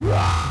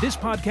This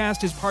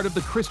podcast is part of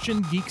the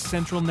Christian Geek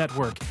Central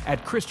Network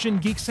at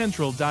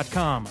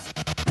ChristianGeekCentral.com.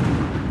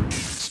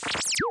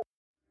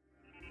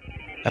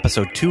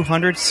 Episode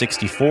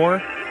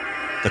 264,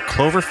 The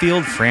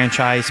Cloverfield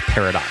Franchise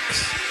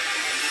Paradox.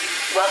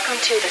 Welcome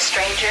to the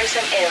Strangers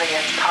and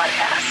Aliens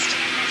podcast.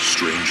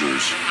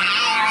 Strangers.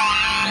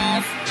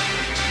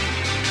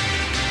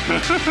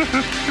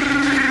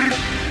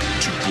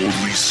 To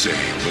boldly say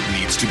what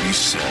needs to be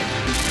said.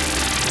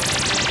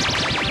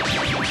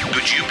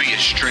 Would you be a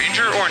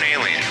stranger or an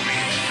alien?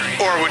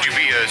 Or would you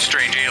be a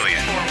strange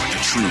alien? The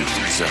truth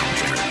is out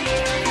there.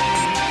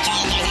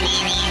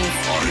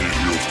 I am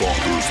your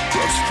father's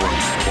best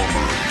friend's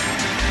plumber.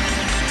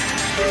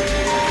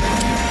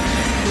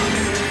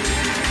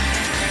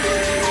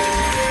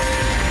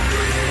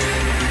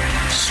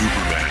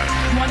 Superman.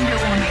 Wonder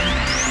Woman.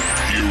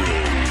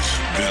 Heroes.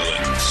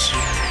 Villains.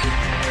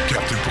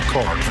 Captain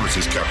Picard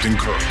versus Captain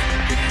Kirk.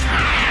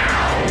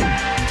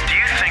 Do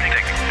you think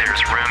that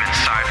there's room in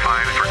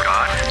sci-fi for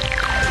God?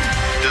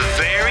 The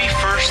very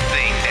first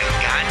thing that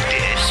God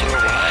did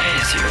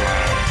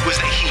was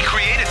that he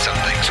created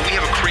something. So we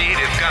have a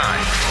creative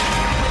God.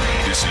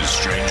 This is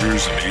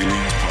Strangers and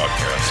Aliens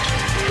podcast.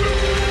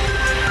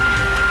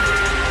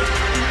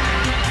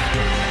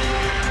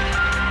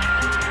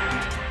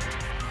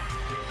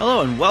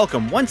 Hello and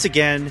welcome once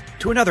again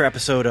to another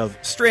episode of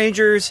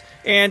Strangers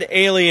and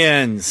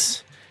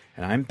Aliens.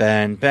 And I'm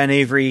Ben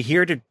Avery,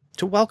 here to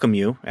welcome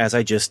you, as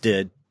I just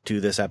did, to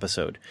this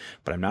episode.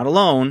 But I'm not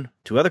alone.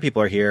 Two other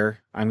people are here.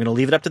 I'm going to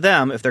leave it up to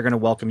them if they're going to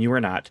welcome you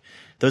or not.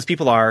 Those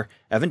people are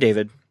Evan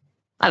David.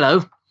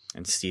 Hello.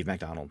 And Steve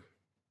McDonald.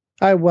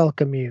 I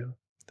welcome you.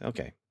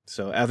 Okay.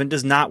 So Evan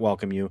does not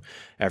welcome you,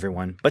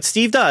 everyone. But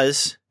Steve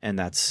does, and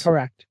that's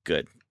correct.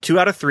 Good. 2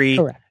 out of 3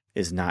 Correct.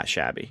 is not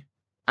shabby.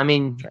 I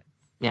mean,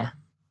 yeah.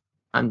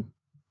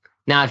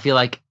 Now I feel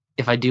like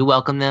if I do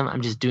welcome them,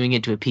 I'm just doing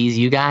it to appease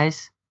you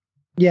guys.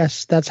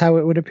 Yes, that's how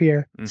it would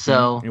appear. Mm-hmm.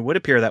 So it would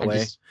appear that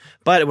way,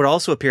 but it would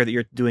also appear that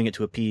you're doing it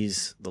to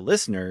appease the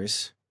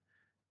listeners.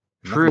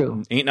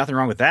 True. Ain't nothing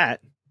wrong with that,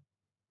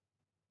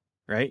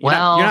 right?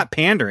 Well, you're not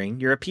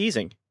pandering, you're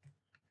appeasing.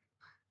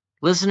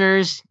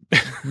 Listeners,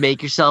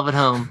 make yourself at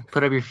home.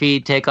 Put up your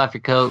feet, take off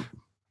your coat.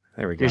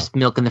 There we go. There's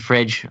milk in the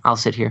fridge. I'll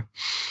sit here.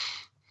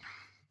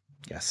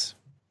 Yes.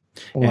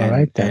 All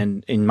right then.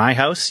 And in my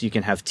house, you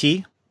can have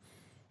tea.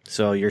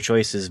 So your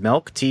choice is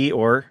milk, tea,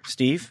 or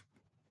Steve?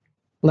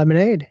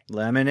 Lemonade.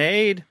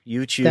 Lemonade.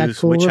 You choose that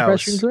cool, which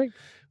refreshing house. drink.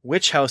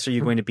 Which house are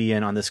you going to be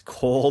in on this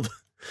cold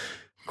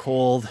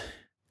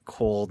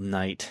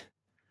night?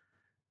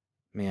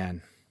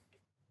 Man,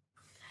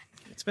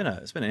 it's been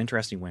an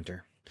interesting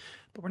winter,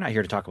 but we're not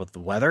here to talk about the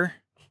weather.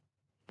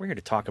 We're here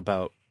to talk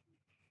about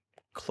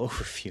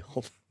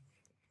Cloverfield,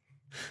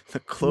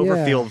 the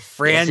Cloverfield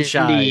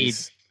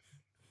franchise.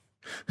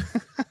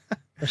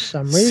 For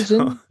some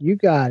reason, you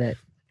got it.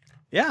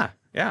 Yeah.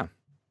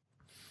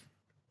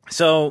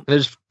 So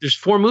There's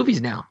 4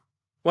 movies now.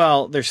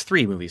 well, there's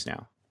 3 movies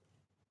now.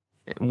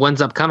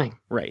 One's upcoming.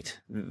 Right.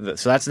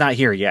 So that's not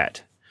here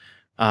yet.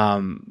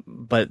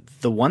 But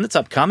the one that's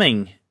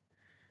upcoming,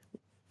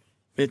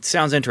 it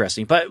sounds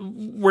interesting, but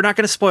we're not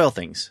going to spoil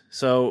things.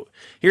 So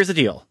here's the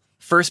deal.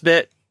 First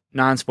bit,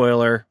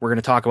 non-spoiler. We're going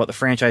to talk about the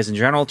franchise in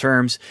general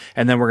terms,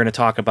 and then we're going to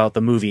talk about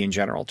the movie in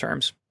general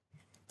terms.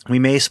 We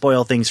may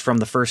spoil things from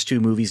the first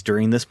 2 movies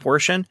during this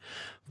portion,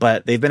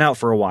 but they've been out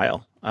for a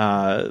while.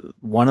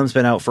 One of them's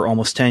been out for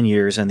almost 10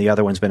 years, and the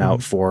other one's been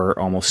out for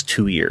almost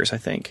 2 years, I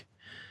think.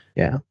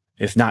 Yeah.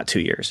 If not 2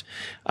 years.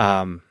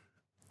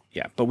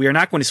 Yeah, but we are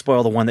not going to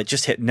spoil the one that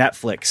just hit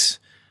Netflix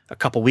a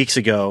couple weeks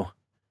ago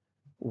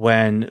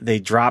when they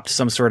dropped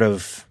some sort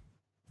of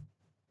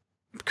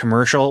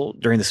commercial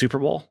during the Super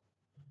Bowl.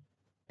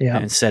 Yeah.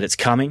 And said it's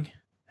coming,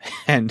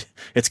 and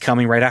it's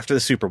coming right after the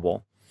Super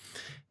Bowl.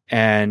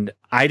 And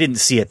I didn't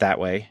see it that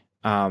way.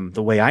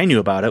 The way I knew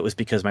about it was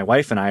because my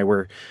wife and I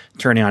were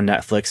turning on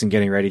Netflix and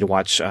getting ready to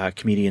watch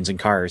Comedians in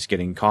Cars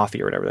Getting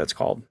Coffee or whatever that's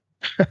called.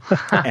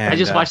 I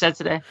just watched that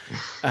today.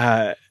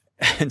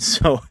 And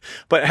so,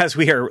 but as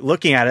we are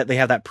looking at it, they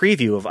have that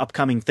preview of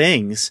upcoming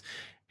things.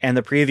 And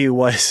the preview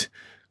was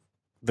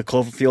the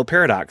Cloverfield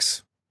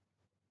Paradox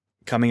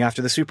coming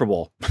after the Super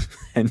Bowl.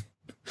 And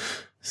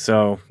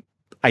so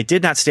I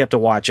did not stay up to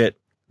watch it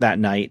that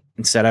night.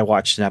 Instead, I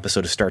watched an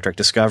episode of Star Trek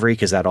Discovery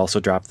because that also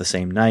dropped the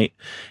same night,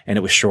 and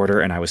it was shorter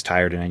and I was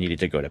tired and I needed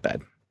to go to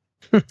bed.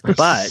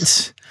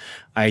 But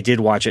I did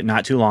watch it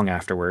not too long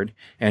afterward.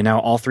 And now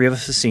all 3 of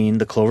us have seen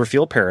the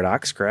Cloverfield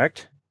Paradox,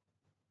 correct?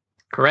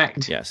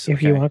 Correct. Yes.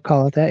 If you want to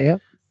call it that,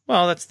 yep.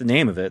 Well, that's the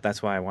name of it.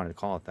 That's why I wanted to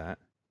call it that.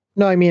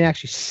 No, I mean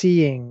actually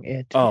seeing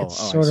it. It's I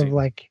sort see. of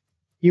like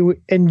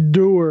you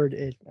endured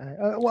it.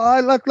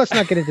 Let's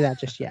not get into that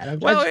just yet.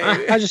 I'm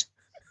just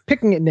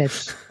picking at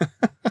nits.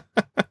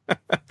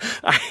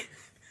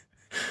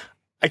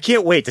 I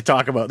can't wait to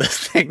talk about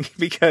this thing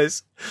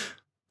because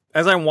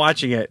as I'm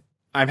watching it,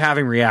 I'm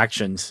having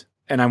reactions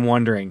and I'm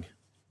wondering,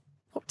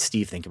 what would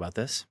Steve think about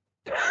this?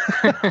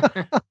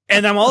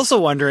 And I'm also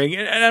wondering,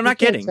 and I'm not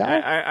kidding.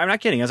 I'm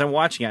not kidding. As I'm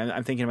watching it,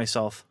 I'm thinking to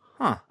myself,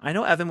 I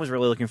know Evan was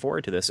really looking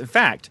forward to this. In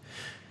fact,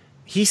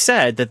 he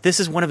said that this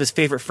is one of his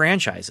favorite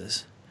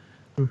franchises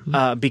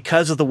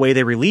because of the way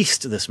they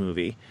released this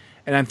movie.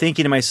 And I'm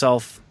thinking to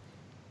myself,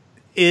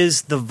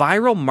 is the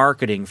viral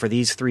marketing for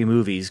these 3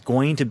 movies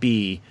going to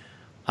be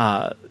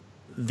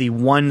the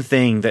one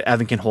thing that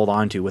Evan can hold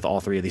on to with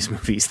all 3 of these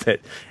movies, that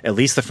at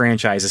least the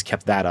franchise has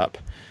kept that up?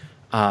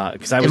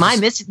 Am I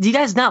missing? Do you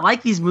guys not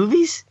like these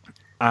movies?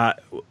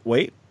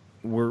 Wait,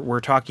 we're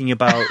talking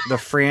about the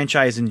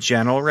franchise in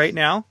general right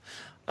now.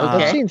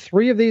 Okay. I've seen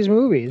 3 of these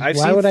movies.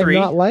 Why would 3. I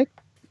not like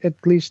at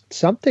least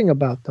something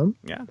about them?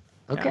 Yeah.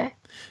 Okay.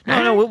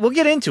 Yeah. No, we'll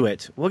get into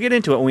it. We'll get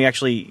into it when we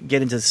actually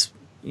get into this,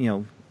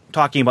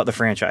 talking about the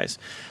franchise.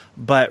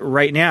 But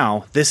right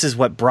now, this is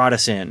what brought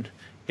us in,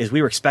 is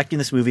we were expecting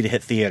this movie to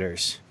hit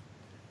theaters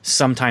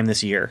sometime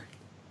this year.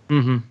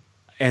 Mm-hmm.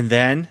 And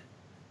then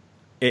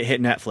it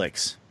hit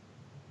Netflix.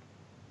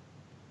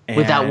 And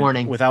without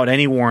warning. Without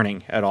any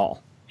warning at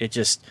all. It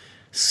just,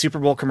 Super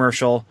Bowl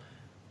commercial,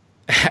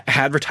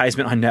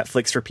 advertisement on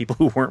Netflix for people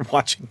who weren't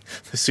watching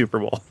the Super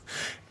Bowl.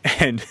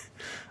 And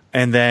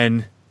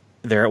then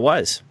there it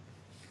was.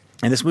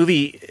 And this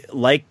movie,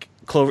 like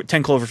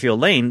 10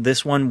 Cloverfield Lane,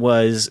 this one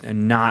was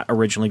not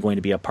originally going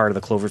to be a part of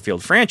the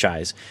Cloverfield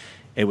franchise.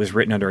 It was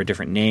written under a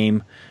different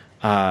name.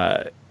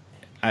 It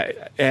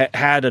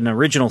had an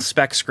original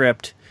spec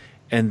script,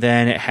 and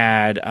then it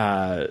had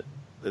the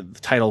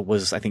title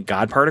was, I think,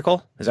 God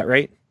Particle. Is that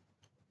right?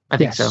 I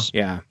think so.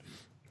 Yeah.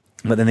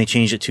 But then they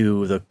changed it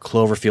to the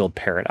Cloverfield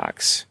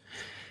Paradox.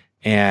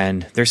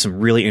 And there's some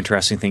really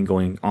interesting thing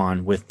going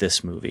on with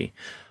this movie.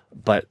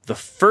 But the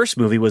first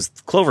movie was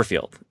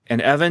Cloverfield.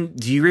 And Evan,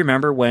 do you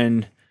remember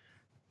when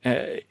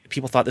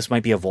people thought this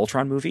might be a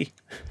Voltron movie?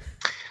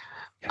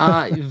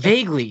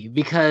 Vaguely,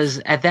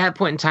 because at that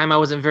point in time, I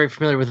wasn't very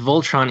familiar with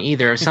Voltron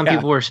either. Some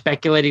people were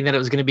speculating that it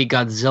was going to be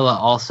Godzilla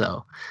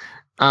also.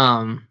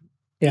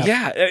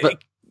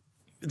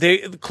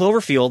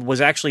 Cloverfield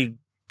was actually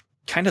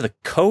kind of the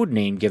code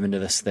name given to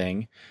this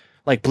thing,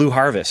 like Blue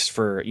Harvest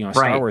for a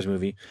Star Wars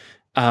movie.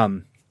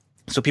 So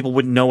people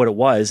wouldn't know what it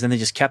was. Then they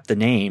just kept the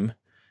name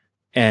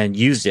and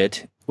used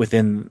it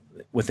within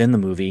the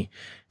movie,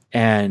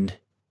 and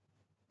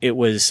it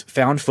was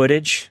found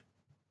footage.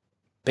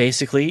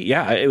 Basically,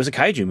 it was a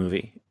kaiju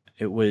movie.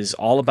 It was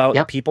all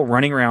about people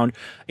running around,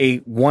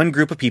 one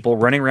group of people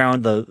running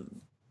around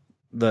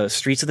the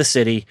streets of the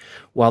city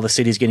while the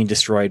city's getting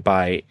destroyed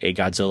by a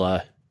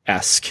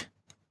Godzilla-esque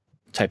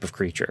type of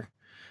creature.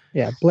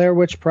 Yeah, Blair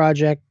Witch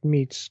Project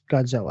meets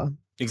Godzilla.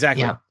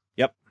 Exactly. Yeah.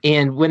 Yep.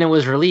 And when it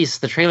was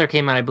released, the trailer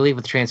came out, I believe,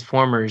 with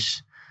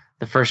Transformers,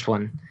 the first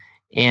one.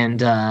 And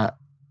the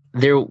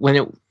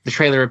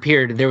trailer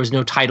appeared, there was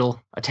no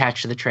title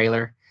attached to the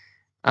trailer,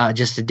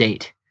 just a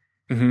date.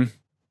 Mm-hmm.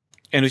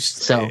 And it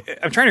was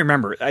I'm trying to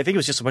remember. I think it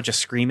was just a bunch of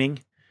screaming,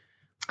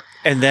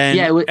 and then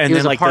it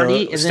was like a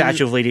party, the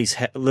Statue of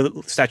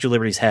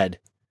Liberty's head.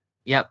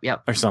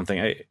 Yep. Or something.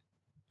 It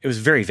was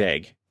very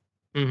vague.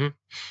 Mm-hmm.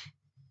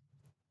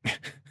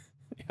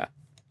 Yeah.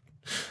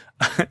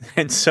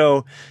 And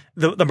so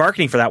the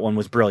marketing for that one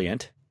was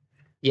brilliant.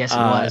 Yes, it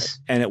was.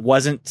 And it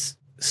wasn't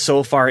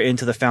so far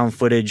into the found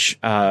footage.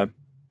 I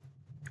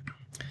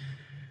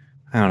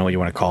don't know what you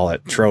want to call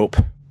it, trope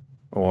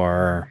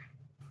or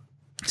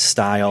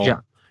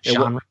style.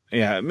 Genre.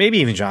 Maybe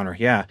even genre.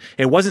 Yeah.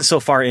 It wasn't so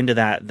far into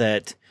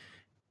that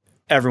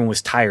everyone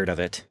was tired of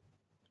it.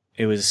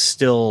 It was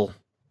still,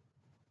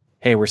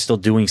 hey, we're still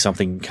doing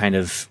something kind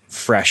of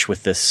fresh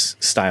with this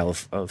style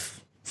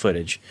of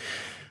footage.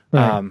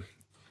 Right.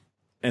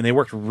 And they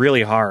worked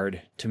really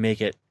hard to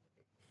make it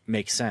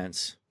make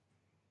sense.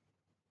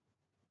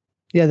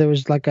 Yeah, there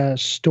was like a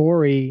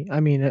story. I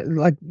mean,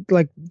 like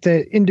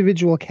the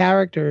individual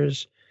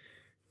characters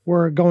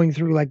were going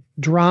through like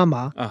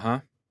drama. Uh-huh.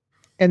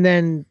 And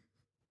then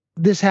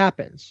this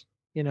happens,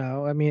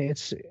 I mean,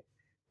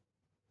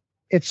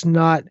 it's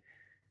not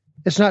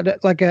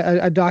like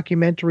a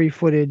documentary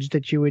footage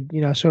that you would,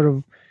 sort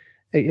of,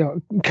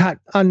 cut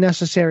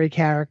unnecessary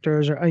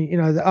characters or,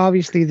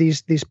 obviously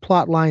these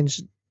plot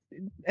lines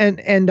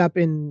and end up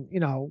in,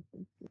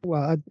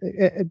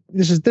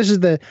 this is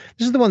the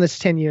one that's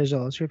 10 years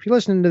old. So if you're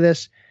listening to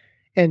this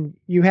and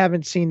you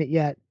haven't seen it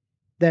yet,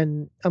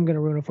 then I'm going to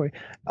ruin it for you.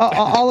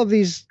 All of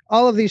these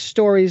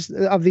stories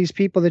of these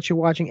people that you're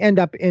watching end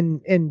up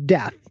in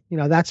death.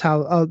 That's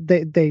how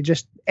they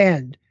just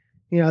end.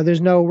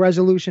 There's no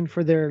resolution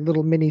for their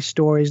little mini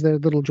stories, their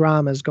little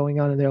dramas going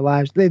on in their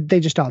lives.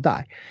 They just all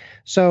die.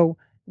 So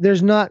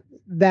there's not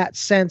that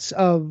sense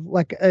of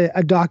like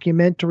a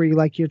documentary,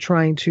 like you're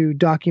trying to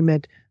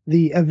document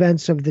the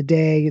events of the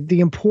day, the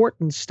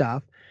important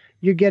stuff.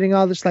 You're getting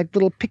all this like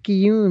little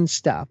picayune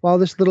stuff, all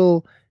this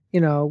little,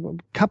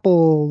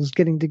 couples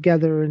getting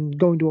together and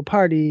going to a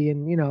party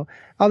and,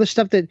 all the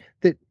stuff that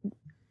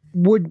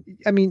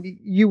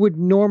you would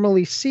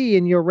normally see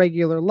in your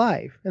regular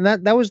life. And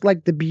that was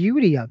like the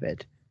beauty of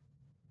it,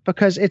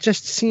 because it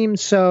just seemed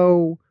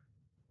so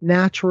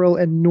natural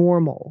and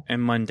normal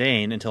and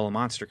mundane until a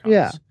monster comes.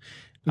 Yeah,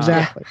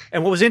 exactly.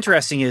 And what was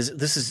interesting is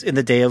this is in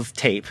the day of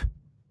tape,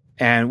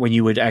 And when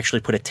you would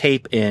actually put a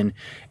tape in,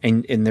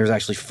 and there's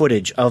actually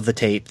footage of the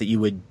tape that you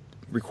would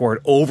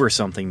record over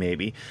something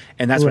maybe.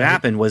 And that's what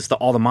happened was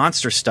all the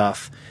monster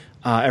stuff,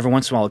 every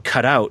once in a while would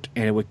cut out,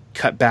 and it would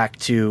cut back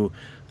to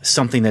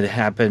something that had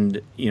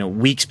happened,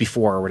 weeks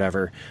before or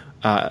whatever.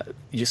 So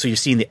you're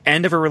seeing the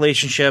end of a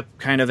relationship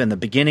kind of and the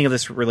beginning of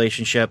this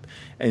relationship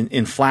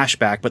in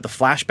flashback, but the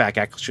flashback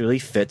actually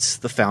fits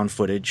the found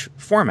footage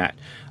format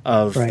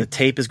of the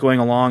tape is going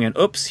along and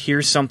oops,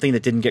 here's something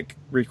that didn't get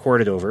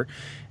recorded over.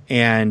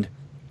 And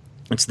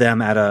it's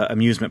them at an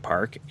amusement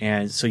park.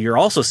 And so you're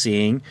also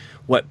seeing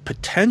what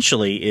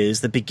potentially is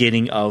the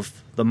beginning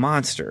of the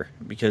monster,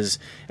 because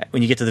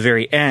when you get to the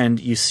very end,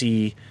 you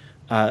see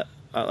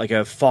like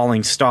a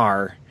falling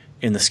star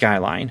in the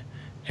skyline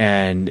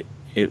and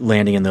it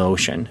landing in the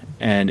ocean.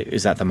 And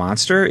is that the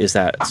monster? Is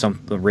that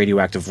some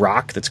radioactive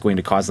rock that's going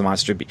to cause the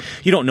monster to be?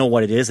 You don't know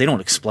what it is. They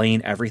don't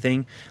explain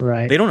everything.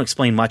 Right. They don't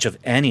explain much of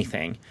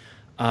anything.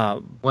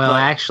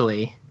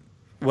 Actually.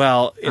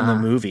 Well, in the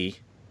movie.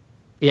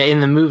 Yeah,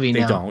 in the movie, they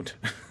don't.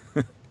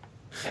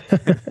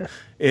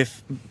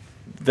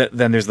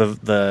 Then there's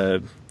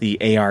the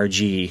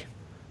ARG,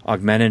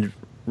 augmented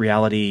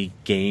reality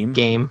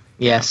game.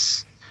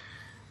 Yes,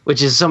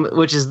 which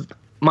is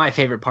my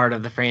favorite part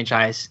of the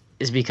franchise,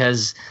 is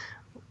because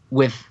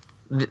with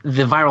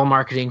the viral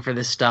marketing for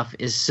this stuff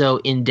is so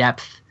in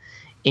depth,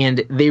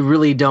 and they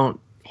really don't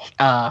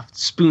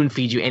spoon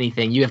feed you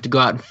anything. You have to go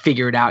out and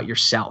figure it out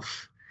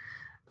yourself.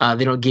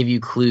 They don't give you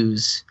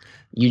clues.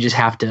 You just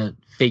have to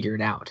figure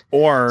it out,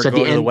 or go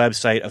to the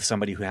website of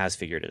somebody who has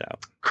figured it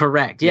out.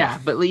 Correct. Yeah.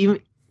 But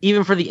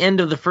even for the end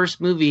of the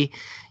first movie,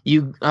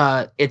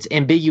 it's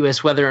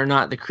ambiguous whether or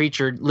not the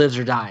creature lives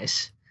or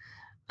dies.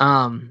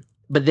 But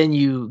then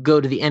you go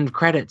to the end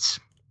credits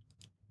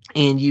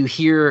and you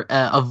hear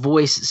a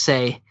voice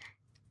say,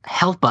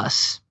 "Help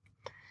us."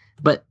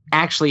 But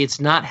actually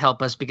it's not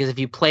 "help us," because if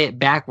you play it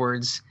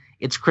backwards,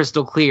 it's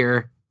crystal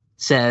clear,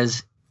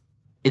 says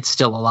it's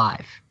still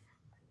alive.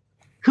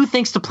 Who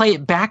thinks to play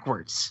it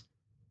backwards?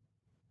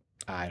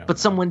 I don't know. But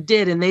someone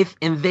did, and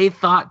they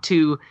thought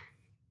to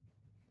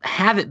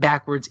have it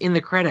backwards in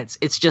the credits.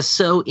 It's just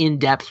so in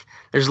depth.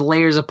 There's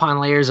layers upon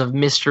layers of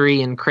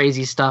mystery and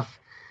crazy stuff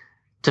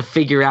to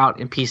figure out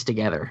and piece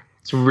together.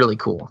 It's really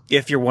cool.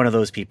 If you're one of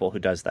those people who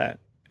does that.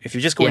 If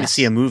you're just going to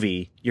see a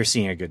movie, you're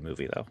seeing a good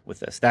movie though with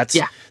this. That's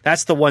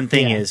the one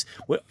thing is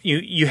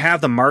you have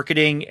the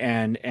marketing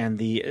and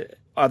the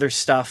other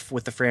stuff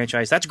with the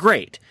franchise. That's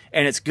great.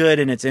 And it's good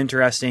and it's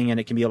interesting and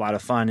it can be a lot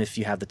of fun if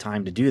you have the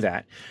time to do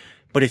that.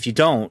 But if you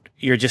don't,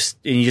 you just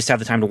have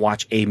the time to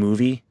watch a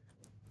movie.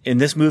 In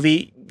this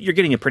movie, you're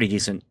getting a pretty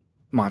decent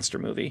monster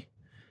movie.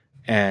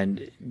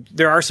 And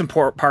there are some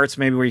parts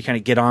maybe where you kind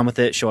of get on with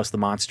it, show us the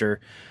monster.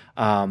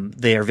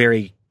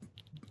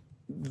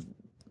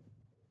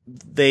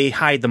 They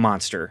hide the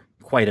monster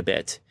quite a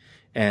bit.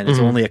 And it's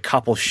only a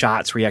couple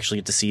shots where you actually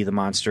get to see the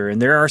monster.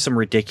 And there are some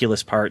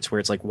ridiculous parts where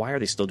it's like, why are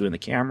they still doing the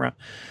camera?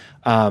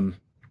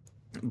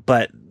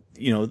 But,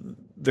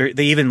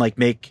 they even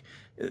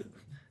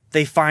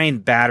they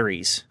find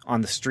batteries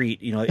on the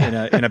street, in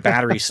a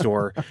battery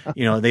store.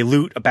 They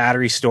loot a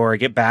battery store,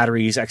 get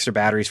extra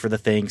batteries for the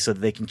thing so that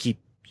they can keep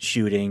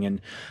shooting.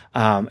 And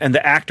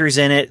the actors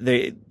in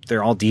it,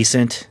 they're all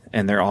decent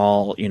and they're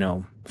all,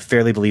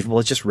 fairly believable.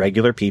 It's just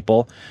regular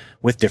people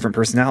with different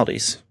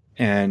personalities.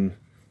 And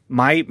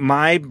my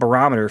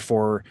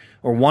barometer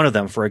one of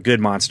them for a good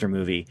monster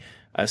movie,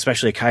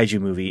 especially a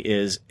kaiju movie,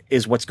 is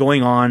what's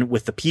going on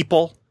with the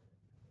people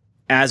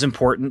as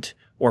important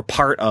or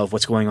part of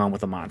what's going on with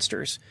the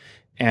monsters.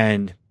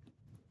 And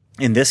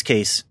in this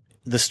case,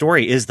 the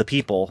story is the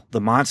people.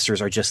 The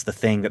monsters are just the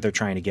thing that they're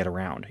trying to get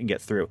around and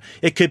get through.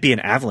 It could be an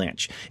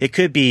avalanche. It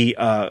could be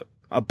a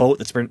boat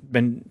that's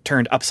been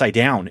turned upside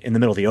down in the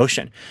middle of the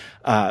ocean.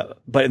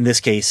 But in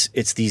this case,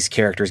 it's these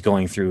characters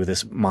going through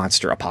this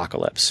monster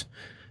apocalypse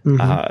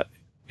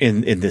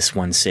in this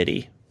one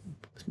city.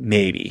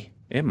 Maybe.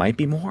 It might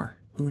be more.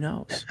 Who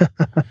knows?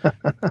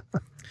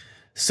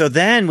 So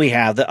then we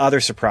have the other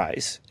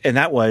surprise, and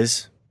that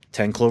was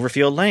 10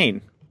 Cloverfield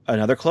Lane,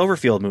 another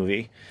Cloverfield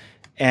movie.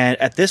 And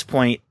at this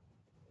point,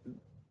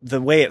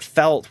 the way it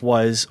felt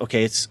was,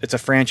 okay, it's a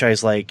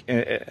franchise like,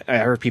 I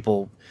heard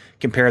people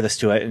compare this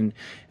to it, and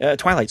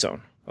Twilight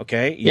Zone,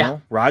 okay? You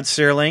know, Rod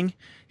Serling,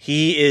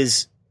 he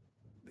is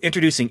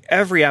introducing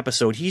every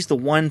episode. He's the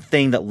one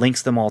thing that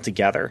links them all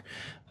together,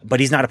 but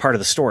he's not a part of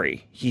the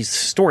story. He's the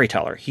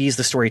storyteller. He's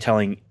the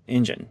storytelling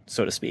engine,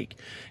 so to speak.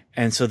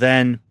 And so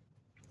then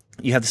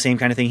you have the same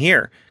kind of thing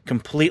here,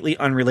 completely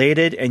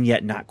unrelated and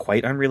yet not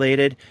quite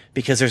unrelated,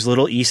 because there's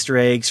little Easter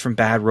eggs from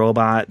Bad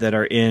Robot that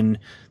are in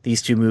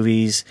these two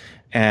movies,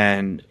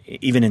 and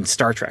even in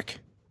Star Trek,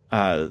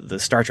 the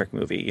Star Trek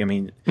movie. I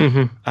mean,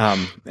 and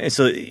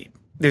so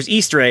there's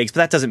Easter eggs, but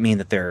that doesn't mean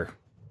that they're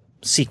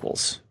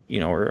sequels,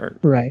 or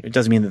right. It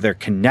doesn't mean that they're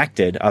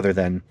connected other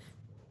than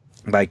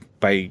by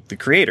the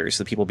creators,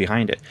 the people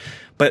behind it.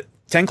 But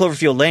 10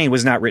 Cloverfield Lane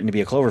was not written to be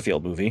a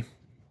Cloverfield movie.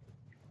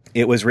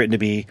 It was written to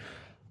be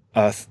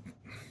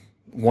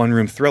one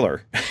room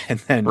thriller, and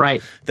then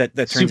Right. that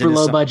turns Super into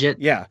low budget.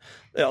 Yeah,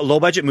 a low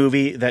budget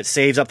movie that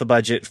saves up the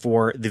budget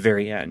for the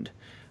very end,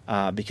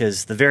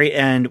 because the very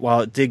end,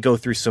 while it did go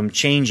through some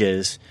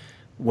changes,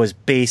 was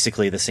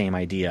basically the same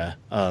idea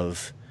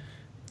of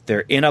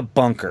they're in a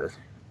bunker,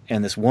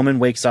 and this woman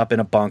wakes up in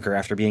a bunker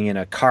after being in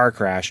a car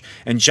crash,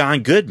 and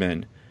John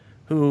Goodman,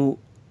 who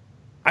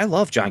I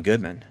love John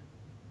Goodman.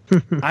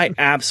 I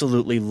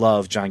absolutely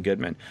love John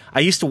Goodman. I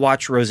used to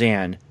watch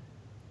Roseanne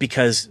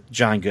because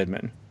John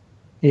Goodman.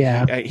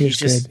 Yeah,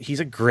 He's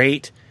a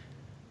great,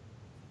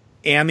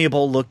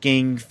 amiable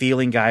looking,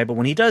 feeling guy, but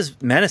when he does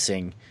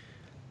menacing,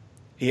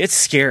 it's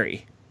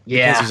scary.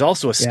 Yeah. Because he's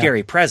also a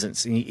scary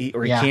presence, he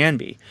can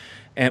be.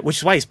 And which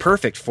is why he's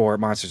perfect for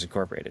Monsters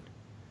Incorporated.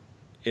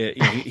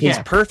 He's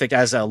perfect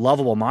as a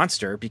lovable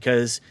monster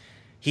because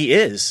he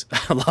is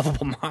a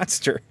lovable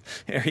monster.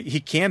 He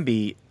can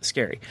be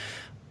scary.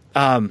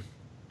 And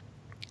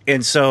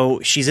so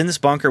she's in this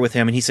bunker with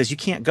him, and he says, "You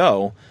can't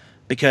go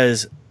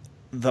because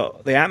the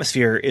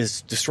atmosphere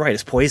is destroyed.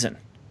 It's poison.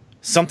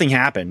 Something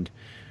happened.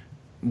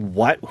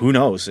 What? Who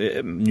knows?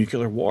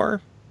 Nuclear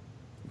war?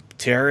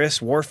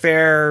 Terrorist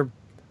warfare?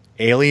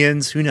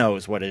 Aliens? Who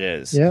knows what it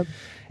is?" Yep.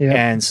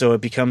 And so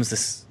it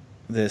becomes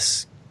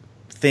this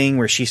thing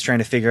where she's trying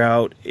to figure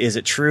out, is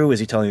it true? Is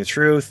he telling the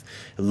truth?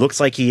 It looks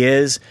like he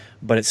is,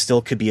 but it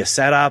still could be a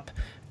setup.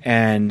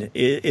 And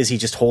is he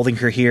just holding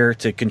her here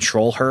to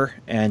control her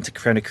and to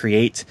kind of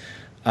create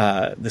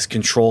this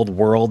controlled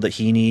world that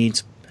he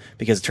needs?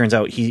 Because it turns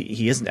out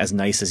he isn't as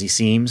nice as he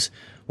seems,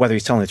 whether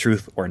he's telling the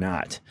truth or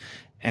not.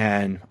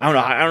 And I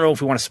don't know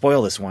if we want to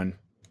spoil this one,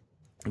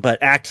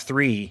 but Act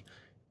 3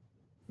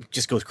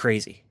 just goes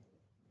crazy.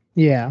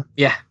 Yeah.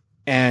 Yeah.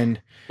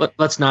 And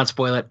let's not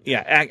spoil it.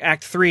 Yeah,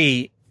 Act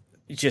 3,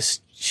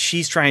 just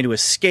she's trying to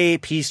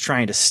escape, he's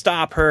trying to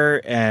stop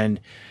her, and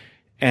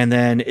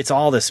then it's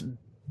all this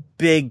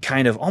big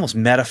kind of almost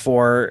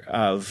metaphor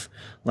of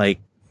like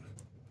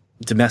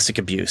domestic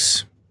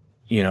abuse,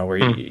 where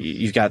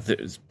you've got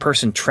the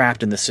person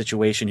trapped in this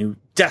situation who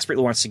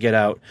desperately wants to get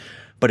out,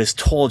 but is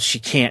told she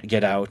can't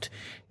get out.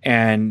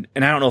 And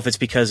I don't know if it's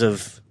because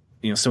of,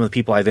 some of the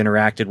people I've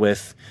interacted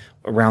with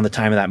around the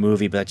time of that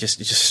movie, but it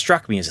just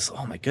struck me as just,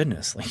 oh my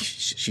goodness, like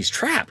she's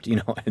trapped,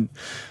 and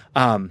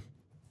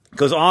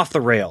goes off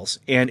the rails.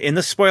 And in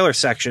the spoiler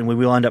section, we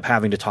will end up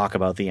having to talk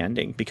about the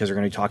ending because we're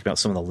going to talk about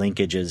some of the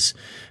linkages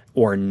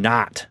or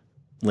not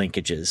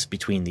linkages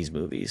between these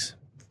movies.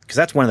 Because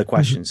that's one of the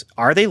questions.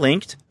 Are they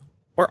linked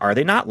or are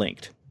they not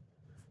linked?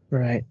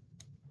 Right.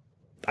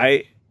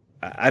 I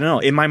don't know.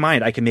 In my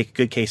mind, I can make a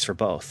good case for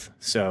both.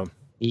 So,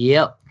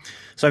 yep.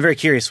 So I'm very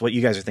curious what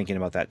you guys are thinking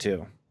about that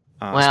too.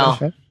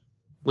 Well,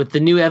 with the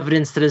new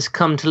evidence that has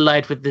come to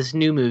light with this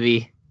new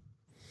movie,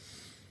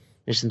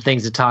 there's some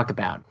things to talk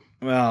about.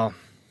 Well,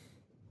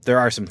 there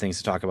are some things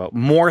to talk about.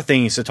 More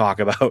things to talk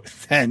about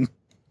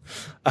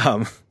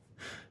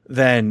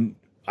than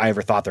I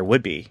ever thought there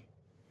would be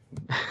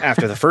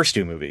after the first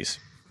two movies.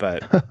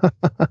 But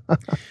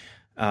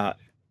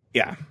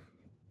yeah.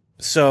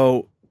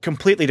 So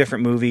completely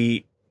different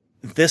movie.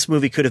 This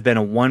movie could have been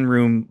a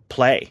one-room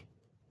play,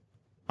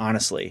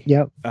 honestly.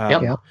 Yep.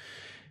 Yep.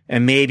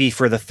 And maybe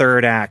for the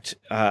third act,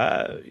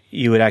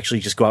 you would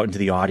actually just go out into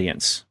the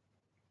audience,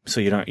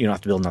 so you don't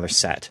have to build another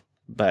set.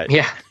 But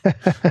yeah,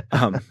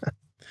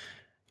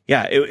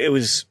 it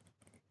was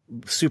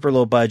super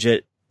low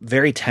budget,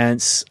 very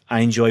tense. I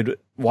enjoyed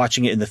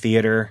watching it in the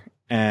theater,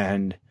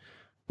 and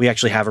we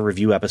actually have a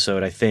review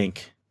episode. I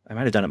think I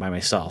might have done it by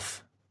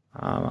myself.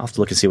 I'll have to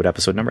look and see what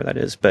episode number that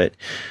is, but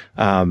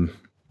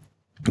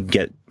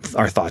get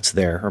our thoughts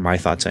there, or my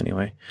thoughts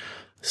anyway.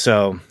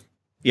 So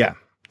yeah,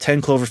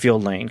 10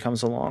 Cloverfield Lane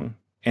comes along,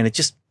 and it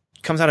just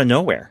comes out of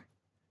nowhere.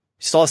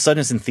 Just all of a sudden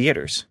it's in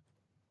theaters.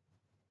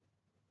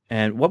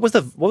 And what was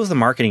the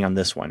marketing on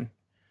this one?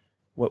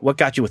 What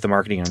got you with the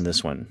marketing on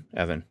this one,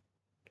 Evan?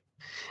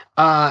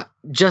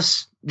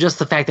 Just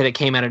the fact that it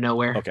came out of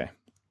nowhere. Okay.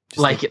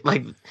 Like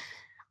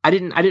I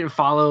didn't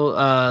follow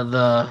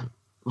the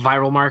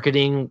viral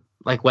marketing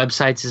like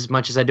websites as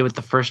much as I did with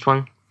the first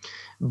one.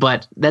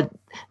 But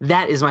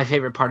that is my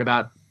favorite part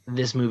about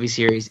this movie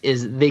series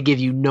is they give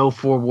you no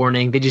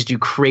forewarning. They just do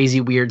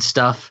crazy weird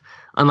stuff,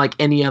 unlike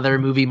any other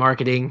movie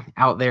marketing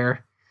out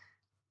there.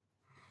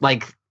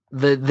 Like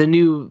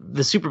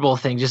the Super Bowl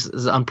thing just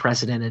is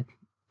unprecedented.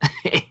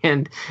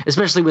 And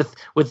especially with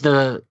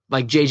the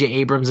like J.J.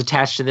 Abrams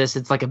attached to this,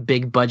 it's like a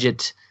big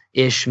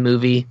budget-ish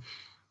movie.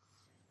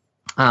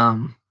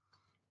 I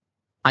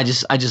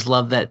just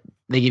love that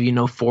they give you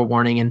no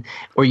forewarning,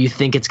 or you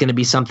think it's going to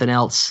be something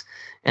else,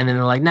 and then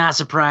they're like, "Nah,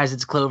 surprise,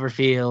 it's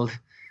Cloverfield."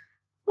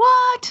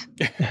 What?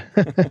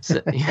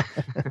 So, yeah.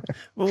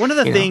 Well, one of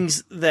the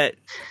things that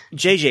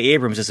J.J.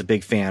 Abrams is a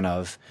big fan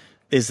of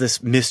is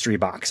this mystery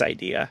box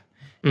idea.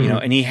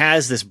 And he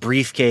has this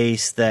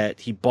briefcase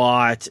that he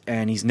bought,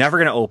 and he's never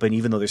going to open,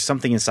 even though there's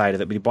something inside of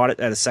it. But he bought it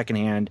at a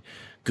secondhand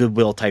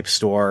Goodwill type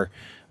store,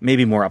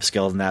 maybe more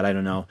upscale than that. I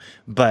don't know.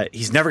 But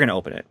he's never going to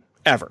open it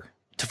ever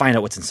to find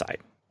out what's inside.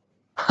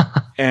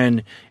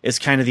 And it's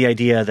kind of the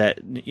idea that,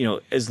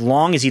 as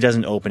long as he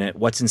doesn't open it,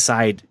 what's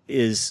inside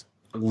is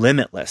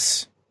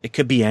limitless. It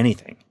could be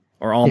anything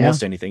or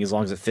almost anything as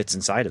long as it fits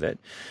inside of it.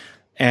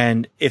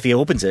 And if he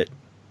opens it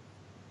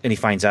and he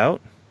finds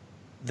out,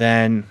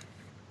 then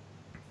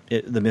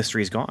the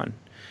mystery is gone.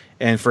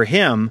 And for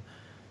him,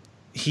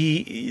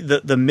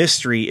 the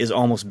mystery is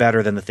almost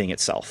better than the thing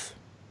itself.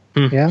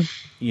 Yeah.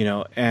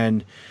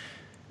 And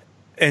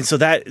so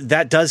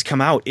that does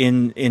come out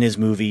in his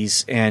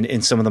movies and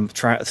in some of them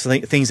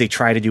things they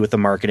try to do with the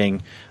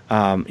marketing.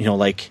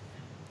 Like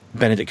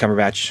Benedict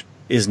Cumberbatch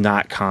is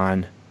not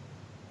Khan.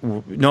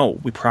 No,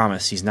 we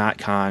promise he's not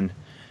Khan.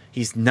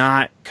 He's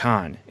not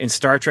Khan. In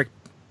Star Trek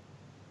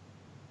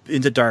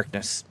Into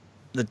Darkness,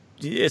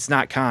 it's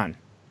not Khan.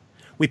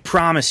 We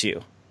promise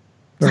you,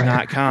 it's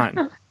not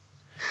Khan.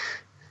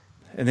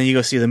 And then you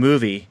go see the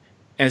movie,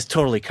 and it's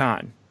totally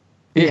Khan.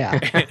 Yeah.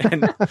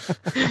 and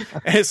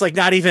it's like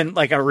not even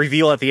like a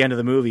reveal at the end of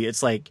the movie.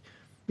 It's like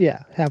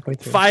halfway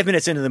through. 5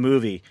 minutes into the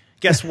movie.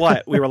 Guess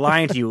what? We were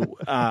lying to you.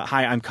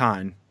 Hi, I'm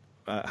Khan.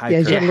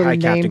 Hi, Kirk. Hi,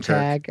 Captain name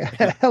Kirk.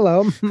 tag.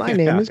 Hello, my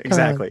name is Khan.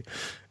 Exactly.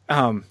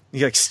 He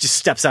just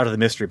steps out of the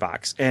mystery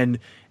box, and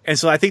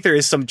so I think there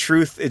is some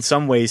truth in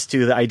some ways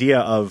to the idea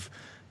of,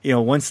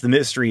 once the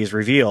mystery is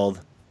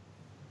revealed.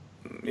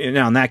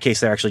 Now, in that case,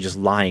 they're actually just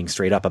lying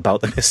straight up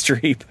about the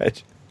mystery,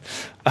 but.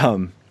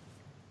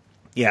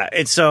 Yeah,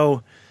 and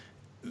so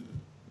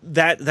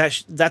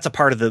that's a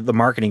part of the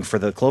marketing for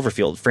the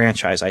Cloverfield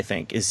franchise, I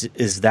think,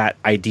 is that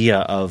idea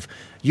of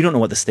you don't know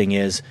what this thing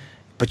is,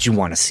 but you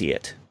want to see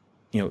it.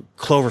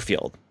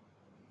 Cloverfield.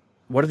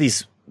 What are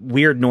these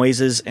weird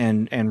noises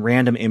and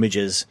random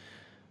images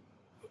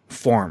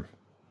form?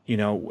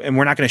 And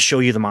we're not going to show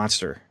you the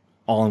monster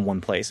all in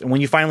one place. And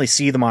when you finally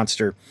see the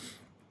monster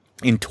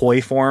in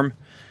toy form,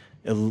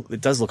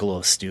 it does look a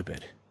little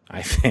stupid,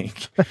 I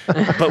think.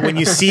 But when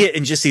you see it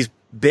in just these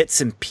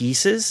bits and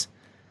pieces,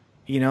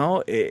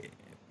 it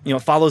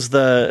follows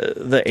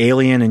the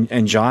Alien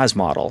and Jaws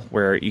model,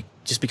 where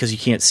just because you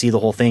can't see the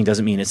whole thing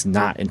doesn't mean it's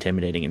not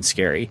intimidating and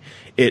scary.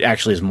 It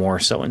actually is more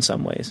so in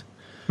some ways.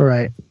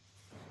 Right.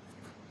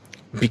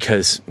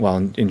 Because, well,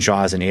 in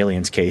Jaws and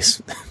Alien's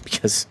case,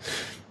 because,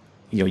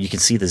 you can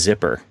see the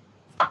zipper,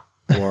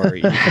 or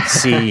you can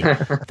see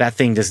that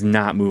thing does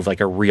not move like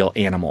a real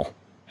animal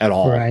at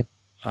all. Right.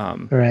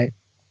 Right.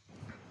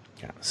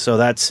 Yeah. So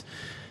that's,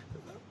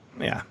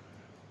 yeah.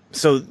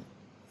 So,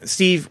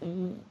 Steve,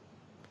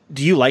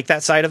 do you like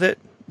that side of it?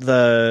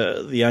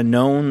 The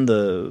unknown,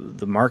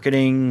 the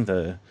marketing,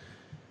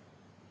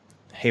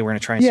 hey, we're going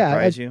to try and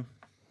surprise you.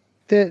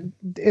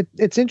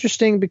 It's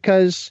interesting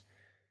because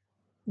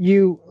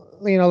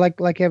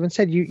like Evan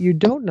said, you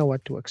don't know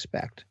what to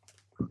expect.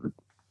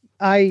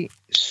 I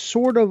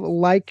sort of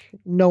like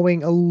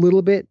knowing a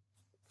little bit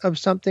of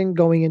something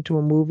going into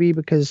a movie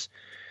because,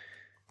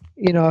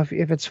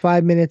 if it's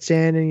 5 minutes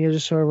in and you're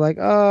just sort of like,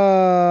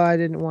 oh, I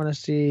didn't want to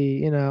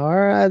see,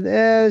 or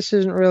this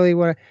isn't really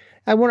what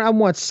I want. I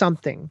want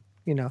something,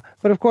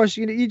 But of course,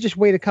 you just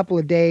wait a couple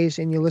of days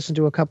and you listen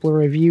to a couple of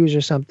reviews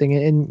or something,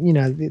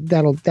 and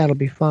that'll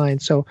be fine.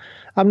 So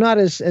I'm not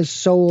as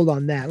sold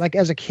on that. Like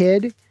as a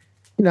kid,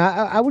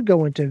 I would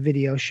go into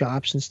video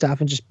shops and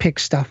stuff and just pick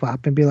stuff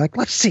up and be like,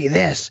 let's see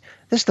this.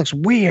 This looks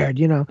weird,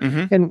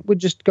 Mm-hmm. and would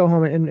just go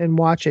home and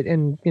watch it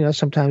and,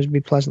 sometimes be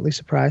pleasantly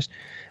surprised.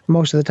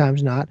 Most of the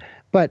times not.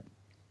 But,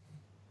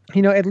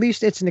 at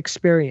least it's an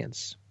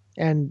experience.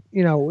 And,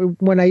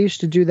 when I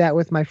used to do that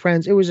with my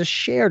friends, it was a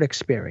shared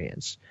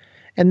experience.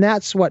 And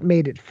that's what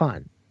made it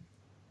fun,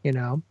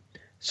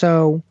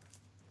 So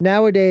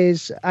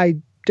nowadays, I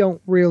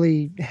don't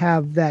really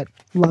have that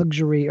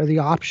luxury or the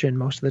option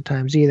most of the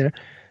times either,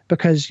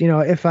 because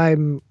if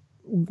I'm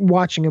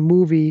watching a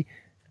movie,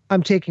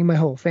 I'm taking my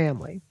whole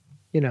family,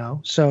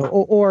 so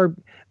or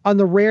on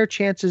the rare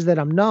chances that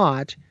I'm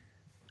not,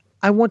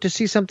 I want to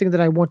see something that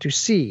I want to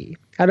see.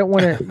 I don't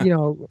want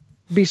to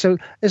be so.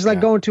 It's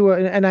like going to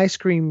an ice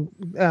cream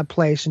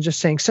place and just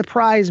saying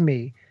surprise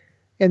me,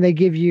 and they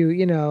give you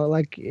who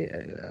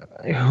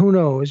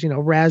knows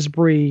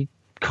raspberry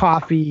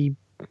coffee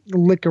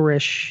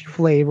licorice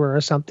flavor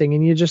or something,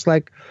 and you're just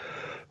like,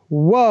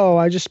 whoa,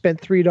 I just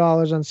spent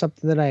 $3 on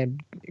something that I'm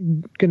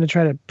gonna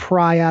try to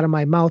pry out of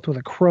my mouth with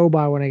a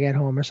crowbar when I get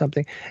home or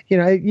something.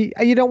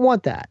 You don't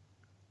want that.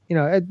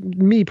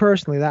 Me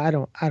personally, that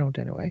I don't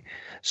anyway.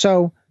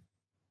 So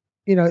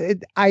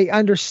I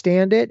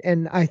understand it,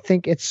 and I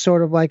think it's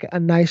sort of like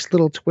a nice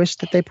little twist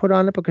that they put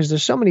on it, because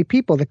there's so many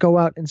people that go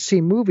out and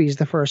see movies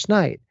the first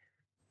night,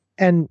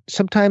 and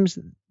sometimes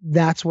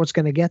that's what's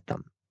going to get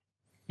them.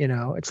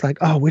 It's like,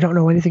 oh, we don't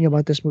know anything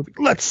about this movie.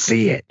 Let's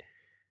see it.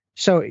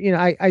 So,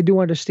 I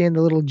do understand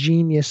the little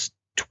genius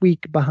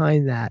tweak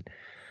behind that.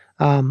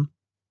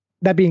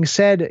 That being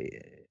said,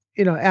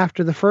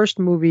 after the first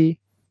movie,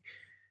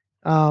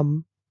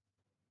 it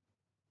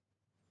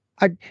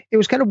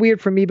was kind of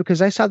weird for me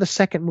because I saw the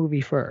second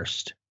movie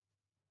first.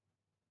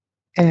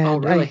 And oh,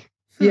 really?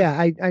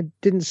 I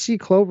didn't see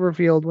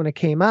Cloverfield when it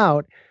came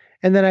out.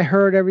 And then I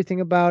heard everything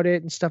about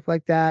it and stuff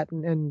like that.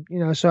 And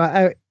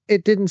so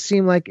it didn't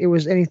seem like it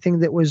was anything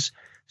that was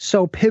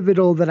so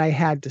pivotal that I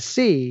had to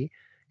see.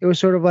 It was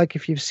sort of like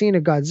if you've seen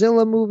a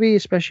Godzilla movie,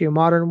 especially a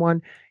modern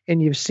one,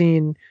 and you've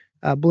seen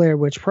Blair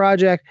Witch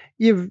Project,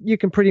 you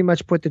can pretty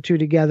much put the two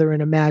together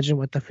and imagine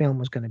what the film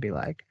was going to be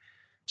like.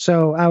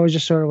 So I was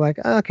just sort of like,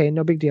 okay,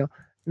 no big deal,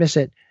 miss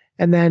it.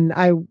 And then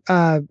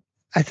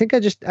I think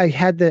I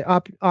had the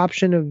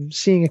option of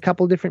seeing a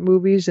couple different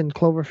movies, and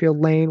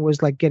Cloverfield Lane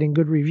was like getting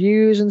good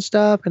reviews and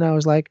stuff. And I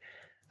was like,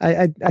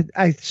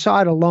 I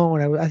saw it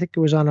alone. I think it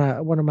was on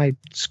one of my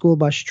school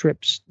bus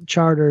trips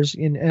charters,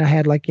 and I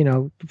had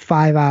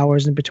 5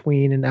 hours in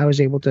between, and I was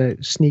able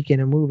to sneak in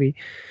a movie,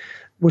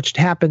 which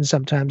happens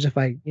sometimes if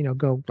I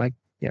go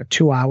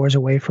 2 hours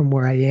away from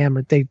where I am.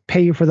 Or they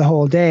pay you for the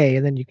whole day,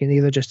 and then you can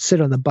either just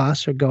sit on the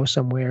bus or go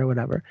somewhere or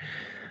whatever.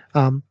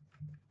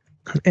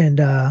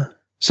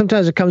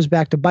 Sometimes it comes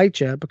back to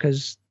bite you,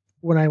 because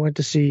when I went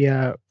to see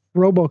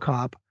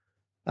RoboCop,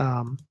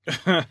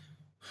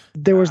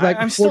 there was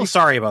I'm still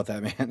sorry about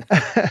that, man.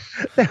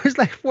 There was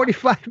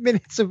 45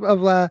 minutes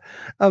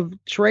of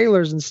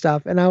trailers and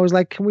stuff, and I was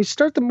like, "Can we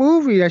start the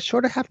movie? I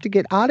sort of have to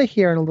get out of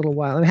here in a little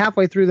while." And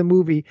halfway through the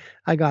movie,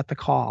 I got the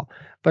call.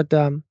 But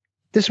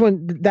this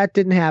one, that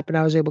didn't happen.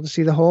 I was able to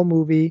see the whole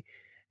movie,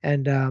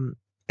 and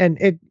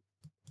it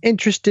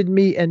interested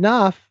me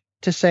enough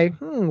to say,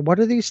 what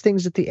are these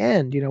things at the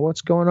end?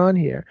 What's going on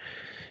here?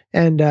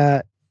 And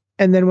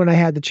then when I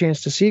had the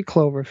chance to see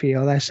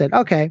Cloverfield, I said,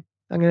 okay,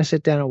 I'm going to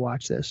sit down and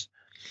watch this.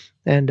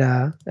 And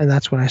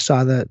that's when I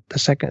saw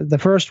the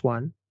first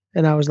one,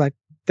 and I was like,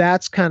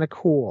 that's kind of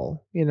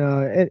cool, in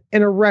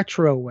a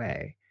retro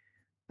way.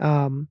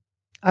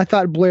 I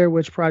thought Blair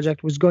Witch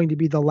Project was going to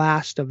be the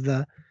last of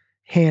the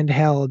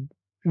handheld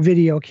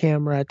video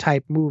camera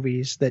type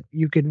movies that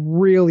you could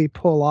really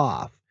pull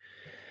off.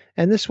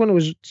 And this one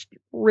was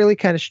really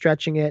kind of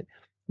stretching it,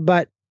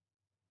 but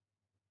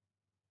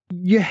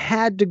you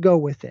had to go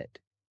with it,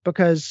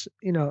 because,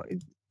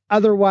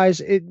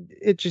 otherwise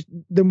it just,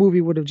 the movie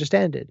would have just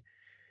ended.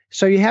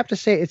 So you have to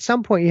say, at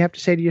some point, you have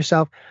to say to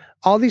yourself,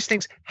 all these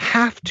things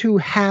have to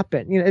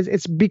happen.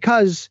 It's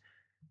because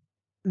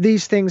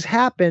these things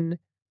happen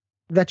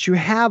that you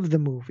have the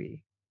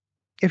movie.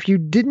 If you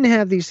didn't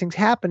have these things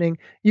happening,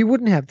 you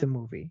wouldn't have the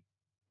movie.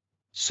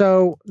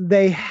 So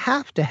they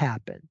have to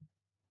happen.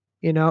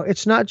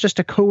 It's not just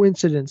a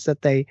coincidence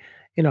that they,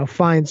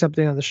 find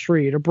something on the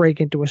street or break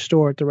into a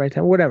store at the right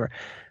time, whatever.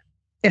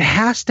 It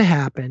has to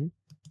happen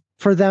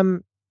for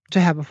them to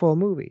have a full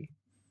movie.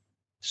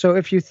 So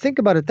if you think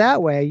about it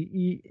that way,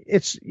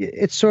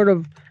 it sort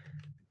of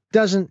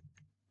doesn't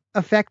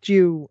affect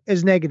you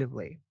as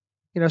negatively.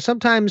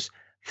 Sometimes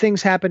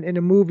things happen in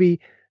a movie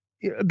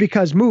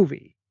because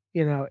movie,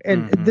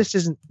 and this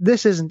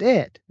isn't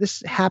it.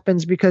 This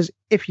happens because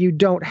if you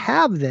don't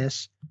have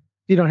this,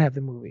 you don't have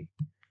the movie.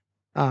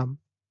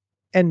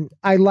 And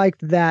I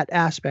liked that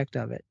aspect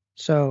of it.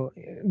 So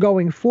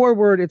going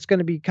forward, it's going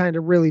to be kind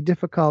of really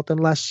difficult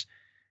unless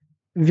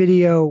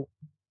video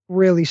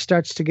really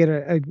starts to get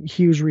a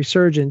huge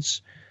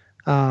resurgence.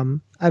 I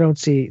don't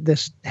see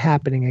this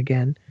happening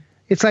again.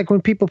 It's like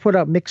when people put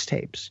out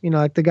mixtapes,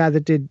 like the guy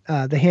that did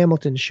the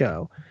Hamilton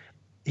show.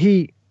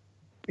 He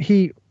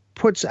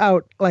puts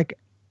out like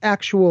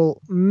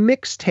actual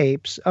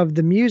mixtapes of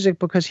the music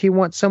because he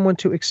wants someone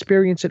to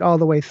experience it all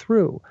the way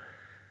through.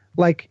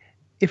 Like,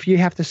 if you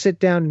have to sit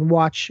down and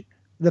watch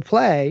the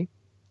play,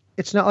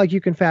 it's not like you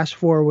can fast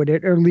forward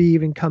it or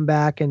leave and come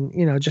back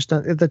and, just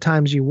at the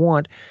times you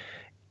want.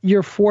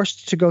 You're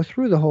forced to go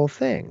through the whole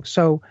thing.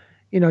 So,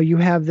 you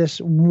have this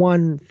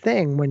one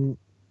thing when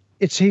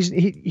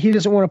he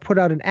doesn't want to put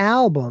out an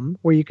album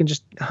where you can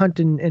just hunt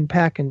and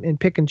pack and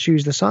pick and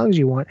choose the songs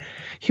you want.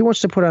 He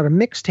wants to put out a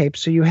mixtape,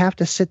 so you have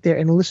to sit there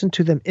and listen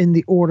to them in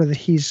the order that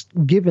he's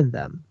given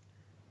them.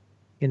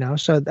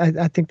 So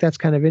I think that's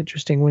kind of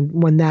interesting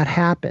when that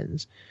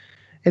happens.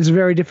 It's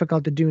very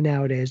difficult to do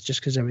nowadays just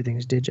because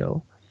everything's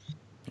digital.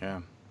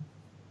 Yeah.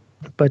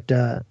 But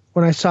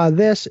when I saw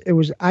this,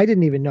 I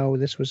didn't even know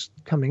this was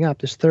coming up,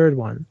 this third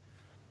one.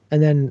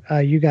 And then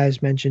you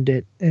guys mentioned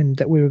it and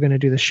that we were going to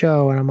do the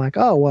show, and I'm like,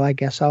 oh well, I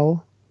guess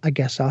I'll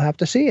have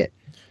to see it.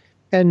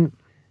 And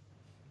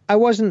I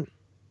wasn't,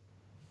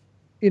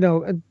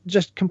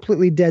 just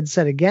completely dead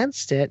set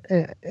against it.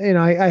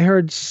 I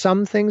heard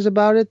some things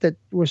about it that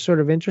were sort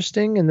of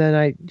interesting, and then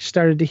I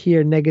started to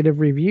hear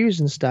negative reviews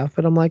and stuff.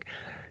 But I'm like,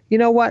 you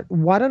know what?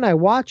 Why don't I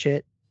watch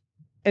it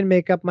and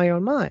make up my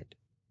own mind?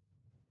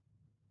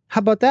 How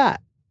about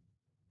that?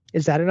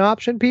 Is that an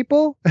option,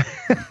 people?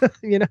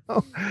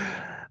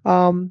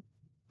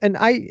 And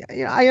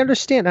I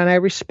understand and I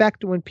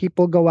respect when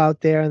people go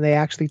out there and they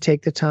actually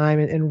take the time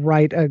and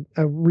write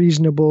a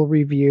reasonable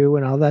review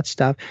and all that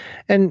stuff.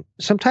 And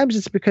sometimes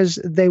it's because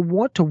they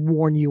want to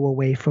warn you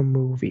away from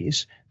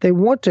movies. They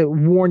want to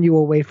warn you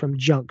away from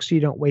junk so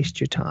you don't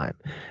waste your time.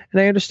 And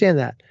I understand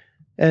that.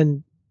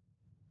 And,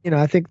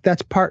 I think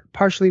that's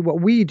partially what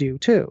we do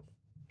too.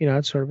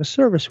 It's sort of a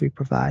service we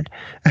provide.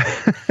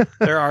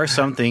 There are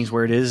some things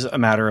where it is a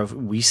matter of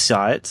we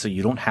saw it, so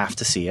you don't have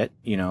to see it,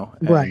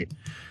 Right.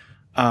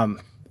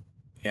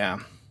 Yeah.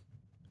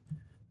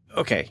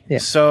 Okay. Yeah.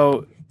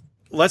 So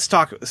let's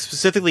talk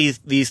specifically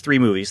these three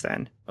movies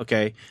then.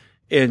 Okay.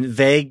 In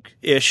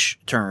vague-ish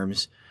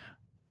terms,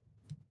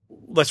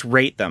 let's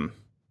rate them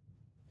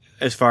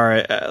as far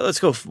as, let's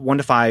go 1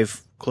 to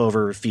 5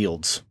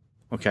 Cloverfields.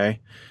 Okay.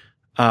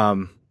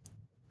 How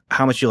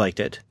much you liked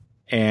it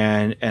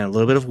and a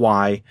little bit of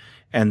why.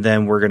 And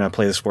then we're going to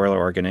play the spoiler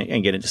organ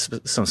and get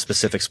into some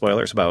specific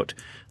spoilers about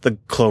the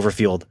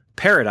Cloverfield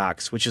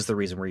paradox, which is the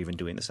reason we're even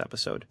doing this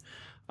episode.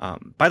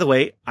 By the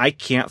way, I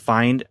can't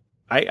find,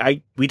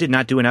 we did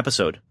not do an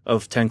episode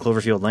of 10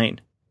 Cloverfield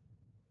Lane.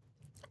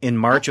 In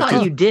March I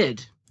thought you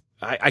did.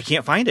 I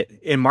can't find it.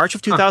 In March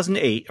of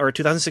 2008, or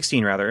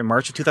 2016 rather, in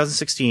March of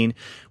 2016,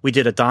 we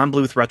did a Don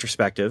Bluth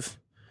retrospective.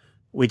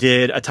 We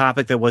did a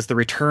topic that was the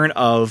return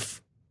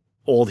of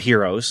old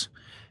heroes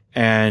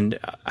and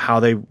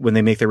how when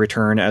they make their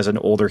return as an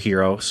older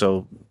hero.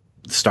 So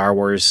Star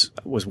Wars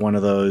was one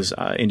of those,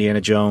 Indiana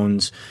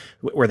Jones,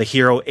 where the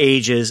hero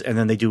ages and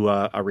then they do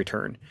a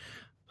return.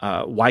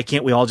 Why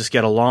can't we all just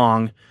get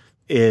along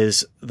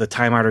is the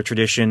time-honored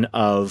tradition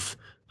of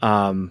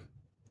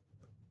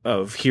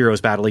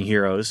heroes battling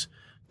heroes.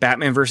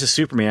 Batman versus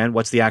Superman,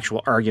 what's the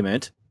actual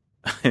argument?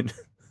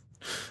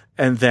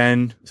 and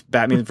then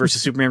Batman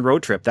versus Superman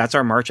Road Trip. That's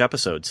our March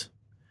episodes.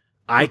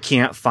 I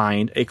can't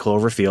find a 10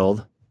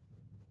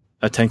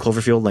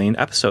 Cloverfield Lane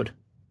episode.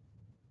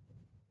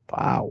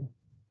 Wow.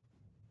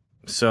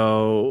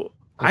 So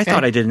I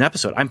thought I did an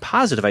episode. I'm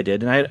positive I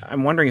did. And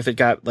I'm wondering if it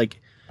got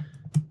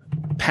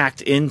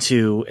packed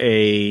into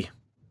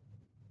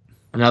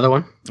Another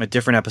one? a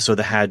different episode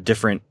that had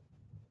different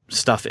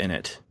stuff in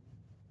it.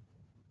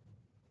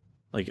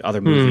 Like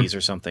other movies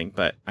or something,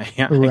 but I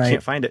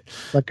can't find it.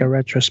 Like a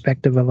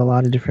retrospective of a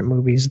lot of different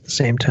movies at the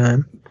same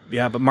time.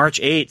 Yeah, but March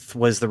 8th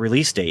was the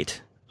release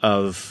date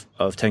of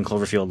 10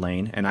 Cloverfield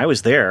Lane, and I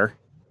was there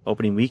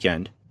opening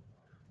weekend.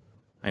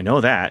 I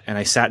know that, and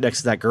I sat next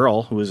to that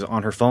girl who was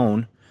on her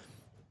phone.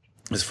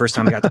 It was the first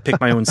time I got to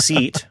pick my own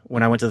seat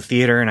when I went to the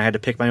theater, and I had to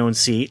pick my own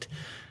seat.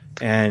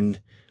 And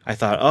I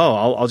thought,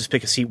 I'll just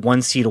pick a seat,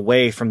 one seat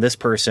away from this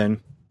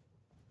person,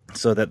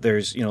 so that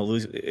there's,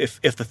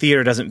 if the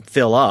theater doesn't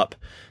fill up,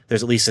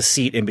 there's at least a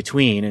seat in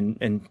between,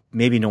 and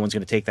maybe no one's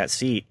going to take that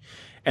seat.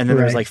 And then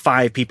there's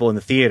 5 people in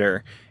the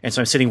theater. And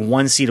so I'm sitting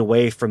one seat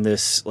away from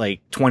this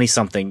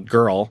 20-something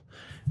girl.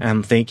 And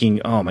I'm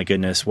thinking, oh my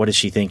goodness, what is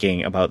she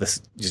thinking about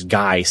this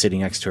guy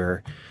sitting next to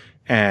her?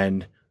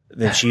 And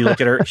then she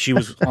looked at her, she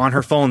was on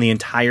her phone the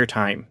entire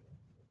time.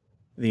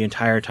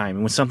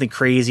 And when something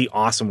crazy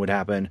awesome would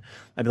happen,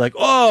 I'd be like,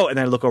 oh, and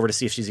then I'd look over to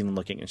see if she's even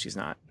looking, and she's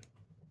not.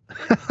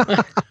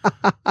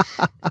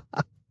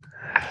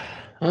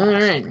 All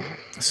right.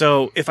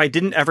 So if I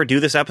didn't ever do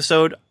this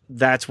episode,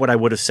 that's what I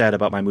would have said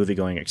about my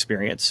movie-going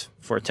experience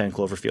for 10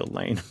 Cloverfield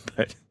Lane.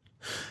 But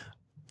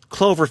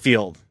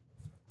Cloverfield,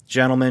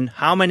 gentlemen,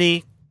 how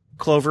many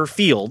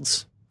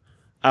Cloverfields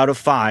out of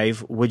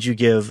 5 would you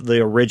give the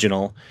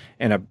original,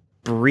 and a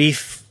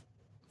brief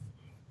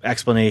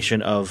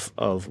explanation of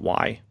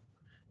why?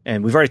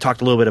 And we've already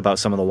talked a little bit about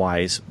some of the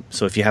whys,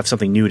 so if you have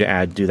something new to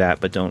add, do that,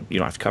 but you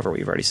don't have to cover what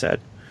you've already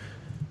said.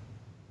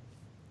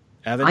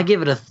 Evan? I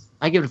give it a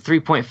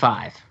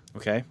 3.5.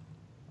 Okay.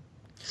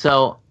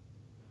 So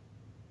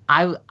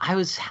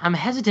I'm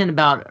hesitant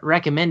about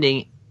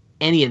recommending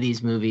any of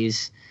these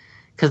movies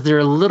because they're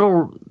a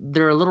little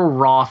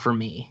raw for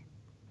me.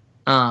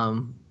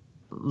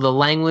 The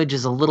language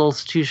is a little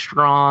too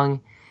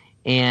strong,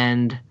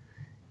 and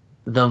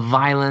the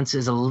violence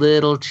is a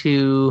little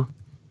too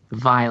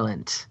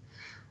violent.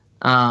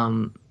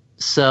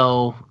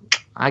 So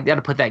I got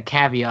to put that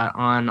caveat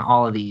on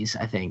all of these,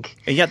 I think.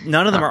 And yet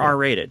none of them are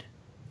R-rated.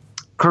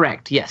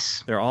 Correct.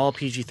 Yes. They're all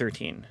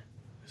PG-13.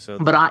 So,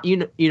 but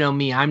you know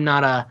me, I'm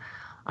not a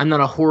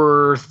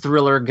horror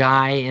thriller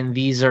guy, and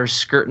these are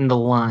skirting the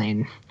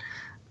line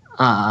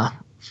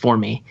for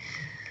me.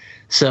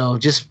 So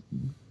just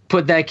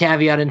put that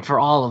caveat in for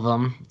all of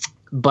them.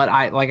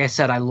 But like I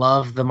said, I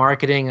love the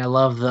marketing. I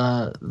love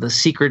the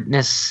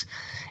secretness,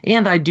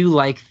 and I do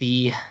like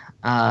the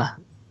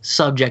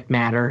subject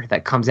matter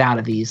that comes out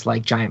of these,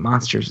 like giant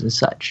monsters and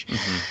such.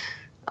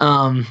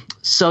 Mm-hmm.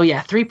 So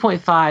yeah,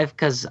 3.5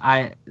 because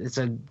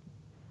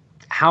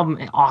how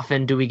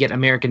often do we get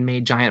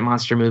American-made giant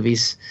monster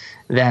movies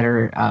that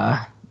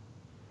are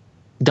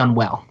done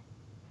well?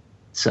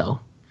 So,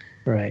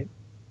 right.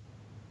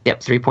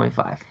 Yep,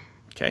 3.5.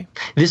 Okay.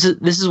 This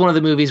is one of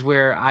the movies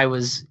where I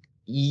was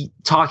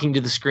talking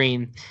to the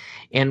screen,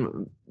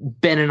 and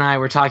Ben and I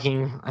were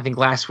talking, I think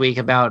last week,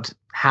 about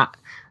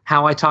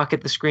how I talk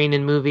at the screen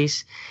in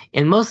movies,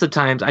 and most of the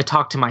times I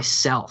talk to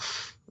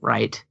myself,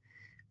 right?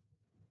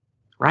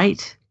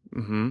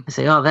 Mm-hmm. I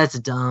say, oh, that's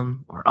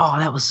dumb, or oh,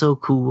 that was so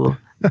cool,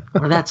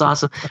 or that's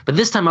awesome. But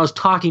this time I was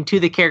talking to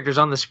the characters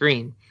on the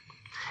screen.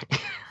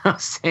 I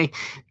was saying,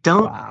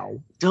 don't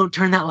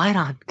turn that light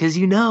on, because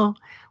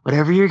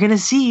whatever you're going to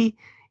see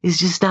is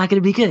just not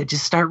going to be good.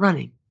 Just start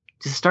running.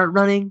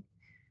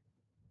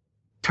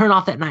 Turn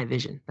off that night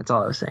vision. That's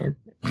all I was saying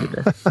to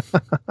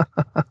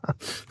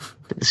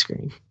the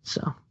screen.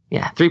 So,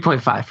 yeah,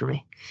 3.5 for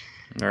me.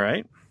 All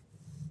right.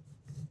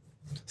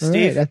 All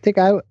Steve? right. I think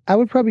I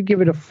would probably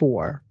give it a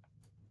 4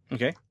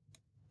 Okay.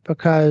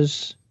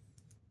 because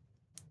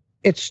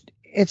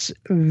it's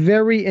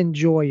very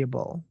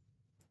enjoyable.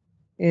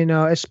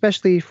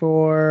 Especially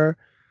for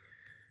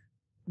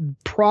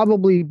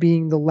probably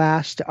being the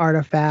last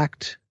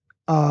artifact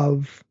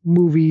of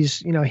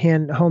movies,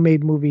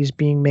 homemade movies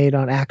being made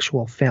on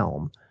actual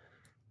film.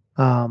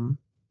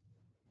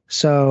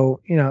 So,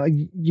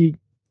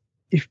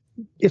 if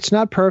it's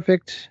not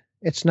perfect,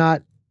 it's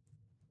not,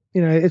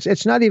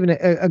 it's not even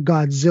a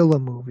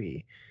Godzilla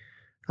movie.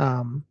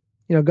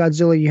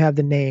 Godzilla, you have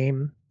the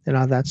name and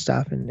all that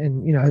stuff,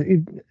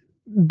 and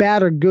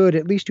bad or good,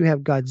 at least you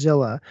have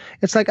Godzilla.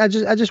 It's like I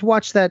just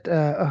watched that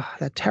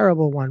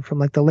terrible one from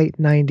like the late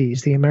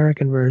 90s, the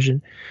American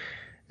version,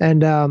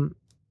 and at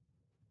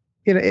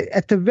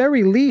the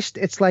very least,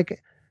 it's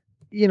like,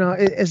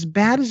 as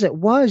bad as it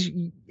was,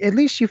 at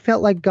least you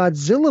felt like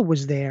Godzilla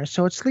was there.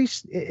 So at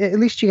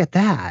least you get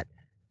that.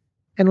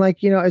 And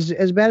like,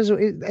 as bad as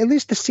at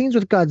least the scenes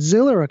with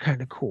Godzilla are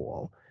kind of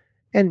cool,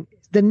 and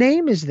the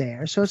name is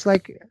there. So it's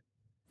like,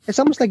 it's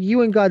almost like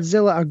you and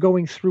Godzilla are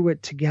going through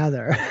it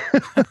together.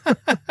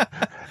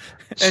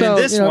 And in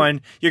this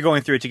one, you're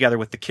going through it together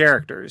with the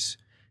characters.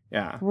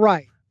 Yeah.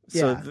 Right.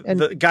 So yeah.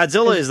 the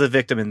Godzilla is the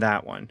victim in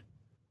that one.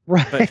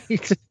 Right.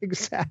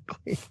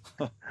 Exactly.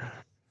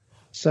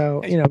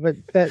 So, but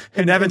that.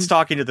 And Evan's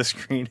talking to the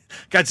screen.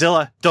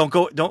 Godzilla,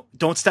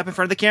 don't step in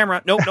front of the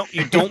camera. No,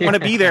 you don't want to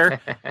be there.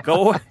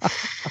 Go.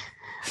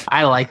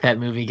 I like that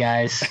movie,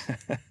 guys.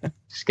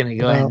 Just going to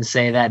go ahead and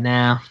say that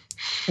now.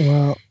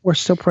 Well, we're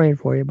still praying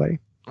for you, buddy.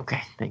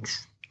 Okay,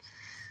 thanks.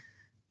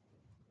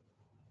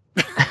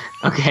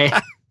 Okay.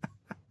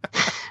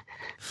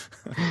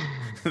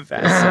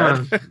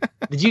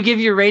 Did you give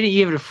your rating? You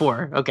give it a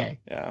 4. Okay.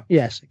 Yeah.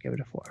 Yes, I give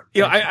it a 4.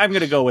 I'm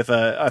going to go with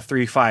a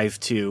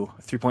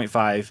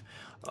 3.5.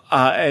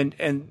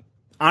 And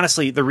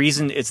honestly, the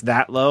reason it's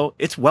that low,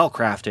 it's well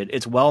crafted,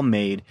 it's well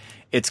made,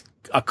 it's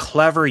a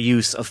clever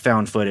use of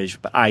found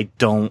footage, but I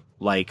don't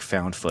like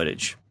found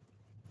footage.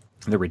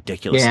 They're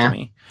ridiculous to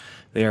me.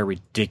 They are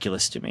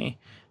ridiculous to me.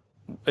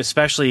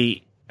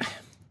 Especially,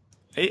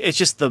 it's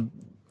just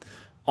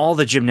all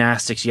the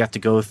gymnastics you have to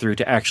go through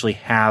to actually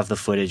have the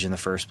footage in the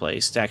first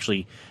place, to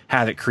actually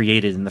have it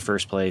created in the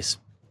first place.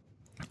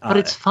 But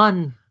it's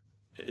fun.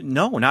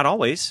 No, not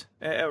always.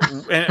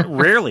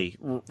 Rarely,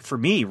 for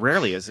me,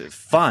 rarely is it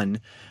fun.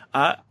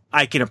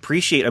 I can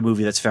appreciate a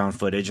movie that's found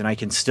footage and I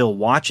can still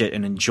watch it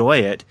and enjoy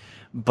it,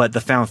 but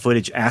the found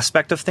footage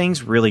aspect of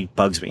things really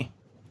bugs me.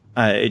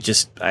 I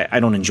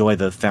don't enjoy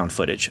the found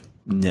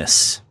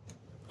footage-ness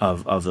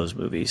of those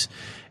movies.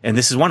 And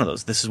this is one of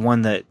those. This is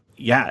one that,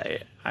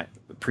 I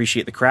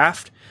appreciate the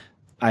craft.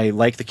 I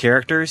like the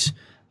characters.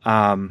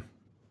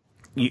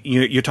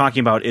 You're talking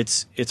about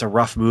it's a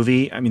rough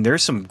movie. I mean,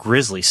 there's some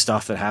grisly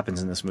stuff that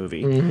happens in this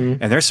movie, and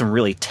there's some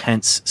really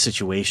tense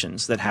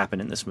situations that happen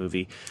in this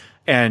movie.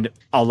 And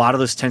a lot of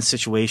those tense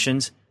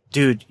situations,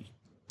 dude,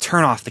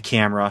 turn off the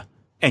camera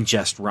and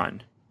just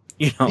run.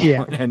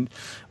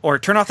 Or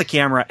turn off the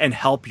camera and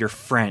help your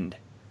friend.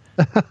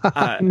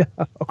 No.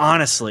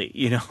 Honestly,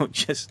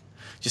 just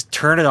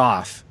turn it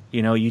off.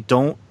 You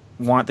don't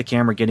want the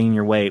camera getting in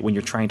your way when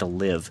you're trying to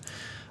live.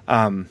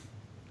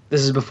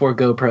 This is before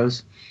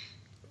GoPros.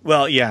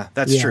 Well, yeah,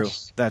 that's true.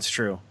 That's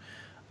true.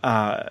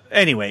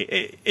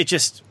 Anyway, it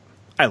just,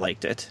 I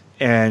liked it.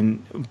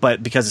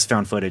 But because it's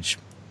found footage,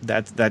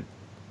 that's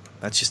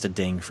just a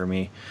ding for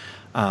me.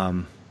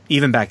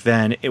 Even back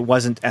then, it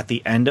wasn't at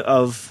the end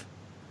of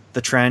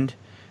the trend.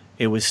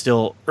 It was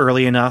still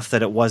early enough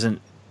that it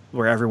wasn't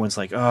where everyone's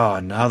like, oh,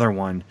 another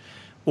one,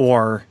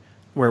 or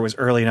where it was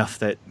early enough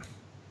that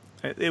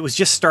it was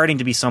just starting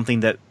to be something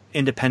that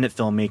independent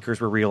filmmakers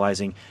were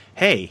realizing,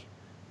 hey,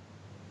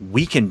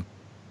 we can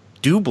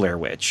do Blair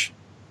Witch.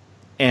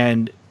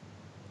 And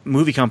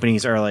movie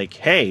companies are like,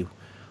 hey,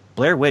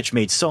 Blair Witch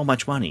made so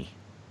much money,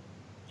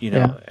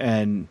 but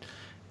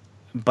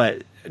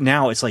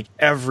now it's like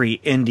every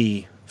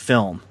indie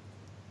film,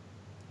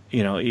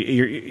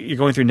 you're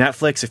going through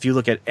Netflix. If you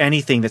look at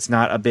anything that's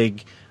not a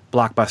big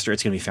blockbuster,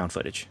 it's going to be found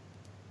footage.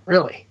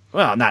 Really?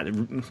 Well, not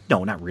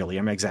really.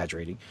 I'm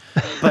exaggerating,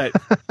 but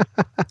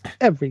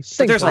every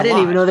single. I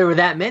didn't even know there were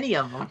that many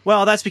of them.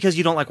 Well, that's because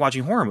you don't like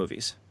watching horror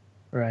movies.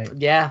 Right.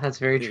 Yeah, that's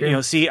very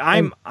true. See,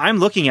 I'm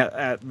looking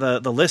at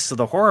the list of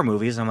the horror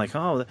movies. And I'm like,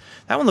 oh,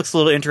 that one looks a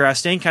little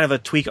interesting. Kind of a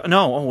tweak.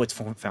 No, it's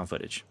found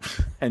footage,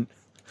 and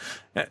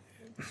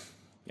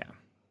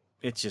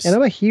it's just. And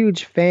I'm a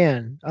huge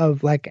fan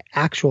of like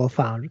actual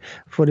found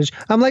footage.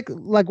 I'm like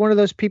one of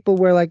those people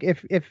where like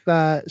if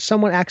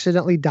someone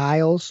accidentally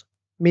dials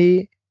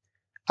me,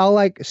 I'll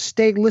like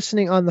stay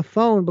listening on the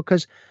phone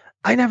because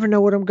I never know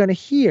what I'm going to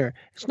hear.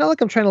 It's not like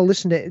I'm trying to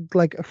listen to it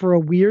like for a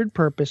weird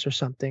purpose or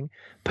something,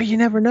 but you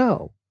never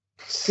know.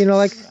 So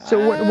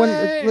when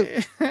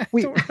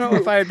we don't know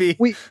if I'd be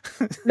we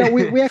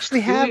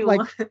actually have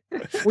like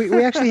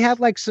we actually have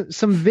like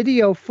some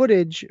video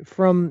footage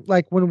from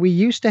like when we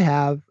used to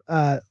have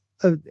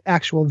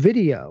actual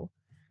video,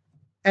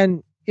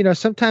 and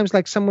sometimes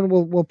like someone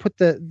will put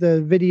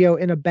the video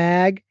in a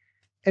bag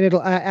and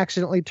it'll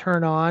accidentally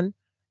turn on.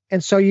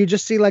 And so you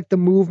just see like the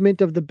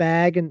movement of the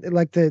bag and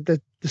like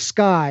the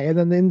sky, and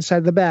then the inside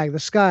of the bag, the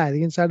sky,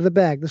 the inside of the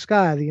bag, the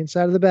sky, the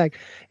inside of the bag.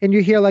 And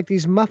you hear like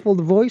these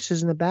muffled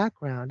voices in the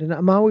background. And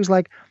I'm always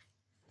like,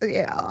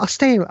 yeah, I'll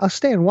stay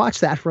and watch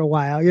that for a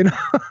while, you know?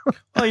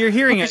 Well, you're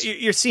hearing it.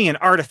 You're seeing an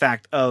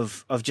artifact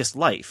of just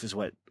life is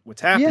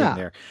what's happening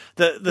there.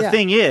 The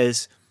thing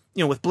is,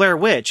 with Blair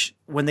Witch,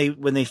 when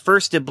they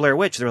first did Blair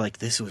Witch, they're like,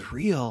 this was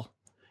real.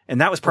 And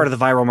that was part of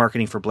the viral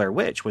marketing for Blair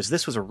Witch, was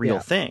this was a real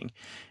thing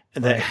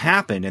that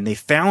happened, and they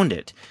found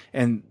it.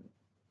 And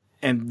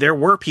there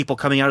were people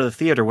coming out of the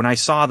theater when I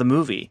saw the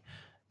movie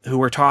who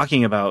were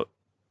talking about,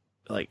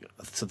 like,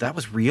 so that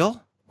was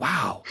real?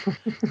 Wow.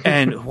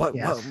 And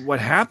what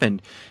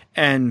happened?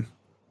 And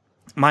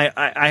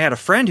I had a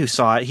friend who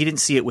saw it. He didn't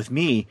see it with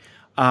me,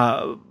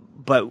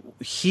 but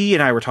he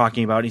and I were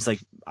talking about it. He's like,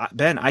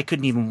 Ben, I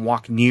couldn't even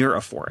walk near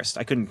a forest.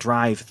 I couldn't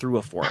drive through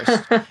a forest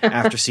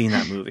after seeing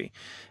that movie.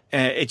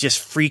 It just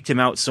freaked him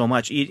out so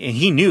much. And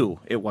he knew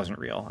it wasn't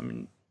real. I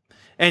mean,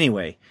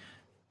 anyway,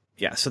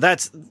 yeah, so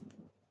that's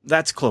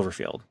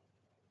Cloverfield.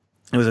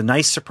 It was a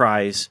nice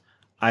surprise.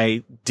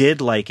 I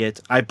did like it.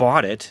 I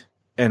bought it,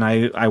 and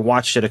I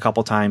watched it a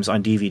couple times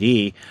on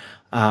DVD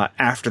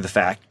after the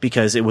fact,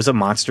 because it was a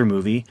monster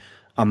movie,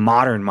 a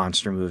modern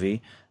monster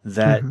movie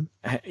that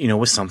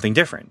was something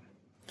different.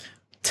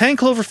 10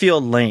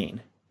 Cloverfield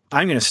Lane.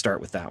 I'm going to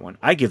start with that one.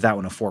 I give that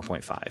one a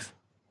 4.5.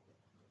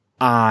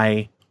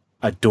 I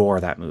adore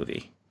that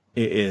movie.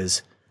 It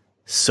is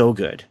so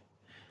good.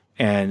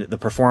 And the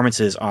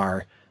performances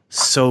are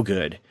so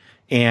good.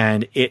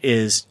 And it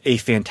is a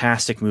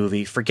fantastic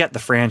movie. Forget the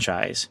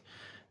franchise.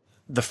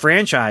 The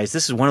franchise,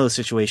 this is one of those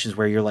situations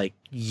where you're like,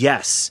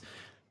 yes,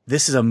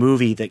 this is a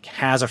movie that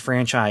has a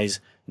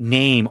franchise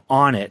name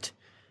on it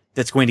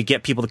that's going to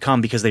get people to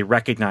come because they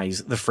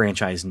recognize the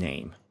franchise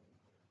name.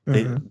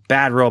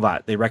 Bad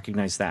Robot, they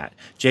recognize that.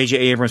 J.J.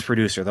 Abrams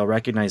producer, they'll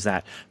recognize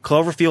that.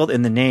 Cloverfield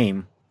in the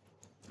name,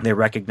 they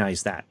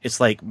recognize that. It's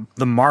like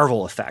the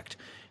Marvel effect.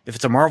 If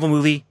it's a Marvel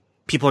movie,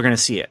 people are going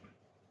to see it.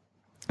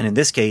 And in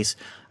this case,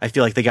 I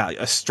feel like they got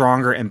a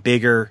stronger and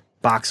bigger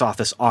box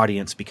office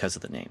audience because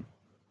of the name.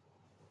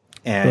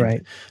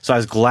 And so I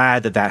was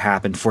glad that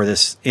happened for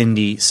this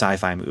indie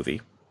sci-fi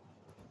movie.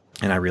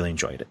 And I really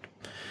enjoyed it.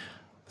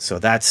 So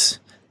that's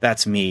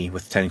me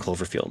with 10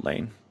 Cloverfield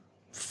Lane.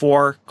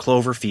 4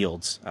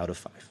 Cloverfields out of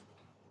 5.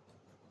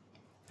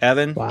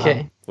 Evan,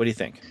 Okay. What do you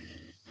think?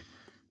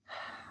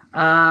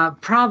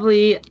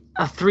 Probably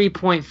a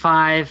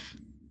 3.5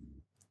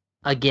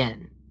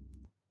 again.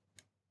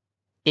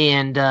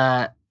 And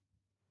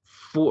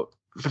for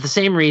the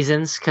same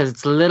reasons, because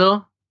it's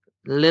little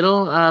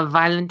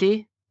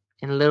violent-y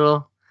and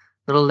little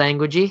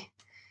languagey,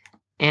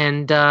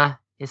 and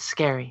it's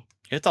scary.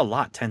 It's a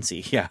lot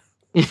tensey, yeah.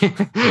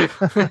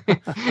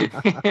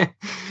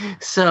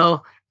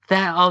 So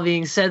that all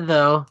being said,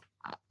 though,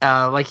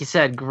 like you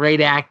said,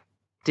 great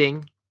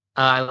acting.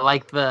 I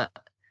like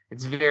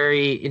it's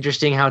very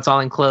interesting how it's all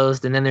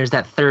enclosed, and then there's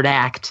that third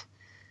act.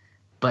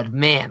 But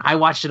man, I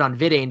watched it on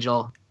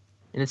VidAngel,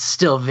 and it's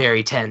still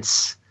very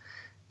tense.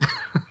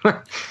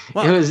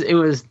 It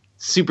was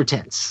super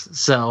tense.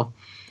 So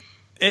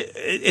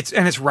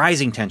it's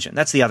rising tension.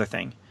 That's the other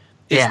thing.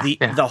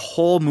 The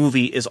whole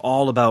movie is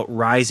all about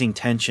rising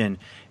tension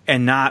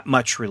and not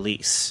much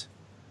release.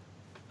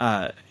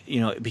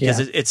 Because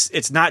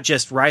it's not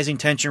just rising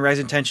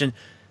tension,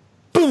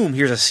 boom,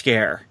 here's a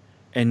scare.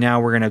 And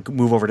now we're going to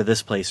move over to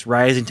this place.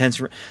 Rising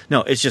tension.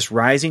 No, it's just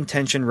rising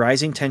tension, more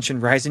rising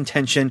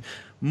tension,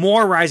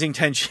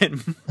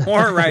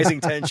 more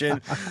rising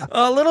tension.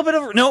 A little bit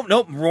of,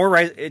 nope, more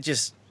rising. It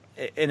just,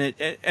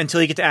 until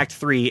you get to act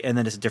 3, and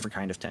then it's a different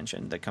kind of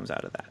tension that comes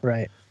out of that.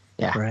 Right.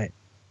 Yeah. Right.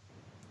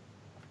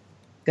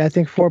 Yeah, I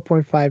think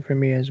 4.5 for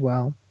me as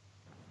well.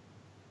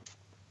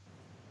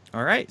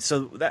 All right.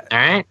 So all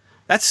right.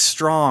 That's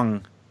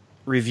strong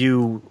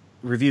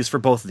reviews for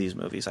both of these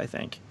movies, I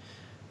think.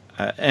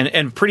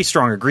 And pretty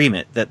strong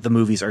agreement that the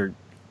movies are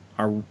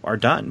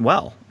done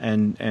well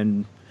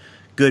and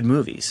good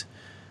movies.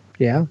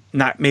 Yeah.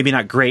 Maybe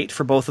not great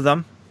for both of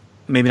them.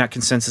 Maybe not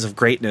consensus of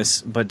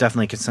greatness, but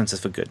definitely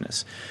consensus of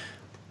goodness.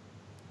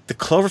 The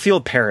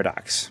Cloverfield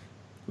Paradox.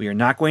 We are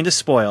not going to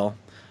spoil,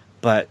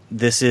 but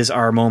this is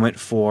our moment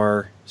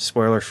for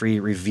spoiler-free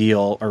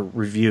reveal or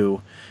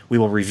review. We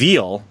will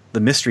reveal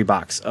the mystery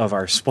box of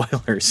our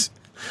spoilers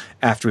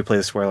after we play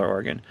the spoiler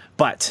organ.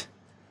 But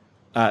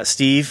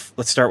Steve,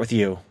 let's start with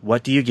you.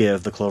 What do you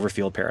give the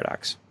Cloverfield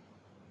Paradox?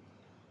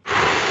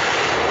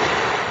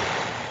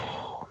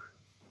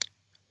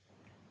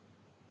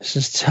 This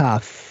is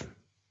tough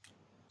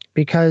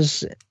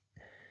because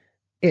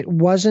it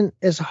wasn't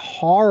as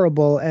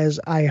horrible as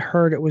I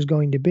heard it was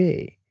going to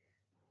be.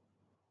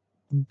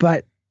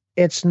 But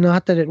it's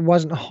not that it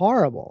wasn't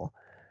horrible.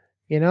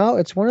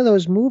 It's one of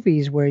those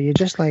movies where you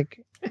just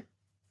like,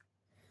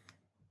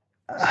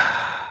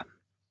 I'd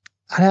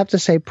have to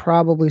say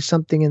probably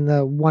something in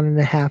the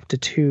 1.5 to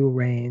 2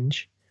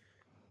 range.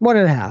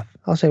 1.5.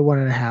 I'll say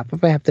 1.5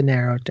 if I have to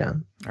narrow it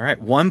down. All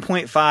right,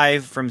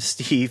 1.5 from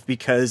Steve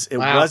because it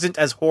Wow. wasn't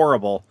as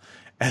horrible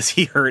as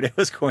he heard it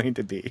was going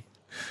to be.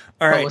 All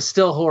But right, it was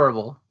still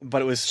horrible.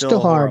 but it was still, Still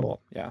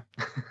horrible. horrible.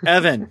 Yeah.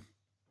 Evan,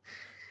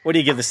 what do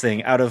you give this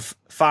thing out of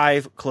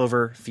 5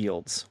 Clover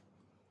Fields?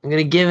 I'm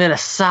gonna give it a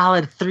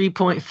solid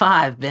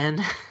 3.5,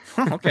 Ben.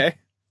 Okay.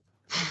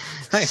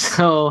 Nice.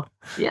 So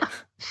yeah.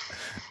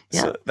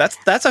 So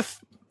that's a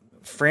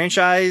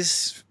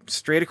franchise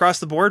straight across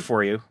the board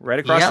for you, right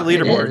across Yep, the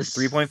leaderboard. it is.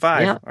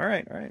 3.5. Yep. All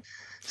right.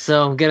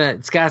 So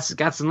it's got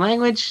some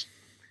language.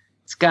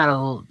 It's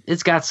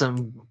got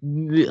some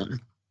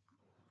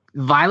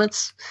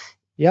violence.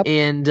 Yep.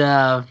 And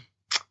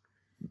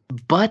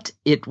but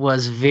it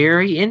was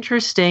very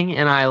interesting,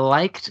 and I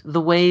liked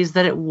the ways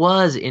that it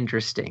was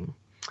interesting.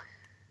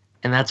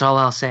 And that's all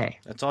I'll say.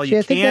 That's all See, you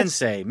I think can that's-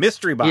 say.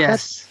 Mystery box.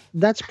 Yes.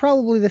 That's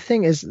probably the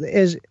thing is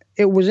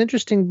it was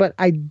interesting, but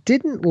I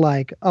didn't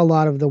like a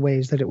lot of the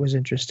ways that it was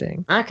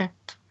interesting. Okay.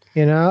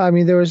 You know, I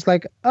mean, there was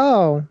like,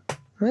 oh,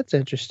 that's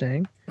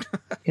interesting.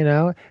 You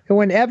know, and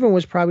when Evan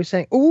was probably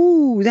saying,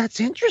 "Ooh, that's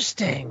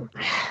interesting."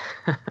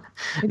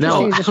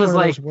 No, Interesting is I just was one of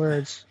like, those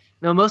words.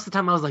 no, most of the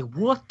time I was like,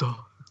 what the?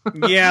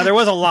 Yeah, there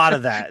was a lot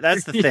of that.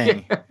 That's the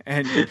thing. Yeah.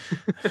 And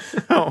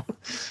so,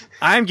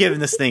 I'm giving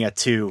this thing a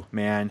 2,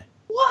 man.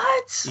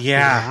 What?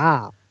 Yeah.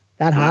 Wow,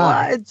 that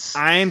high. What?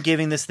 I am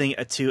giving this thing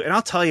a 2, and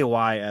I'll tell you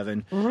why,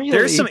 Evan. Really?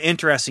 There's some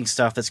interesting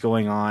stuff that's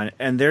going on,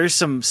 and there's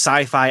some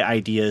sci-fi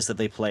ideas that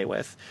they play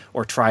with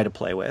or try to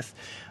play with.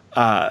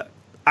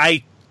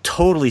 I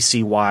totally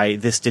see why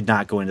this did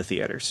not go into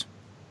theaters.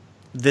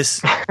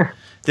 This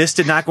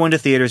did not go into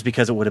theaters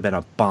because it would have been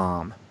a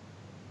bomb.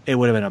 It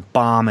would have been a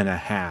bomb and a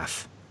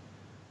half.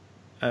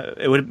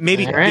 It would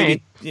maybe All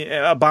right.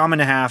 a bomb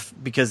and a half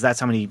because that's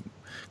how many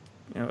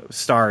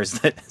stars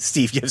that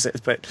Steve gives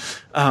it. But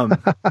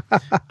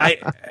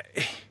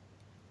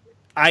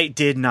I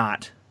did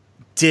not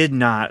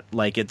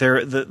like it.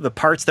 The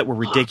parts that were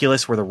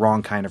ridiculous were the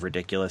wrong kind of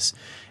ridiculous,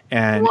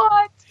 and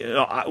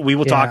What? we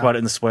will talk Yeah. about it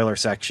in the spoiler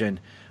section.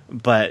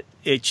 But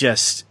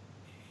it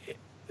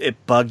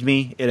bugged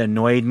me. It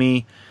annoyed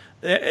me.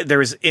 There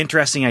was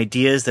interesting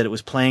ideas that it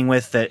was playing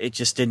with that it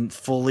just didn't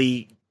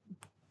fully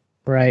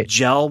Right.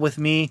 gel with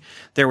me.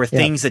 There were Yeah.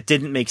 things that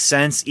didn't make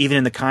sense, even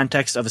in the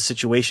context of a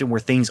situation where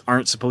things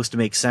aren't supposed to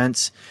make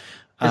sense.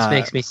 This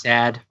makes me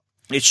sad.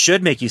 It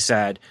should make you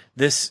sad.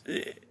 This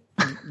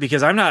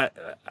because I'm not.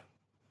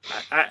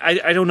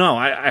 I don't know.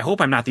 I hope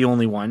I'm not the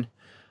only one,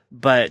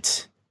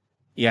 but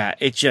yeah,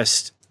 it's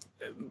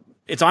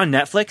on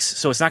Netflix,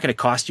 so it's not going to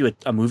cost you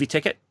a movie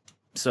ticket.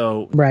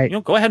 So Right.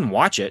 go ahead and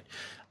watch it.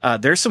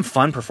 There's some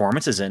fun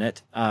performances in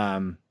it.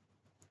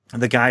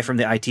 The guy from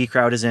the IT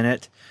crowd is in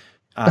it.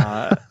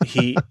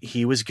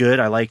 He was good.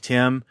 I liked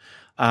him.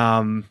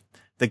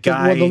 The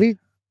guy, Well,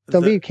 the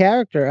lead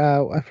character,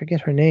 I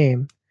forget her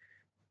name.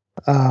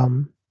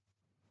 I'm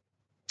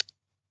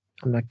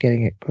not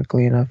getting it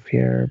quickly enough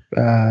here.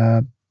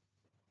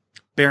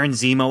 Baron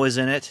Zemo is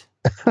in it.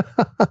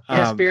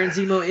 Yes, Baron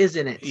Zemo is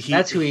in it. he-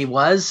 That's who he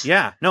was.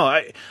 Yeah,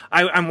 no,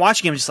 I'm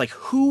watching him just like,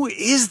 who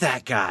is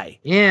that guy?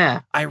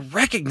 Yeah. I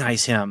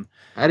recognize him.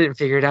 I didn't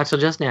figure it out till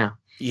just now.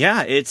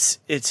 Yeah, it's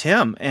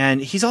him,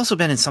 and he's also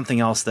been in something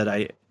else that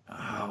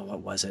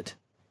what was it?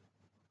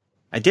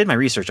 I did my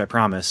research, I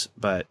promise,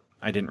 but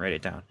I didn't write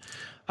it down.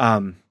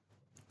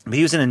 But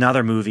he was in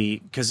another movie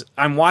because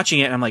I'm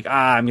watching it and I'm like,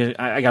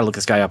 I gotta look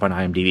this guy up on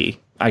IMDb.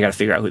 I gotta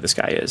figure out who this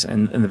guy is,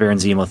 and the Baron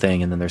Zemo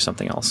thing, and then there's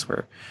something else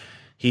where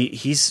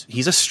he's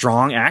a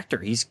strong actor.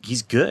 He's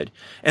good,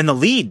 and the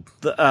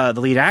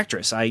lead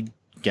actress, I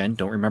again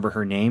don't remember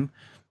her name.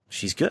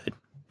 She's good.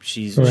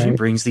 She Right.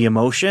 brings the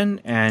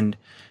emotion, and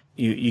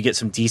you get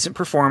some decent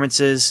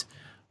performances,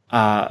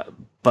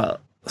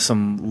 but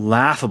some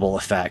laughable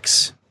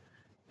effects,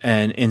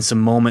 and in some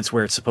moments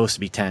where it's supposed to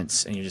be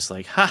tense, and you're just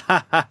like, ha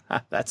ha ha,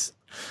 ha that's,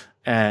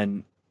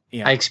 and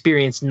yeah. I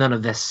experienced none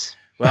of this.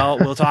 Well,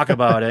 we'll talk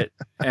about it,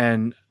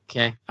 and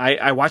Okay.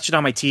 I watched it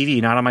on my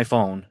TV, not on my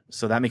phone,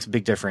 so that makes a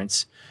big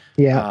difference.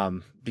 Yeah.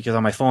 Because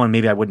on my phone,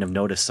 maybe I wouldn't have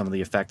noticed some of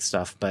the effect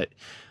stuff. But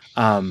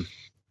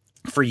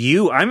for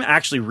you, I'm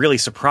actually really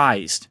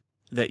surprised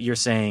that you're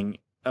saying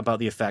about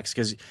the effects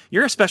because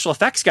you're a special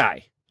effects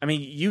guy. I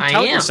mean, you I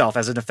tout am. yourself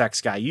as an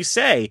effects guy. You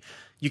say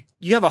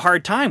you have a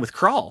hard time with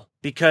Crawl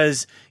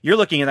because you're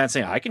looking at that and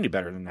saying, I can do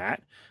better than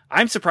that.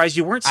 I'm surprised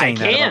you weren't saying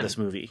that about can. this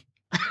movie.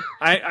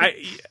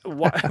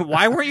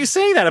 Why weren't you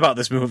saying that about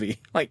this movie?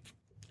 Like,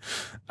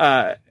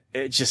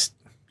 it just,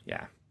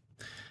 yeah.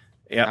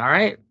 Yeah. All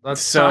right.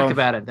 Let's So- talk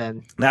about it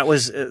then. That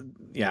was,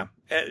 yeah.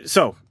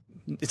 So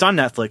it's on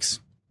Netflix.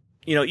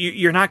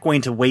 You're not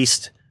going to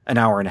waste an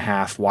hour and a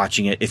half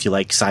watching it if you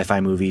like sci-fi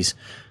movies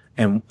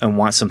and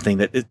want something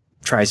that it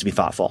tries to be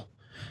thoughtful.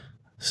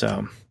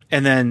 So,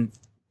 and then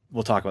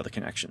we'll talk about the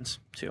connections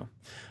too.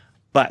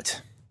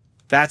 But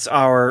that's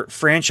our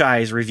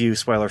franchise review,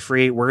 spoiler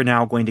free. We're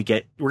going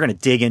to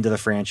dig into the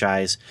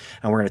franchise,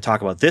 and we're going to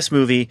talk about this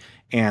movie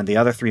and the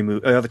other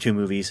two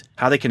movies,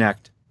 how they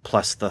connect,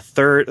 plus the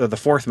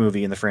fourth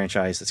movie in the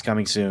franchise that's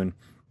coming soon.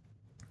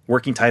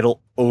 working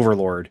title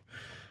Overlord.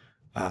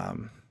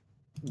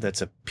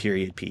 That's a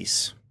period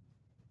piece.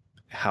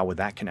 How would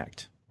that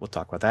connect? We'll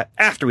talk about that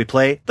after we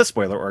play the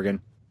spoiler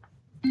organ.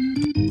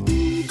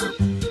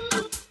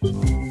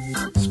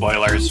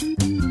 Spoilers.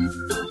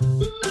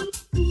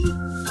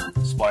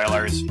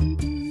 Spoilers.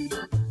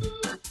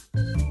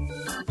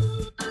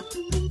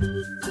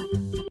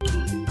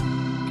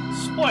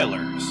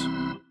 Spoilers.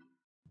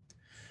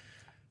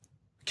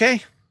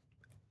 Okay.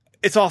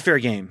 It's all fair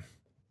game.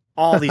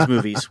 All these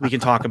movies we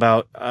can talk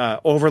about.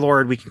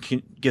 Overlord, we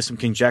can give some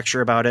conjecture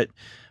about it.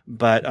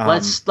 But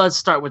let's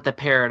start with the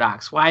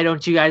paradox. Why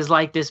don't you guys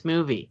like this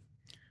movie?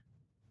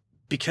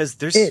 Because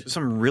there's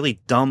some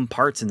really dumb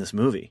parts in this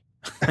movie.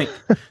 Like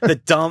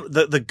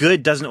the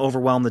good doesn't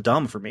overwhelm the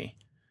dumb for me.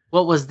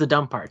 What was the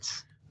dumb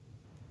parts?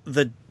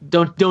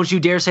 Don't you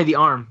dare say the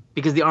arm,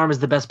 because the arm is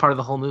the best part of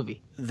the whole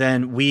movie.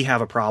 Then we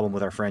have a problem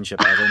with our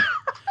friendship, Evan.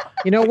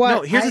 You know what?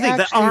 No, here's the thing.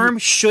 The arm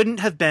shouldn't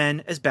have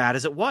been as bad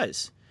as it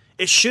was.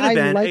 It should have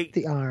been. I liked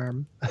the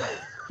arm.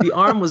 The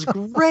arm was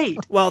great.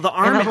 Well, the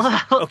arm.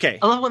 Okay.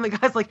 I love when the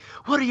guy's like,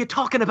 "What are you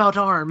talking about,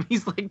 arm?"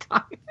 He's like,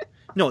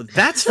 no,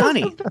 that's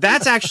funny.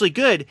 That's actually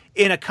good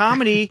in a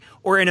comedy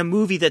or in a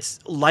movie that's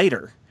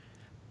lighter.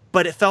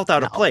 But it felt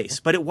out of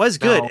place. But it was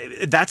good.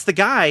 No. That's the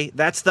guy.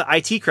 That's the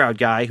IT Crowd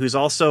guy who's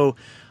also,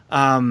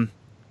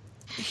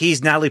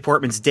 he's Natalie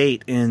Portman's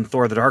date in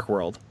Thor: The Dark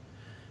World,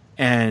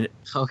 and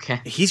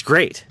he's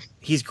great.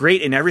 He's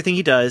great in everything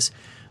he does.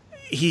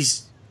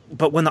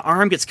 But when the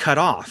arm gets cut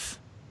off,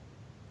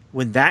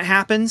 when that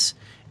happens,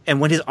 and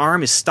when his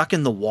arm is stuck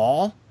in the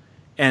wall,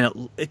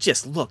 and it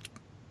just looked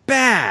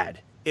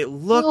bad. It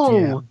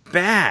looked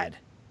bad.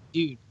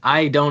 Dude,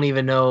 I don't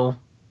even know.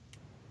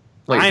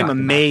 I am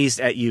amazed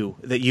at you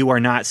that you are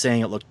not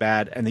saying it looked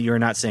bad and that you are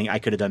not saying I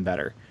could have done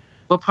better.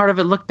 What part of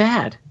it looked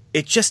bad?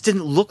 It just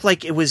didn't look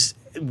like it was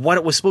what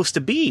it was supposed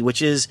to be,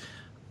 which is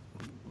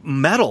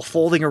metal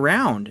folding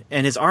around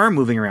and his arm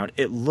moving around.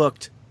 It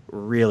looked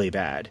really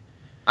bad.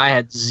 I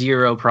had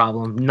zero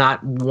problem.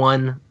 Not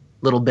one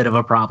little bit of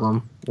a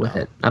problem with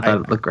it. I thought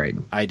it looked great.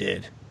 I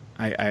did.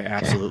 I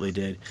absolutely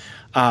did.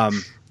 I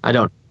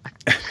don't.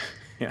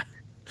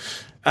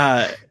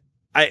 Yeah.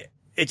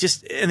 It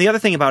just, and the other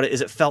thing about it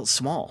is it felt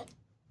small.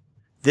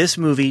 This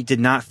movie did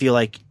not feel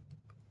like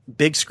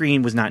big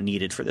screen was not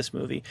needed for this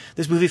movie.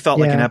 This movie felt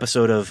like an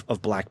episode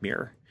of Black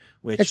Mirror,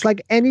 which it's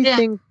like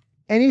anything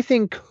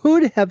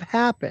could have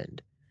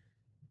happened,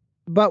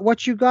 but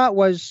what you got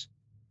was,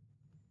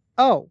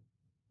 oh,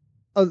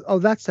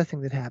 that's the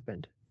thing that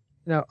happened.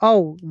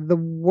 The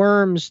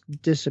worms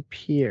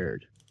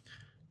disappeared.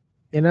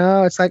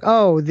 It's like,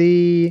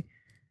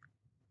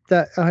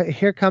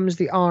 here comes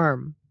the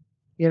arm.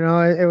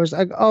 It was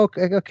like,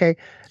 okay.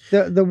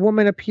 The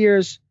woman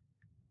appears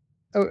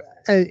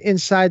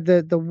inside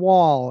the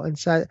wall,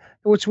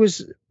 which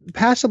was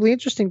passably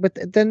interesting.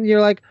 But then you're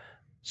like,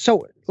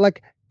 so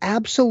like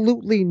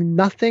absolutely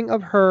nothing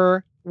of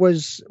her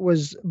was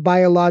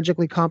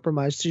biologically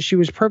compromised. She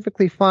was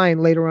perfectly fine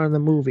later on in the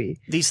movie.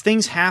 These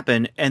things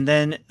happen, and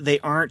then they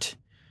aren't,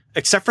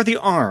 except for the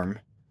arm.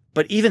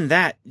 But even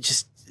that,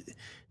 just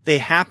they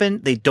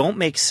happen. They don't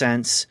make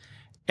sense,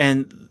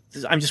 and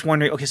I'm just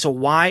wondering, okay, so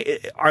why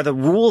are the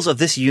rules of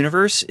this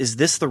universe? Is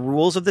this the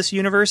rules of this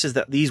universe? Is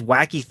that these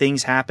wacky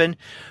things happen?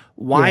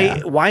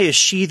 Why is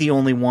she the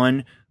only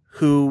one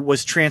who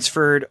was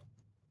transferred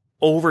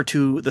over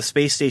to the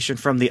space station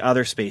from the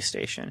other space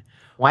station?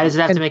 Why does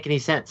it have to make any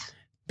sense?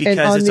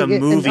 Because it's a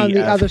movie. On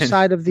the other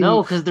side of the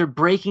No, because they're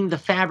breaking the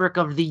fabric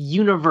of the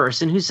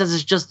universe. And who says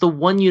it's just the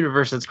one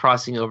universe that's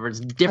crossing over? It's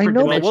different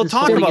dimensions.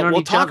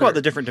 We'll talk about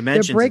the different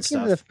dimensions. They're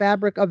breaking the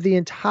fabric of the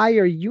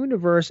entire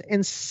universe,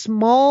 and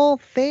small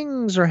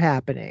things are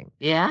happening.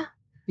 Yeah.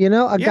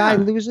 A guy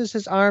loses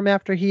his arm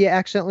after he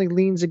accidentally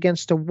leans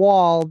against a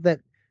wall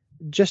that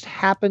just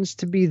happens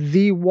to be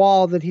the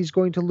wall that he's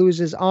going to lose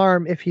his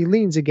arm if he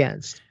leans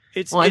against.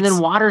 And then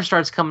water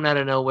starts coming out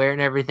of nowhere and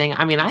everything.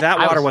 I mean, that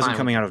water wasn't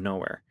coming out of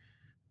nowhere.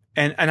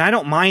 And I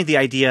don't mind the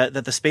idea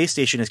that the space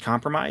station is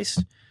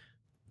compromised,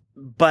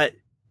 but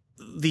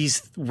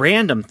these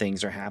random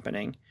things are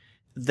happening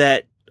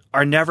that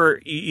are never,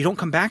 you don't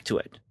come back to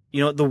it.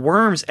 The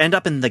worms end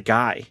up in the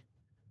guy.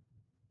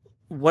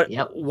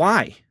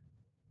 Why?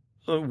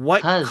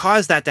 What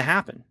caused that to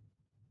happen?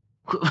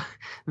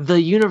 The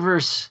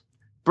universe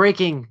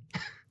breaking.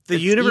 The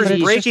universe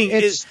breaking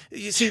is,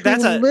 you see,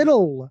 that's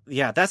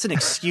that's an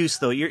excuse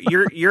though.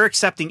 You're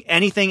accepting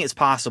anything is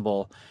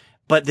possible,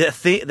 but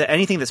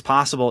anything that's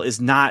possible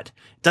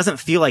doesn't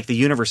feel like the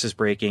universe is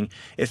breaking.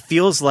 It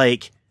feels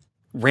like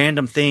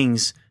random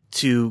things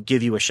to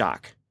give you a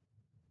shock.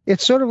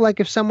 It's sort of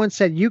like if someone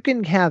said you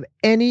can have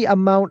any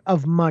amount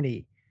of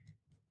money,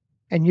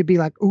 and you'd be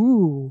like,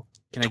 "Ooh,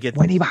 can I get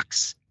 $20?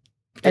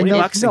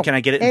 $20, and can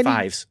I get it in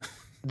fives?"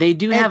 They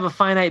do have a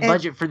finite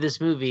budget for this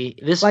movie.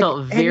 This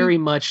felt very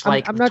much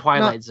like the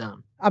Twilight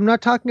Zone. I'm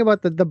not talking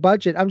about the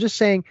budget. I'm just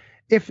saying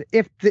if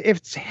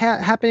it's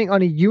happening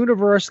on a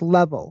universe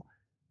level,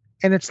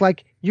 and it's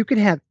like you can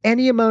have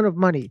any amount of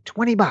money,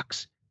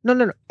 $20.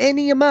 No,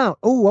 any amount.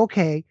 Oh,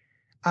 okay.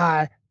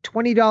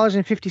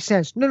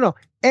 $20.50. No,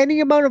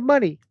 any amount of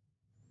money.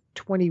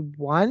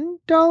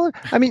 $21?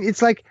 I mean,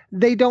 it's like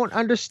they don't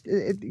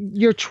understand.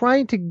 You're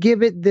trying to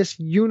give it this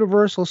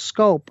universal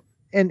scope,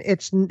 and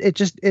it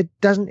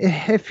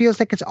feels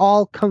like it's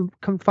all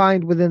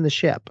confined within the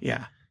ship.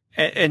 Yeah.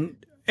 And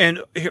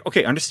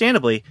okay,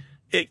 understandably,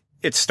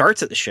 it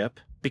starts at the ship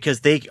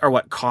because they are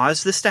what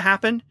caused this to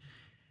happen,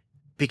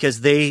 because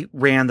they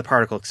ran the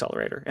particle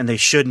accelerator and they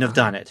shouldn't have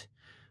done it.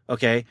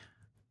 Okay.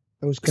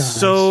 Those guys.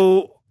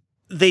 So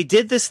they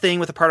did this thing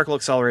with the particle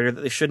accelerator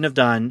that they shouldn't have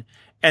done.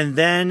 And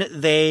then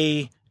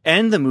they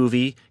end the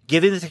movie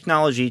giving the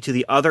technology to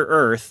the other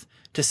Earth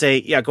to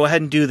say, yeah, go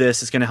ahead and do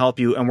this. It's going to help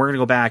you. And we're going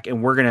to go back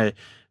and we're going to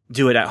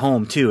do it at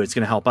home too. It's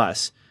going to help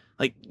us.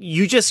 Like,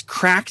 you just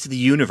cracked the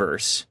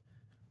universe,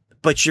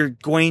 but you're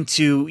going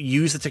to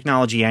use the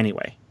technology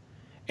anyway.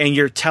 And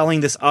you're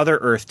telling this other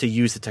Earth to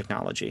use the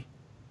technology.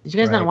 Did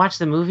you guys not watch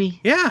the movie?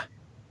 Yeah.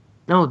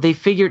 No, they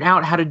figured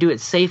out how to do it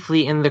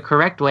safely in the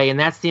correct way. And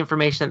that's the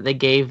information that they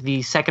gave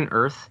the second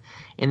Earth.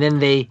 And then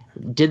they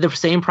did the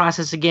same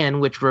process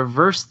again, which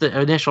reversed the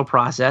initial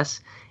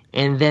process.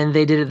 And then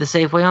they did it the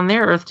safe way on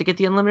their Earth to get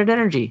the unlimited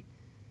energy.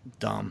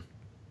 Dumb.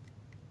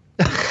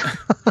 But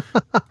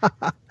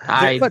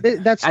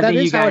that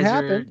is how it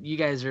happened. You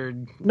guys are.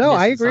 No,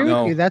 I agree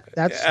with you. That's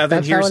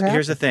Evan, how it happened.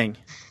 here's the thing.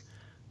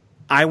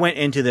 I went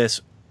into this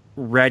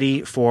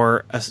ready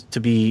for us to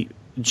be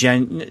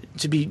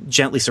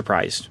gently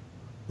surprised.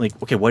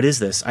 Like, okay, what is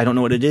this? I don't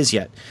know what it is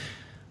yet.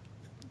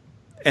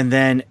 And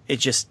then it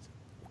just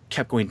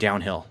kept going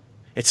downhill.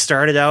 It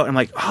started out, I'm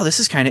like, oh, this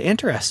is kind of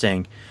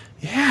interesting.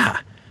 Yeah,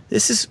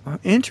 this is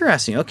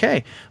interesting.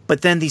 Okay.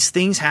 But then these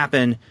things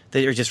happen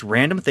that are just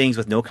random things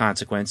with no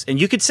consequence. And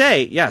you could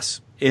say,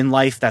 yes, in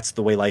life, that's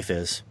the way life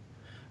is.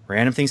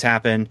 Random things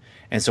happen.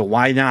 And so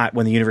why not,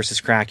 when the universe is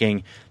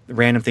cracking,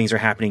 random things are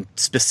happening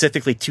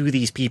specifically to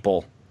these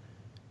people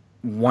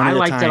one at a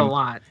time. I liked it a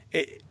lot.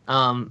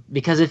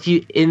 Because if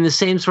you, in the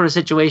same sort of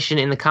situation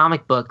in the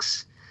comic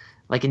books,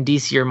 like in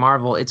DC or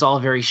Marvel, it's all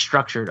very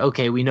structured.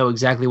 Okay, we know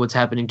exactly what's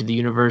happening to the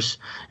universe,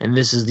 and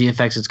this is the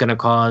effects it's going to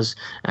cause,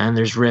 and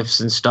there's rifts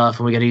and stuff,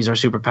 and we got to use our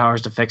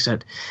superpowers to fix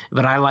it.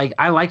 But I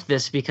like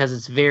this because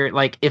it's very,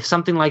 like, if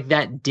something like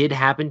that did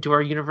happen to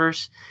our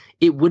universe,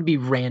 it would be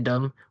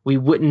random. We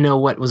wouldn't know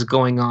what was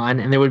going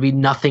on, and there would be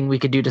nothing we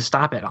could do to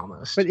stop it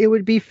almost. But it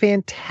would be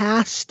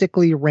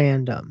fantastically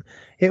random.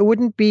 It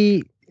wouldn't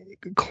be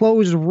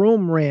closed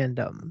room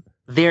random.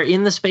 They're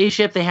in the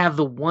spaceship. They have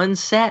the one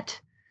set.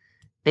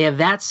 They have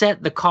that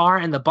set, the car,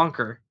 and the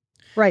bunker.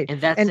 Right.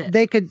 And that's and it.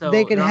 they could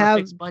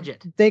have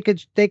budget. They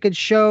could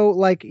show,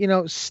 like,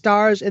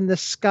 stars in the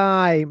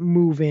sky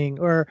moving,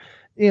 or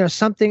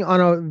something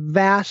on a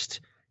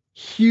vast,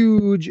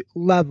 huge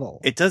level.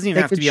 It doesn't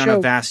even have to be on a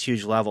vast,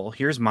 huge level.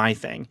 Here's my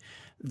thing.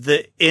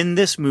 In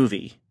this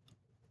movie,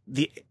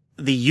 the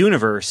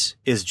universe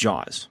is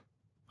Jaws.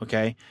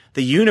 Okay?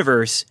 The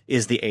universe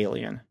is the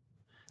alien.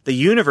 The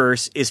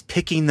universe is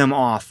picking them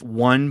off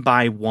one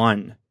by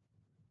one.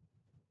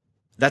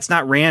 That's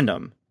not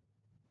random.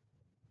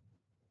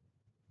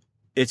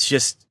 It's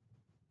just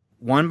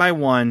one by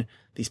one,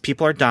 these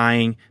people are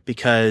dying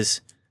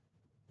because,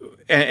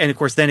 and of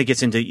course, then it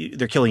gets into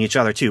they're killing each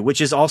other too, which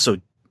is also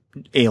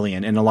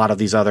Alien and a lot of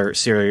these other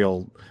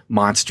serial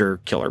monster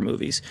killer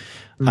movies,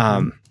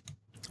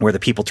 where the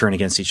people turn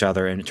against each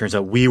other and it turns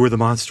out we were the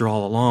monster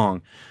all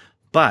along.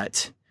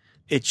 But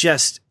it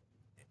just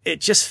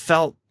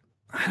felt,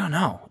 I don't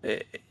know,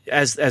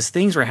 as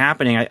things were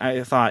happening,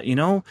 I thought,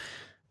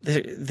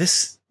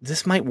 this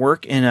might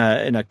work in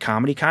a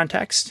comedy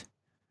context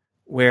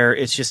where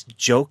it's just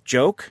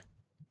joke.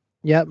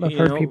 Yep, I've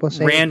heard people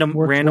say random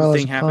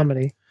thing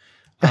happened.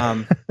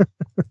 Comedy.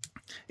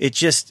 It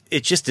just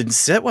didn't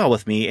sit well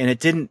with me, and it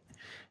didn't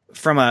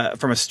from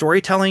a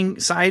storytelling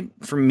side.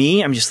 For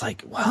me, I'm just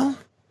like, well,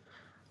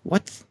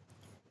 what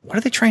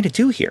are they trying to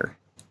do here?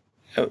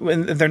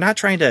 And they're not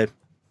trying to.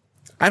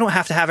 I don't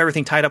have to have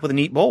everything tied up with a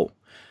neat bow.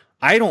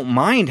 I don't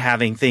mind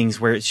having things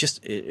where it's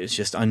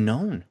just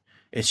unknown.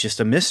 It's just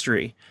a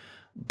mystery,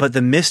 but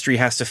the mystery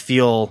has to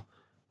feel.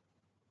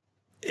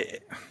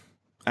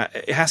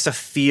 It has to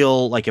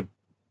feel like it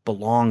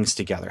belongs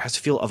together. It has to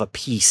feel of a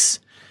piece,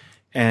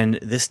 and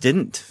this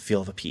didn't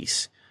feel of a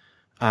piece.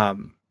 I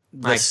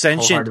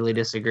wholeheartedly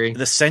disagree.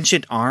 The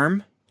sentient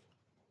arm,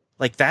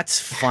 like, that's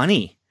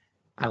funny,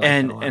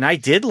 and I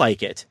did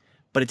like it,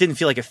 but it didn't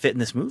feel like it fit in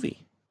this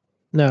movie.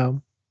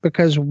 No,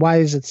 because why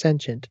is it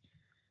sentient?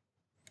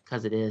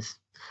 Because it is.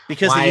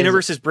 Because the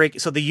universe is breaking.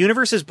 So the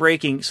universe is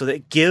breaking, so that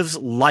it gives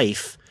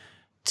life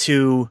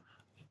to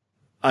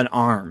an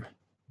arm.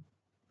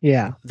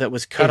 Yeah. That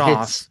was cut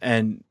off,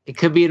 and it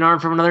could be an arm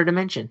from another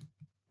dimension.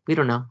 We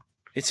don't know.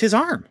 It's his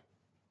arm.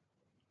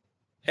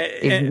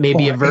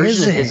 Maybe a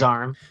version of his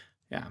arm.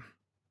 Yeah.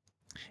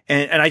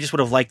 And I just would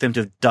have liked them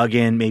to have dug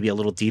in maybe a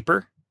little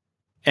deeper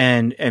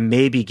and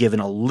maybe given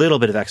a little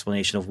bit of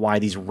explanation of why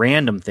these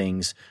random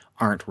things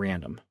aren't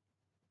random.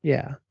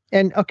 Yeah.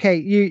 And okay,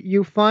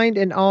 you find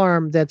an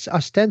arm that's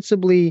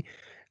ostensibly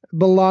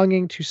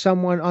belonging to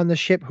someone on the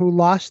ship who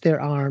lost their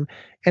arm,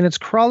 and it's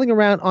crawling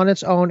around on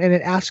its own, and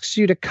it asks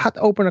you to cut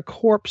open a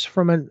corpse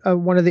from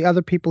one of the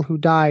other people who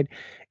died,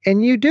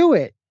 and you do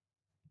it.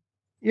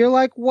 You're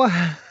like, what?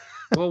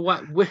 Well,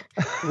 what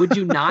would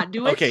you not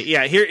do it? Okay,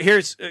 yeah.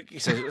 Here's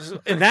so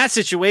in that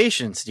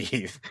situation,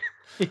 Steve.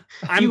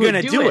 I'm You would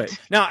going to do it.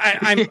 Now,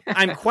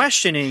 I'm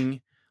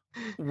questioning,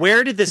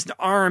 where did this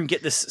arm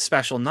get this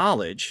special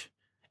knowledge,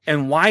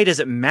 and why does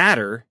it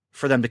matter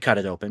for them to cut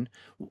it open?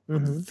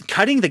 Mm-hmm.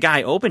 Cutting the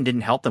guy open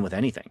didn't help them with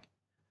anything.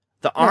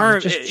 The No, it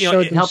arm, just you know,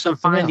 showed It helped them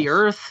something find the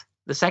else. Earth,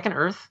 the second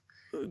Earth.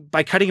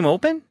 by cutting him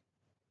open.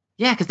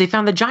 Yeah, because they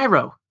found the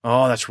gyro.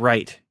 Oh, that's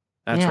right.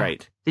 That's Yeah.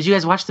 right. Did you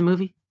guys watch the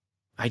movie?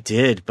 I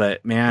did,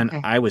 but man,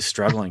 Okay. I was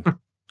struggling.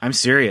 I'm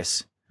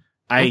serious.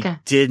 I Okay.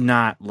 did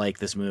not like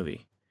this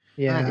movie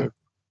I Yeah. did.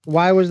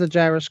 Why was the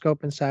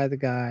gyroscope inside the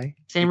guy?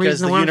 Same because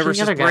reason the worms universe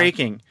from is the other guy.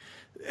 breaking.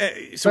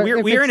 So But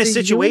if we're in a it's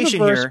the situation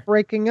universe here.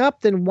 breaking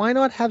up, then why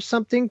not have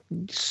something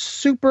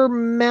super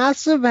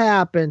massive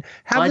happen?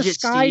 Have the Budget,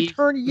 sky Steve.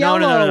 turn yellow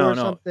No. or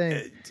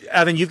something.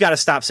 Evan, you've got to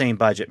stop saying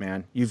budget,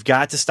 man. You've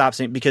got to stop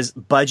saying, because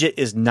budget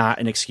is not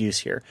an excuse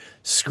here.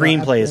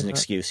 Screenplay is an absolutely not.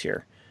 excuse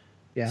here.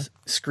 Yeah.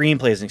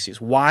 Screenplay is an excuse.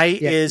 Why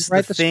Yeah, is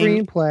write the the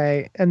thing?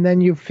 screenplay and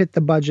then you fit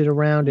the budget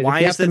around it. Why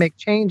If you is have to make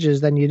changes,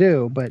 then you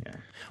do. But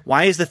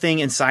Why is the thing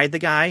inside the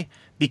guy?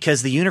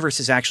 Because the universe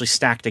is actually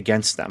stacked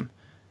against them.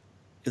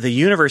 The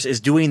universe is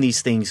doing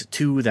these things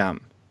to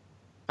them.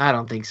 I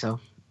don't think so.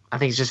 I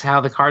think it's just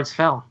how the cards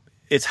fell.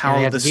 It's they how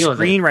have the to deal with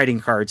it.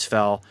 screenwriting cards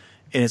fell,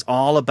 and it's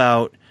all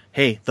about,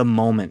 hey, the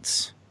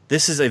moments.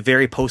 This is a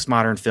very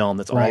postmodern film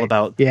that's all Right.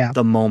 about Yeah.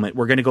 the moment.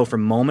 We're going to go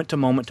from moment to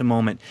moment to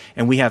moment,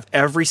 and we have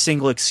every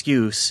single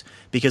excuse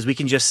because we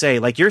can just say,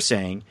 like you're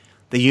saying,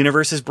 the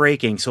universe is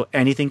breaking, so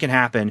anything can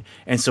happen,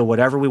 and so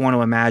whatever we want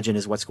to imagine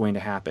is what's going to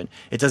happen.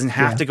 It doesn't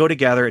have Yeah. to go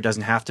together. It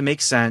doesn't have to make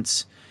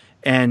sense.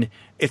 And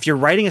if you're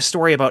writing a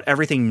story about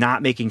everything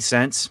not making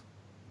sense,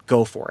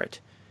 go for it.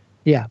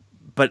 yeah,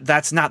 But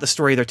that's not the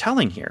story they're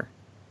telling here.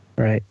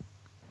 right.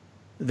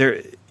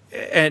 There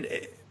and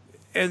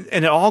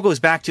it all goes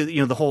back to,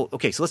 you know, the whole,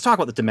 okay, so let's talk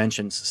about the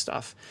dimensions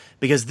stuff,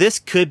 because this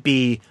could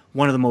be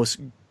one of the most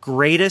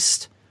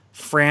greatest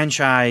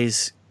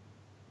franchise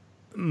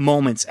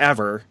moments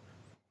ever,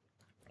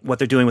 what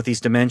they're doing with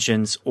these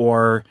dimensions,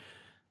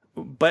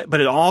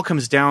 but it all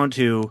comes down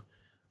to,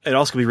 it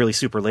also could be really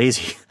super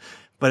lazy,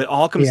 but it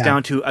all comes Yeah.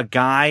 down to a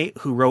guy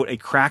who wrote a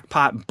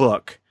crackpot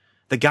book.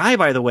 The guy,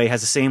 by the way,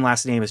 has the same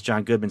last name as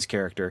John Goodman's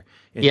character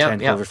in Yep, 10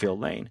 yep. Cloverfield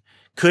Lane.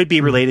 Could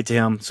be related to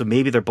him, so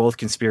maybe they're both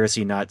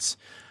conspiracy nuts.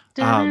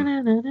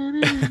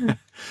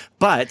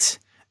 But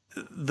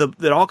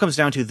it all comes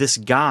down to this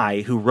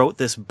guy who wrote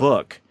this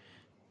book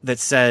that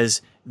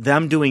says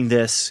them doing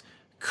this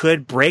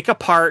could break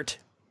apart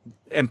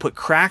and put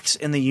cracks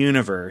in the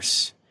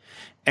universe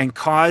and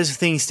cause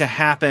things to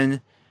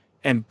happen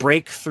and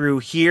break through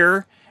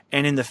here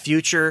and in the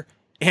future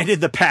and in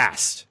the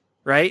past,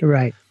 right?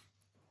 Right.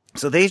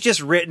 So they've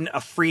just written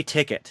a free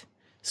ticket.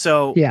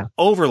 So Yeah.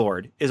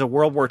 Overlord is a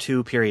World War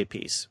II period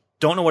piece.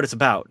 Don't know what it's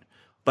about,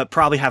 but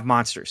probably have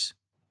monsters,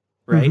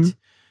 right? Mhm.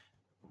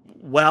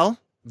 Well,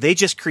 they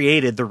just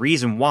created the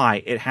reason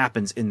why it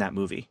happens in that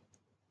movie,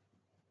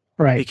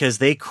 Right. because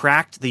they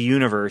cracked the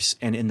universe,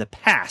 and in the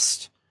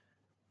past,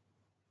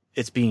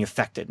 it's being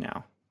affected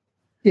now.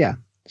 Yeah.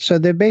 So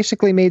they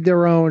basically made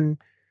their own,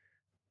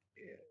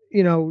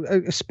 you know, a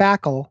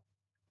spackle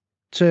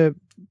to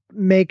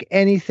make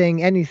anything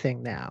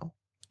now.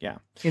 Yeah.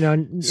 You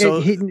know,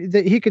 So-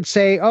 he could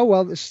say, "Oh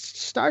well,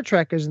 Star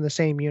Trek is in the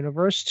same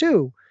universe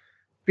too,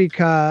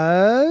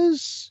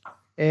 because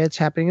it's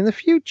happening in the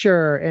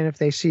future, and if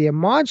they see a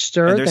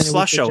monster, And then there's it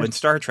would Slusho in just-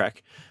 Star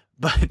Trek,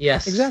 but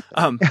Yes. exactly."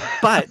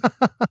 But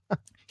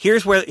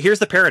here's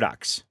the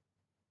paradox,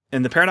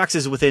 and the paradox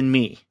is within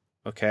me.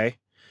 Okay,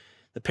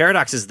 the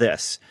paradox is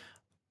this: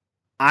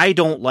 I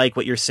don't like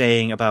what you're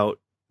saying about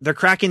they're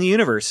cracking the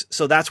universe,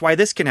 so that's why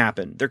this can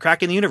happen. They're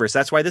cracking the universe,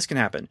 that's why this can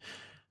happen,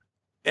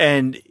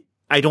 and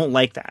I don't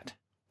like that.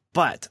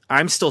 But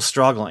I'm still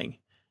struggling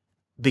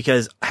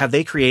because have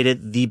they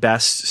created the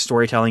best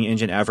storytelling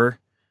engine ever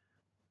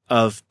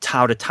of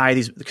how to tie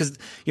these? Because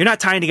you're not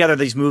tying together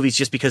these movies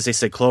just because they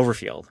said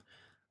Cloverfield.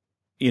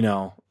 You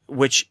know,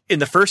 which in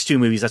the first two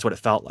movies, that's what it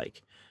felt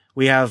like.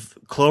 We have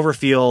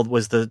Cloverfield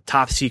was the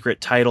top secret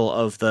title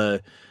of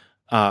the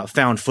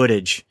found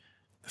footage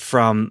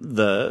from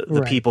the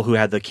Right. people who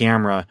had the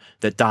camera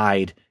that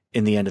died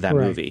in the end of that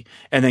Right. movie.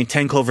 And then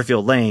 10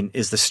 Cloverfield Lane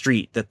is the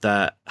street that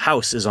the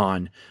house is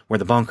on where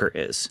the bunker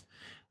is.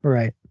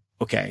 Right.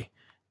 Okay.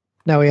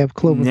 Now we have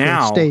Cloverfield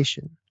Now-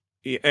 Station.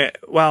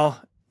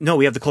 Well, no,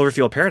 we have the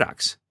Cloverfield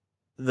Paradox.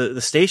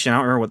 The station, I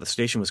don't remember what the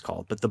station was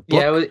called, but the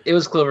book Yeah, it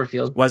was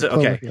Cloverfield. was it?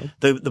 Okay. Cloverfield.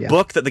 The Yeah.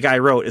 book that the guy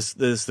wrote is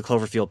the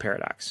Cloverfield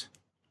Paradox,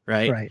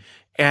 right? Right.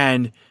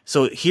 And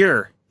so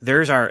there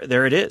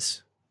it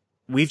is.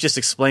 We've just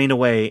explained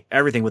away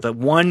everything with a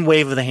one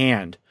wave of the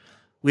hand.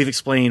 We've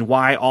explained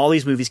why all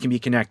these movies can be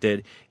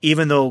connected,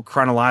 even though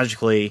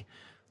chronologically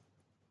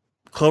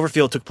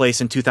Cloverfield took place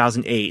in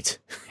 2008,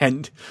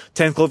 and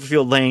 10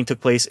 Cloverfield Lane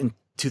took place in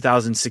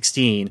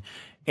 2016,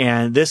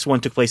 and this one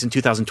took place in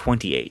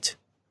 2028.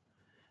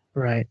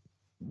 Right.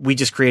 We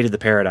just created the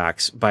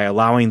paradox by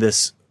allowing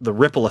the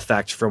ripple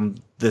effect from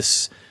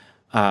this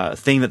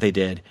thing that they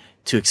did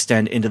to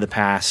extend into the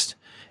past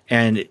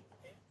and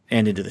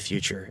into the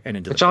future and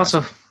into the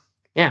present.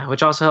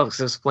 Which also helps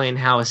explain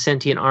how a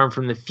sentient arm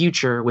from the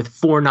future with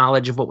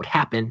foreknowledge of what would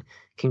happen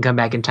can come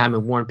back in time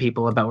and warn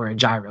people about where a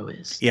gyro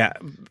is. Yeah.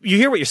 You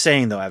hear what you're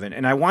saying though, Evan,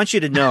 and I want you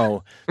to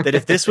know that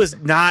if this was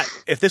not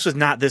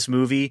this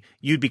movie,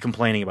 you'd be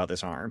complaining about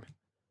this arm.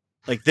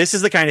 Like, this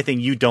is the kind of thing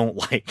you don't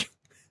like.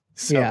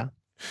 So Yeah.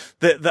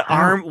 the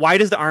arm, why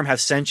does the arm have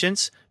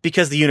sentience?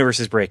 Because the universe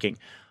is breaking.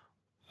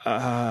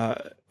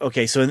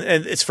 Okay, so and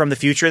it's from the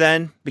future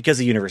then, because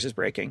the universe is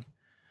breaking.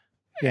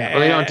 Yeah. Well,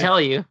 they don't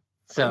tell you.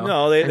 So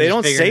no, they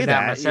don't say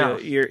that.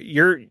 Myself.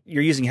 You're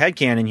using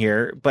headcanon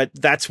here, but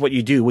that's what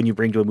you do when you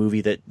bring to a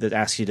movie that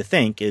asks you to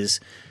think. Is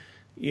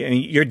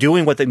you're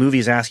doing what the movie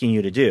is asking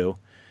you to do.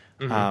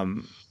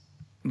 Mm-hmm.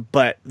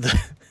 But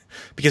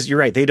because you're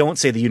right, they don't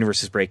say the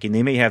universe is breaking.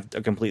 They may have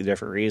a completely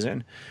different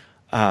reason.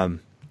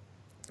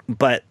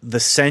 But the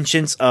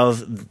sentience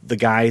of the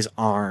guy's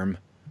arm,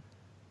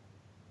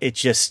 it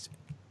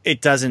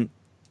doesn't.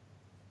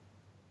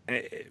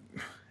 I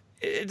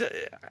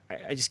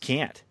just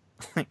can't.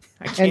 I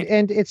can't.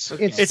 And it's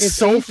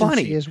so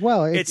funny as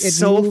well. It's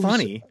so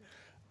funny.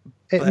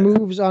 It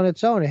moves on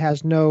its own. It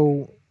has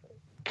no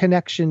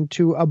connection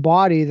to a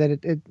body that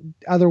it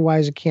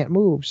otherwise it can't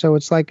move. So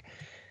it's like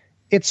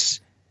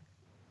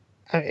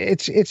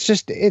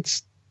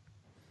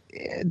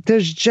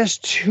there's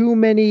just too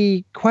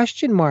many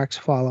question marks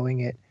following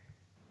it,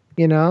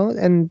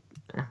 and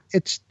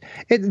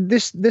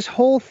this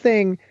whole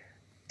thing,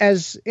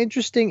 as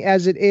interesting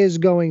as it is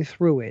going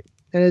through it,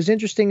 and as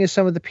interesting as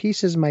some of the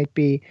pieces might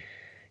be,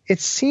 it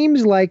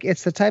seems like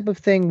it's the type of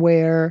thing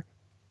where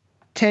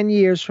 10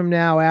 years from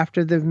now,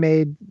 after they've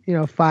made,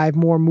 5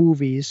 more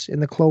movies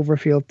in the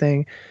Cloverfield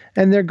thing,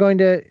 and they're going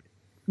to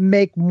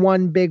make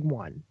one big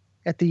one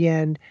at the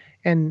end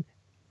and,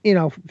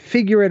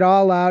 figure it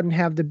all out and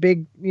have the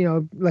big,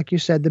 like you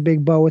said, the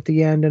big bow at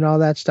the end and all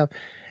that stuff.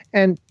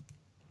 And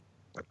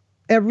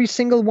every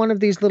single one of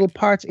these little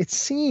parts, it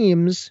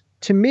seems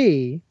to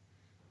me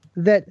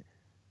that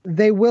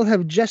they will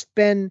have just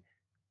been,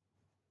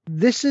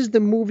 this is the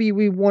movie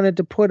we wanted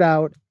to put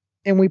out,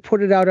 and we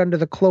put it out under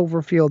the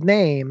Cloverfield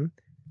name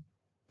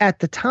at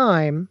the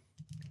time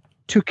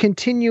to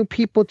continue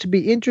people to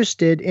be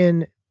interested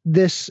in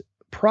this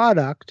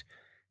product,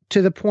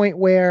 to the point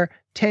where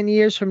 10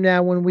 years from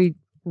now, when we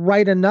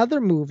write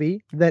another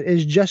movie that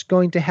is just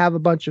going to have a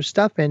bunch of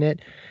stuff in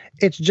it,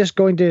 it just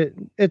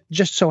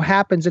so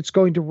happens it's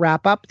going to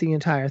wrap up the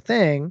entire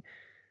thing.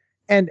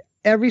 And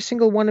every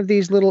single one of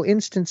these little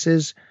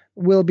instances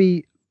will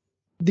be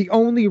the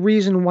only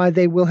reason why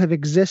they will have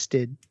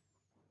existed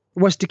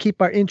was to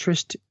keep our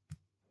interest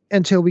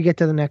until we get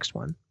to the next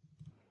one.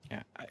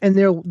 Yeah. And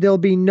there'll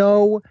be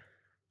no,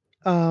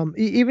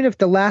 even if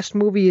the last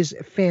movie is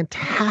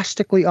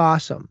fantastically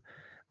awesome,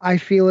 I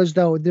feel as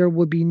though there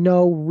would be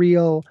no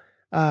real,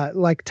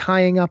 like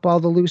tying up all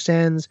the loose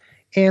ends,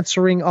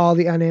 answering all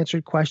the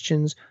unanswered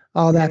questions,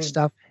 all that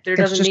stuff. There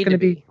doesn't just need going to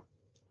be.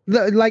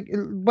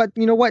 But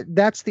you know what?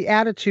 That's the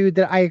attitude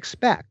that I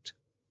expect,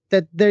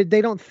 that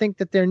they don't think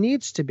that there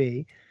needs to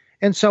be.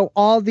 And so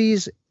all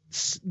these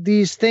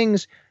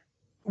things,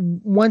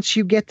 once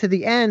you get to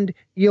the end,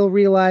 you'll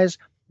realize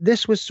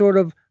this was sort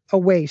of a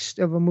waste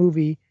of a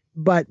movie,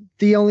 but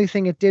the only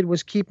thing it did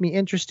was keep me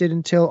interested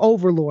until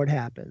Overlord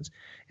happens.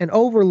 And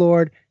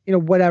Overlord,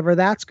 whatever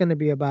that's going to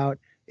be about,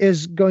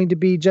 is going to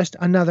be just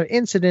another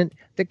incident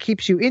that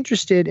keeps you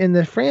interested in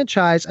the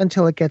franchise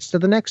until it gets to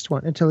the next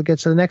one, until it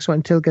gets to the next one,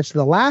 until it gets to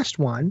the last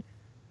one.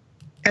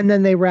 And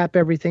then they wrap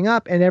everything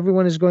up, and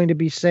everyone is going to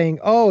be saying,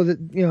 oh,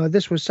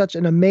 this was such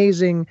an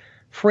amazing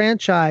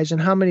franchise, and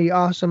how many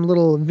awesome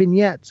little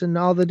vignettes and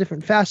all the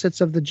different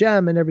facets of the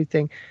gem and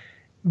everything.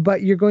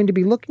 But you're going to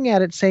be looking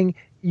at it saying,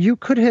 you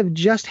could have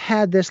just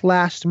had this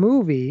last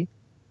movie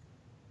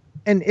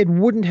and it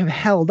wouldn't have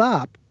held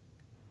up,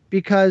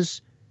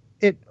 because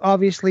it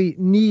obviously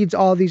needs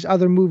all these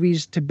other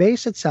movies to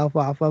base itself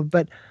off of,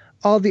 but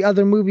all the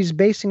other movies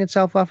basing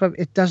itself off of,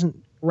 it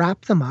doesn't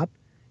wrap them up.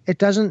 It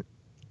doesn't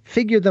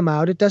figure them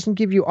out. It doesn't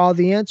give you all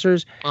the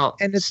answers. Well,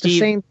 and it's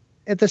Steve,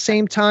 at the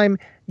same time,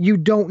 you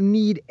don't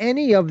need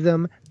any of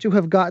them to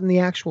have gotten the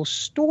actual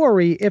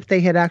story if they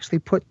had actually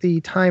put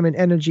the time and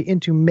energy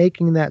into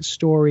making that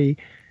story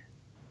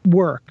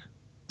work.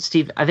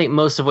 Steve, I think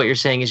most of what you're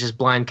saying is just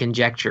blind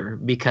conjecture,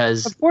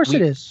 because Of course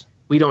it is.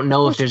 We don't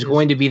know if there's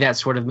going to be that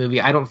sort of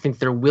movie. I don't think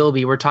there will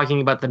be. We're talking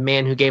about the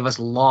man who gave us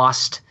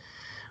Lost,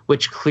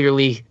 which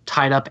clearly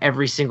tied up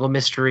every single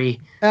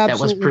mystery that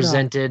was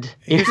presented.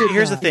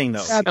 Here's the thing,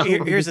 though.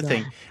 Here's the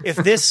thing.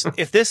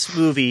 If this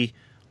movie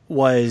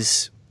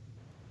was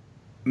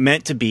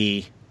meant to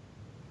be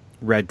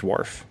Red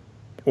Dwarf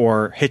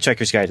or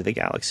Hitchhiker's Guide to the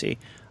Galaxy,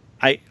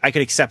 I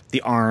could accept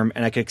the arm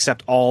and I could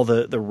accept all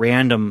the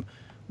random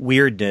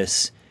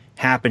weirdness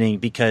happening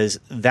because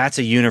that's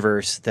a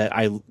universe that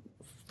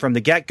from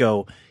the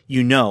get-go,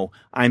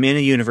 I'm in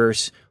a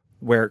universe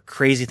where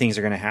crazy things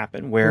are going to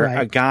happen, where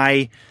a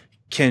guy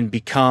can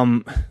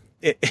become,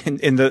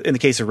 in the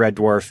case of Red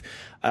Dwarf,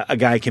 a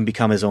guy can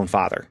become his own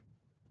father.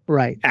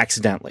 Right.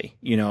 Accidentally,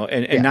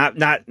 and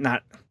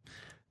not,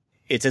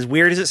 it's as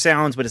weird as it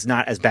sounds, but it's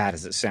not as bad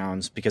as it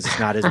sounds because it's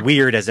not as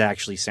weird as it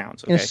actually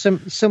sounds. Okay?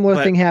 And a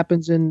similar thing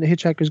happens in The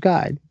Hitchhiker's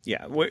Guide.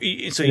 Yeah.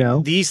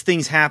 So these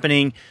things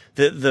happening,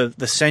 the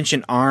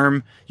sentient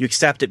arm, you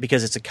accept it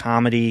because it's a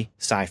comedy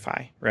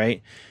sci-fi,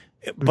 right?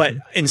 But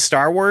in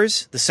Star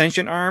Wars, the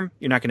sentient arm,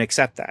 you're not going to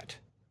accept that.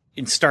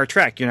 In Star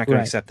Trek, you're not going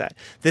to accept that.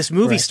 This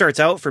movie starts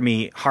out for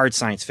me hard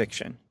science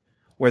fiction,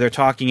 where they're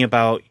talking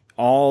about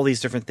all these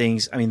different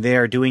things. I mean,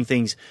 they're doing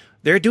things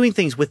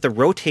with the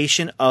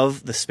rotation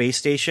of the space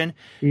station.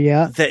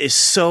 Yeah. That is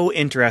so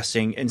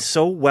interesting and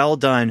so well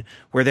done,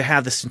 where they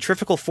have the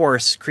centrifugal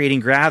force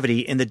creating gravity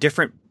in the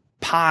different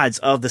pods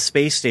of the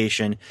space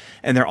station,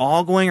 and they're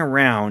all going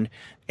around.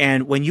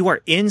 And when you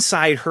are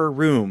inside her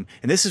room,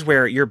 and this is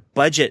where your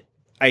budget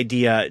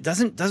idea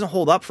doesn't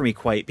hold up for me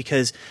quite,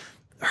 because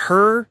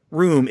her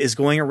room is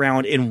going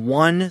around in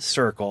one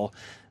circle,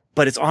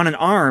 but it's on an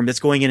arm that's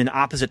going in an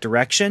opposite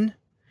direction.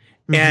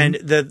 And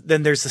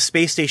then there's the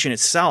space station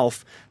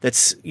itself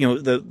that's,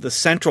 the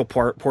central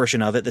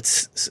portion of it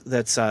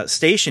that's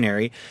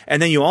stationary.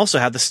 And then you also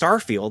have the star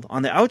field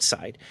on the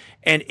outside.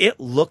 And it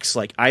looks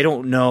like, I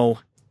don't know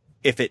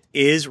if it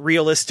is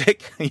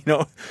realistic.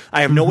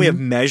 I have no way of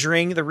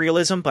measuring the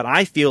realism, but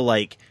I feel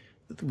like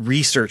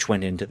research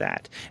went into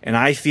that. And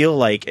I feel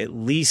like at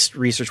least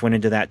research went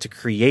into that to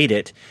create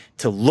it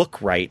to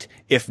look right,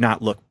 if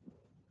not look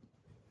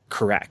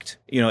correct.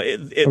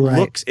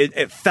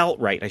 It felt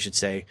right, I should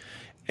say.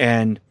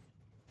 And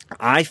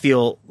I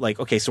feel like,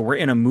 okay, so we're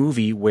in a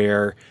movie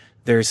where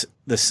there's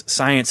this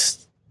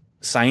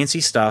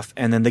sciencey stuff,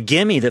 and then the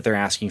gimme that they're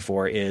asking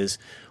for is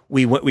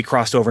we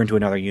crossed over into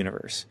another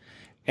universe.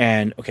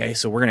 And okay,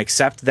 so we're going to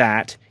accept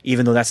that,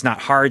 even though that's not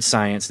hard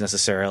science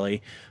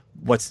necessarily.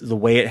 What's the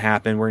way it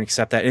happened? We're going to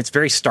accept that. And it's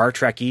very Star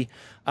Trek-y.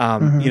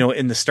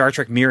 In the Star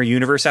Trek Mirror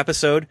Universe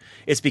episode,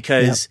 it's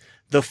because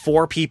the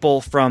 4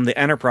 people from the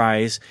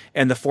Enterprise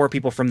and the 4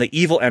 people from the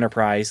evil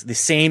Enterprise, the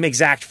same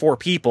exact 4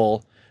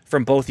 people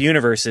from both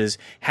universes,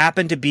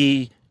 happen to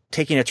be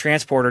taking a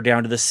transporter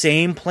down to the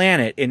same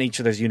planet in each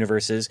of those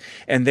universes.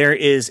 And there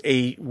is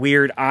a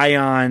weird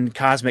ion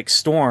cosmic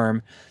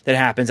storm that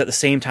happens at the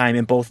same time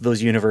in both of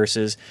those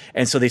universes.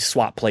 And so they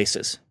swap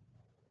places.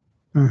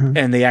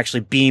 And they actually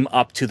beam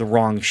up to the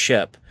wrong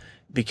ship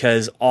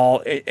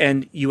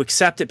and you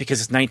accept it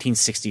because it's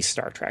 1960s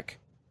Star Trek.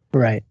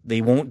 Right.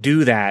 They won't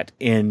do that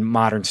in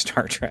modern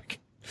Star Trek.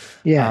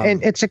 Yeah,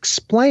 and it's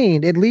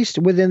explained, at least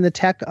within the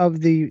tech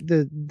of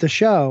the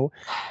show,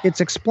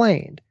 it's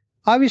explained.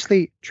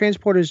 Obviously,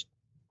 transporters,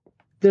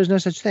 there's no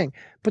such thing.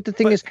 But the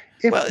thing is,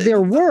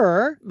 there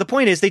were... The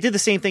point is, they did the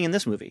same thing in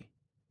this movie.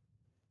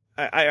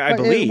 I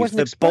believe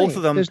that both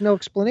of them... There's no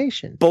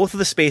explanation. Both of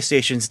the space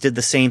stations did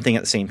the same thing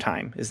at the same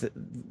time.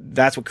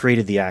 That's what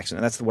created the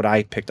accident. That's what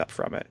I picked up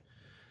from it.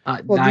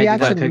 I did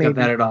not pick up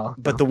that at all.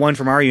 But the one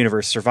from our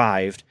universe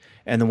survived,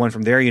 and the one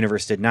from their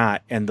universe did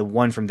not. And the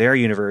one from their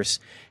universe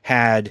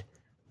had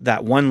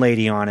that one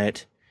lady on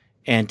it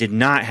and did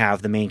not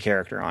have the main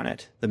character on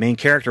it. The main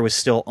character was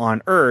still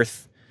on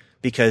Earth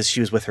because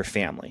she was with her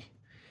family.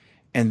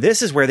 And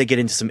this is where they get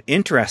into some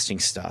interesting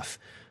stuff.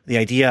 The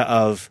idea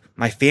of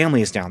my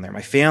family is down there.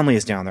 My family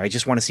is down there. I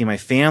just want to see my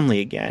family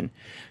again.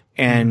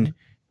 And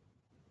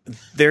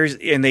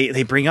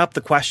they bring up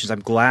the questions.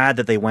 I'm glad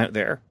that they went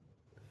there.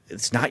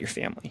 It's not your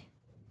family.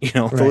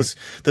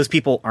 Those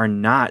people are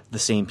not the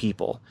same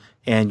people,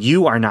 and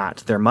you are not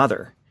their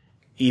mother.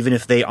 Even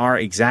if they are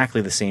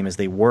exactly the same as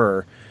they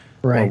were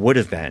or would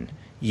have been,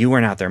 you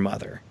are not their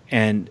mother.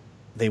 And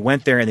they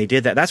went there and they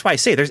did that. That's why I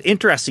say there's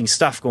interesting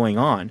stuff going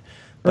on,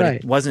 but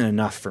it wasn't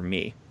enough for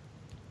me.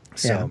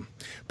 So,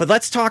 but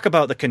let's talk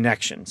about the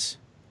connections,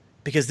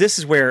 because this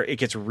is where it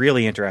gets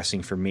really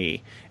interesting for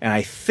me. And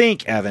I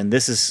think, Evan,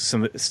 this is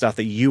some stuff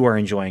that you are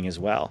enjoying as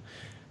well.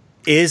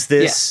 Is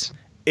this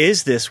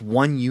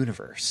one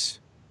universe?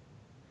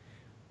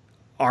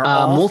 Are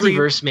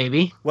multiverse,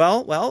 maybe?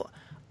 Well,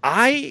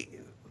 I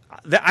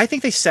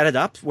think they set it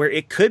up where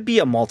it could be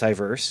a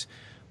multiverse,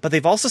 but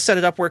they've also set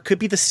it up where it could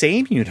be the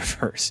same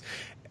universe,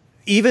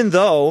 even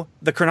though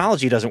the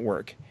chronology doesn't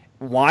work.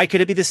 Why could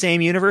it be the same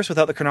universe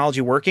without the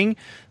chronology working?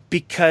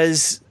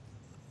 Because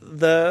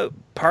the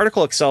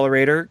particle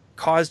accelerator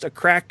caused a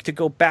crack to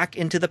go back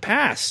into the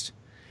past.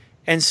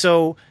 And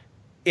so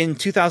in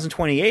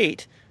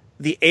 2028,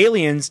 the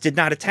aliens did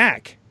not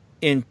attack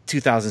in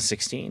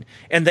 2016.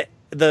 And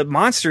the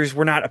monsters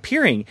were not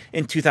appearing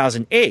in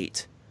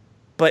 2008.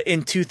 But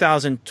in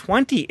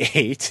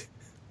 2028,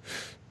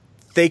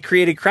 they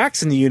created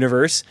cracks in the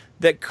universe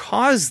that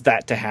caused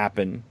that to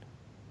happen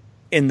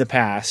in the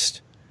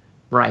past.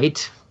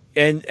 Right.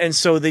 And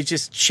so they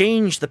just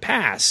changed the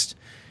past.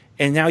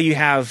 And now you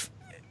have,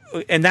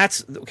 and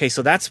that's, okay,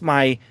 so that's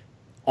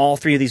all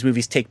 3 of these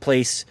movies take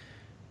place,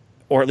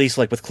 or at least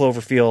like with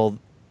Cloverfield,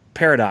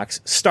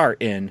 paradox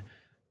start in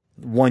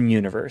one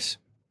universe.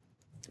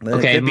 But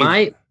Okay,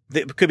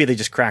 it could be they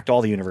just cracked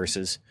all the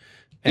universes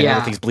and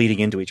everything's bleeding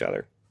into each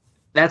other.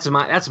 That's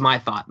my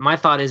thought. My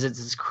thought is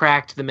it's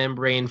cracked the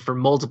membrane for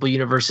multiple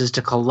universes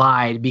to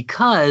collide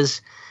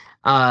because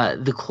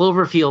the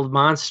Cloverfield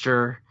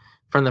monster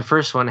from the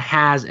first one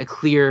has a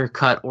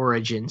clear-cut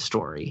origin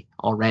story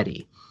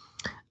already.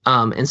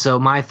 And so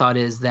my thought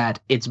is that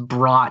it's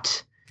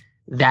brought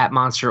that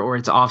monster or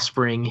its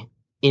offspring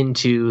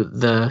into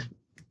the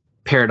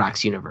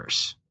Paradox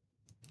universe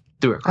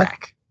through a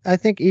crack. I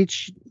think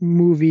each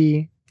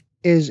movie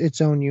is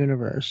its own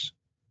universe.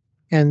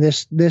 And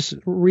this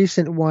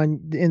recent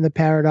one in the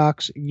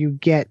Paradox, you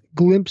get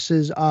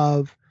glimpses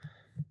of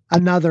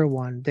another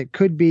one that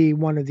could be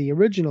one of the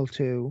original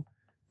two.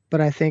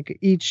 But I think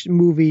each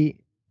movie,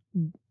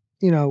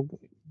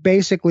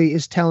 basically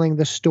is telling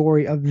the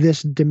story of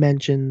this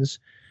dimension's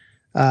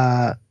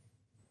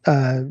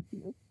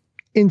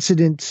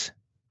incident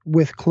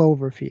with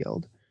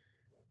Cloverfield.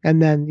 And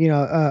then,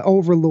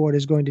 Overlord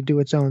is going to do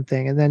its own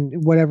thing. And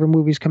then whatever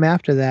movies come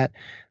after that.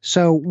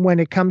 So when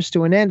it comes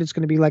to an end, it's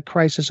going to be like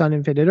Crisis on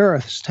Infinite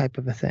Earths type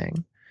of a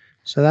thing.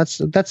 So that's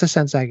the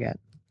sense I get.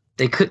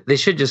 They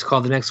should just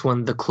call the next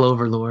one the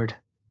Cloverlord.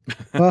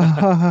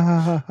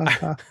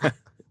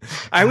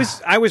 I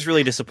was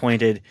really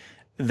disappointed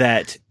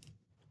that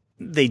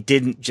they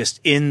didn't just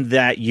in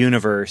that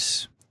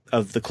universe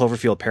of the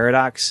Cloverfield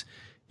paradox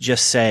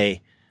just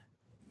say,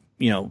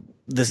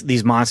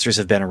 these monsters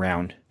have been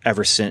around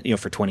ever since,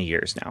 for 20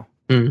 years now.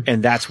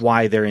 And that's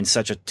why they're in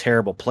such a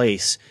terrible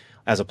place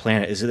as a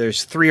planet, is that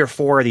there's 3 or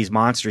 4 of these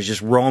monsters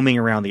just roaming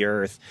around the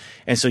earth.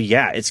 And so,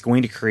 it's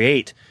going to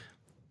create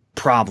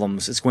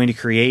problems. It's going to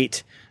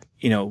create,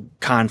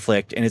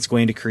 conflict, and it's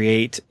going to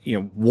create,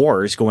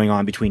 wars going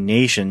on between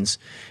nations.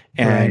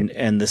 And, right.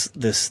 and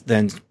this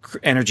then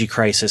energy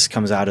crisis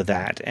comes out of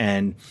that.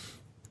 And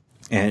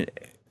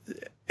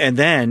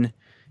then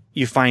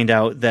you find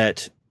out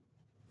that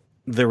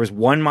there was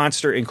one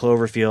monster in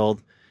Cloverfield.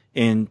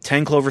 In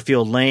 10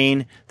 Cloverfield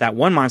Lane, that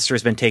one monster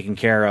has been taken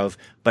care of,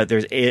 but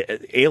there's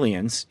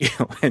aliens,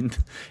 and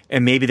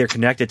maybe they're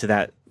connected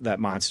to that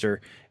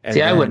monster. And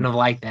See, I wouldn't have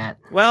liked that.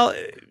 Well,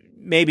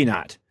 maybe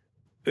not.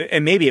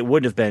 And maybe it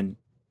wouldn't have been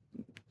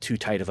too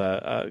tight of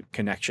a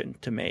connection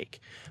to make.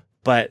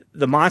 But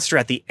the monster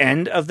at the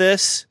end of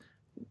this,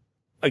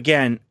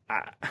 again,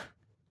 I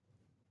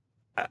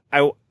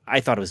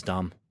thought it was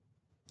dumb.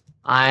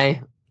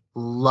 I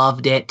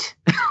loved it.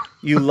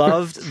 You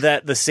loved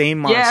that the same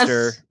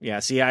monster. Yes. Yeah,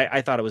 see,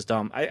 I thought it was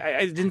dumb.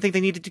 I didn't think they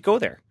needed to go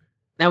there.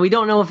 Now, we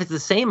don't know if it's the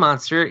same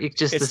monster. It's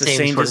just It's the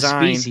same sort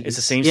design. of species. It's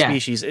the same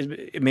species.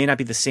 It may not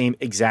be the same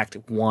exact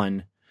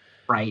one.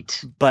 Right.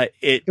 But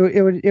it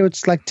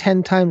was like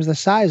 10 times the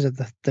size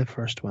of the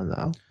first one,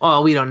 though.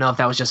 Oh, we don't know if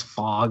that was just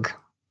fog.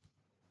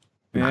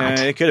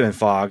 it could have been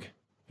fog.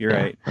 You're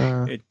right.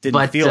 It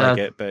didn't feel like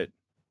it, but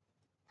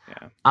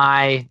yeah.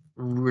 I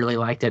really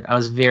liked it. I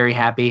was very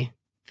happy.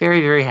 Very,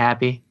 very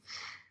happy.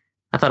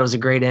 I thought it was a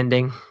great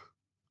ending.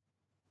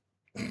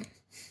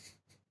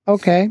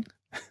 Okay.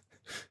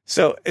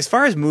 So as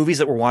far as movies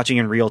that we're watching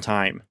in real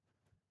time,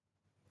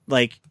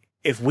 like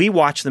if we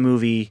watch the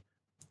movie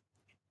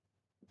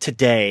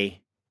today,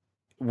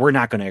 we're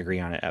not going to agree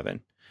on it, Evan.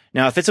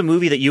 Now, if it's a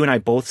movie that you and I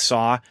both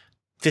saw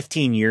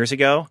 15 years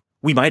ago,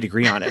 we might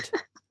agree on it.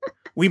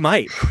 We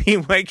might. We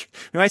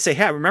might say,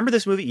 hey, remember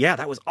this movie? Yeah,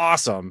 that was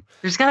awesome.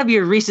 There's got to be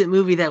a recent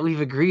movie that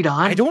we've agreed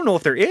on. I don't know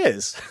if there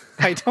is.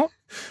 I don't.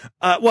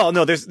 Well,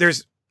 no,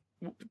 there's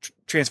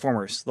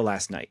Transformers: The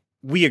Last Night.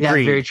 We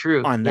agree very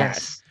true. on that.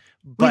 Yes.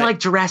 But, we like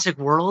Jurassic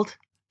World.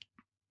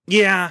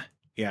 Yeah.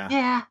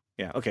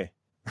 Okay.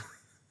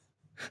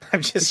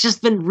 It's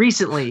just been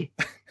recently.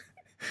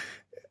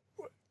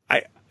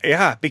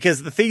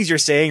 Because the things you're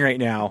saying right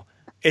now,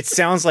 it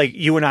sounds like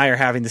you and I are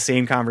having the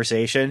same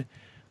conversation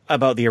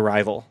about The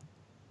Arrival,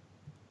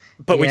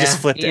 but we just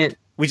flipped it.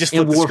 We just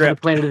flipped the War for the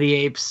script. Planet of the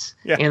Apes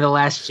and The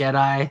Last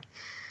Jedi.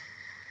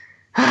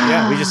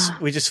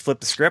 we just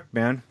flipped the script,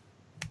 man.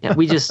 Yeah,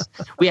 we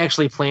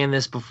actually planned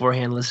this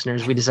beforehand,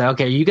 listeners. We decided,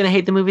 okay, are you going to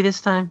hate the movie this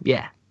time?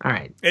 Yeah. All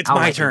right. It's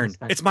my turn.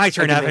 It's my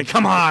turn, Evan.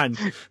 Come on.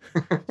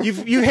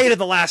 You hated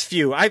the last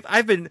few.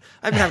 I've been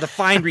having to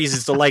find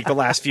reasons to like the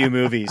last few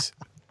movies.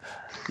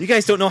 You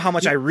guys don't know how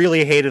much I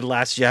really hated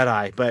Last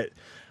Jedi, but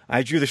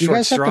I drew the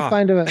short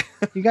straw.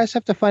 You guys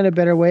have to find a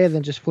better way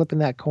than just flipping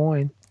that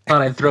coin.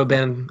 Thought I'd throw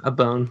Ben a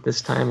bone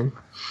this time.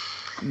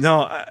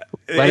 No,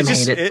 Let him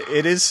hate it.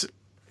 It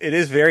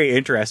is very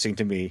interesting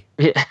to me.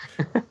 Yeah.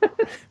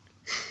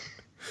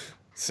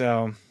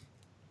 So,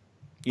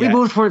 we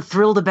both weren't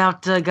thrilled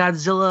about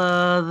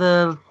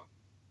Godzilla,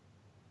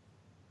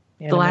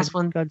 the last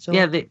one. Godzilla?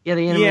 Yeah, the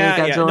animated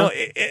Godzilla. No,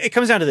 it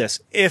comes down to this: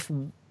 if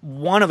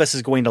one of us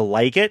is going to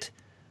like it,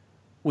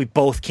 we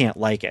both can't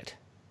like it,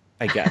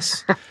 I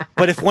guess.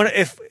 But if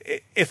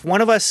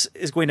one of us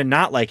is going to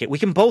not like it, we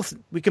can both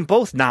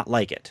not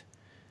like it.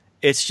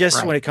 It's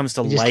just when it comes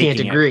to liking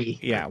can't agree.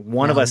 it. Yeah,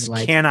 one of us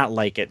cannot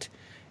like it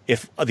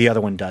if the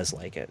other one does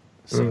like it.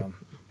 So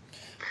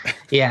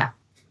yeah.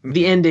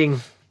 The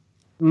ending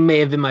may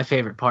have been my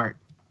favorite part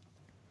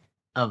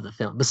of the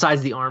film,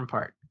 besides the arm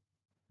part.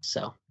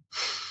 So,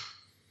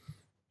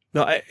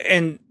 No, I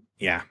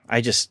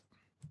just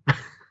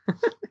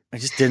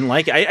didn't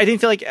like it. I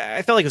felt like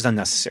it was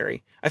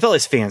unnecessary. I felt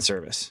it's fan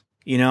service,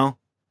 you know?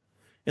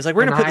 It's like,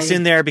 we're going to put this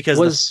in there because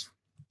was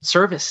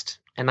serviced,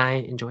 and I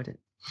enjoyed it.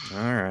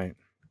 All right.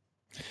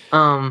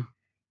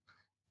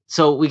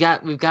 So we've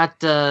got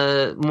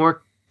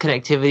more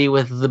connectivity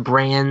with the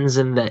brands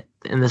and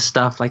the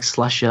stuff like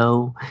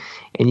Slusho,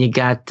 and you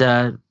got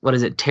what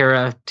is it,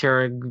 Terra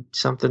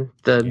something,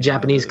 the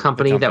Japanese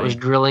company that was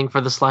drilling for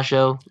the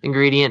Slusho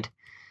ingredient.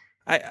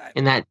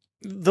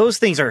 Those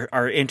things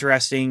are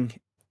interesting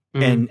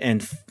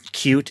and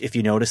cute if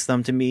you notice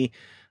them to me,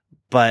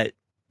 but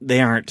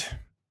they aren't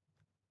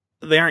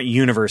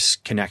universe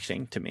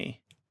connecting to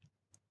me.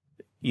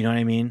 You know what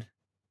I mean?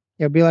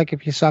 It'd be like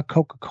if you saw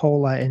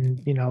Coca-Cola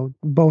in,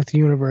 both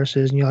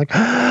universes and you're like,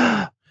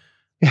 but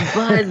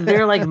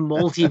they're like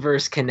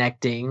multiverse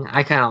connecting.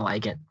 I kind of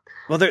like it.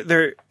 Well,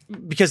 they're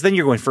because then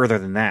you're going further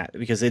than that,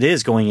 because it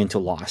is going into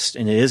Lost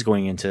and it is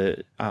going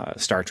into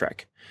Star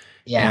Trek.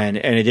 Yeah. And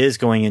it is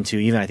going into,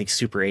 even I think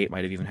Super 8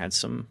 might have even had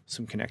some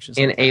connections.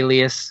 And like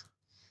Alias.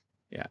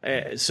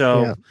 Yeah.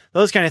 So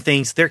those kind of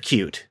things, they're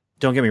cute.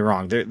 Don't get me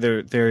wrong.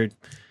 They're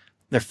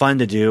fun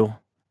to do,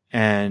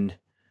 and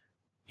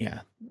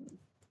yeah,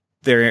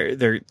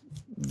 they're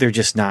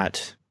just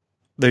not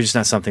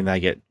something that I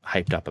get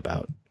hyped up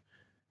about.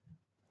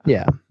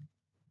 Yeah.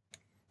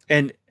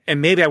 And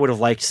maybe I would have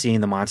liked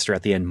seeing the monster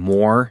at the end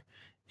more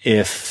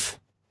if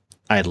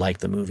I'd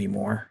liked the movie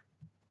more,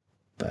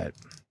 but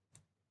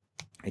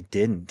I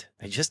didn't.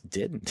 I just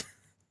didn't.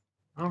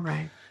 All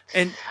right.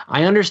 And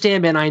I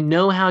understand, Ben. I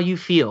know how you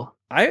feel.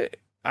 I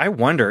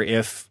wonder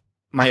if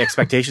my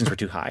expectations were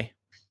too high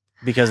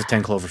because of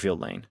 10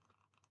 Cloverfield Lane.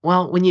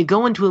 Well, when you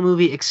go into a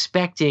movie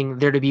expecting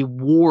there to be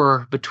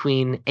war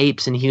between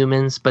apes and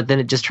humans, but then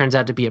it just turns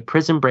out to be a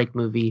Prison Break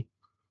movie,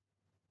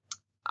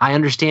 I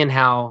understand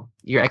how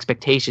your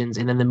expectations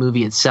and then the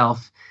movie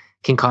itself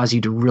can cause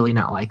you to really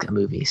not like a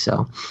movie.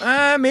 So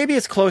maybe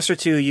it's closer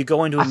to you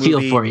go into a movie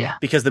feel for you.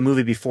 Because the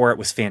movie before it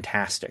was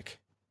fantastic.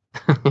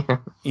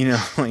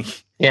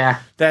 Yeah,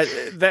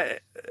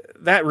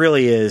 that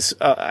really is.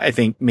 I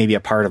think maybe a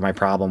part of my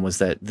problem was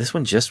that this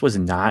one just was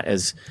not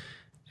as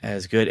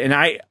good.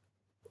 And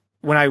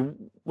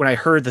when I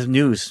heard the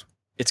news,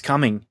 it's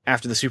coming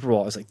after the Super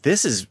Bowl, I was like,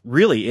 this is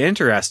really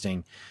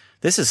interesting.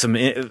 This is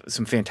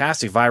some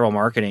fantastic viral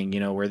marketing,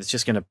 where it's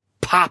just going to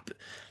pop.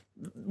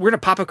 We're going to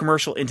pop a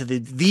commercial into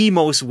the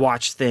most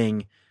watched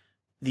thing,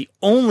 the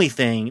only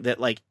thing that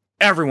like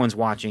everyone's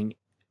watching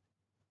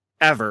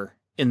ever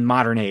in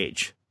modern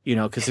age,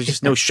 because there's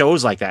just no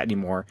shows like that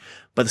anymore.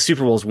 But the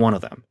Super Bowl is one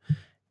of them,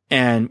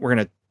 and we're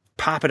going to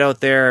pop it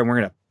out there, and we're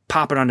going to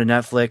pop it onto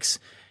Netflix,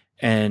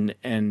 and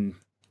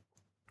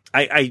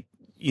I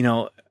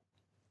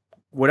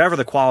whatever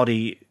the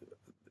quality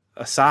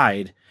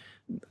aside,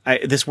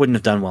 this wouldn't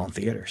have done well in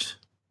theaters.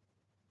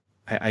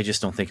 I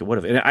just don't think it would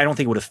have. And I don't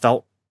think it would have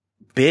felt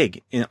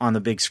big on the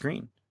big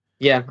screen.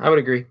 Yeah, I would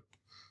agree.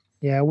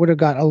 Yeah, it would have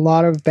got a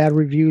lot of bad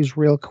reviews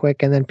real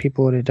quick, and then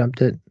people would have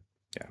dumped it.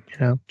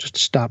 Yeah. Just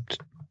stopped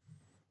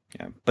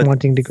but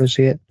wanting to go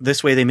see it.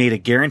 This way they made a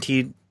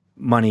guaranteed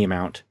money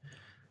amount.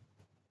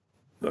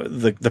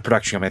 The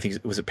production company, I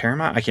think, was it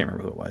Paramount? I can't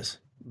remember who it was.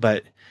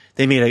 But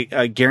they made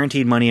a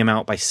guaranteed money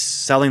amount by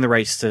selling the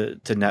rights to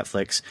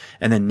Netflix,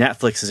 and then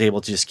Netflix is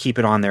able to just keep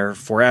it on there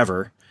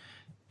forever,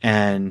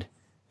 and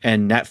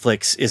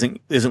Netflix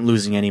isn't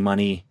losing any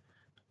money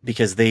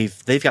because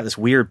they've got this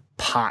weird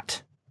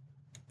pot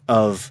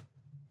of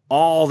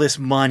all this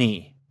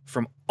money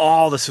from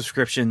all the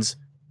subscriptions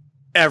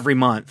every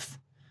month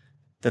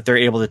that they're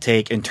able to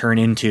take and turn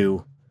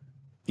into,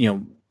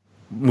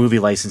 movie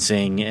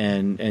licensing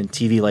and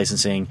TV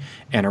licensing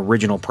and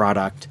original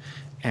product.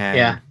 And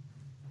yeah,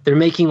 they're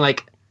making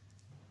like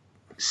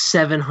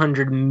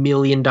 $700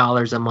 million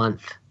a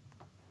month,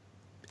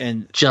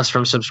 and just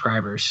from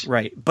subscribers.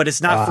 Right, but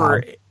it's not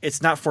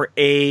for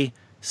a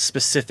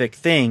specific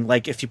thing.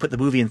 Like if you put the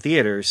movie in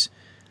theaters,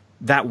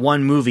 that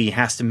one movie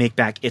has to make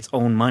back its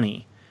own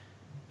money.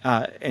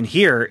 And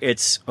here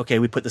it's okay.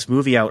 We put this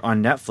movie out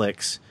on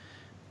Netflix.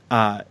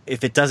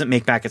 If it doesn't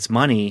make back its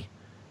money,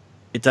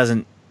 it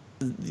doesn't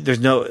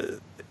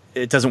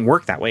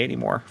work that way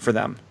anymore for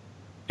them.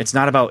 It's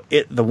not about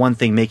the one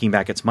thing making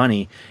back its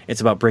money.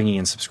 It's about bringing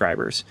in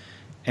subscribers.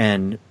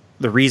 And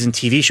the reason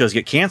TV shows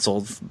get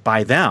canceled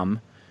by them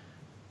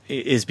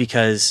is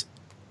because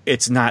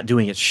it's not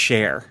doing its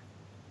share.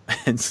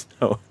 And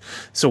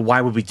so why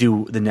would we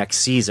do the next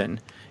season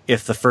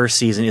if the first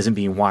season isn't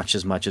being watched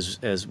as much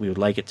as we would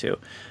like it to?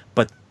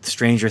 But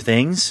Stranger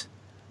Things,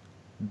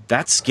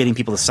 that's getting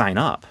people to sign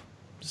up.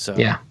 So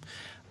yeah.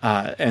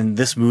 And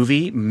this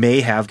movie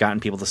may have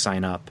gotten people to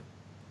sign up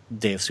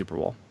day of Super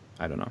Bowl.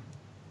 I don't know.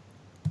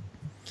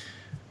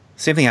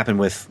 Same thing happened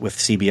with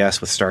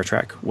CBS with Star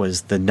Trek.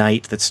 Was the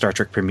night that Star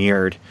Trek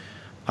premiered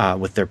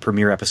with their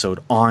premiere episode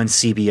on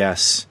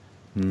CBS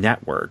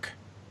network,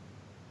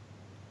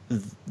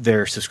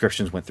 their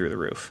subscriptions went through the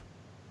roof.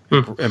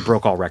 and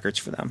broke all records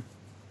for them.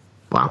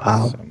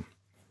 Wow. So,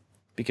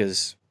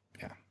 because,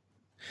 yeah.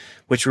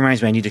 Which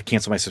reminds me, I need to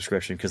cancel my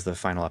subscription because the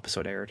final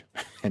episode aired.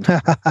 And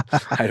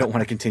I don't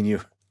want to continue.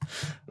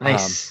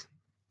 Nice.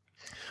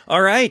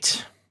 All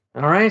right.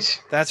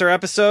 That's our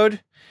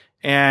episode.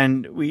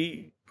 And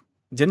we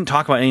didn't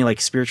talk about any like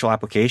spiritual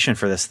application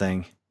for this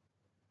thing.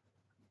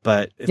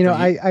 But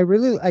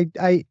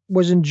I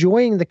was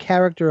enjoying the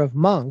character of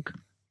Monk.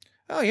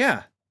 Oh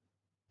yeah.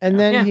 And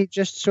then he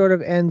just sort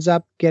of ends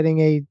up getting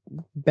a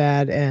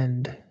bad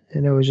end.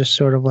 And it was just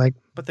sort of like,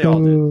 but they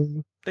all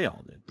did. They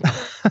all did.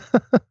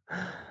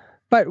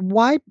 But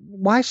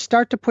why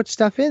start to put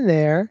stuff in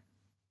there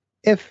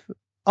if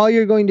all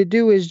you're going to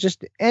do is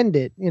just end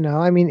it? You know,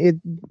 I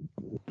mean,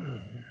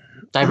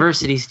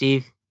 diversity,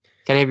 Steve.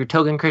 Gotta have your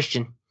token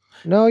Christian.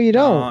 No, you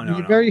don't.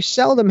 You very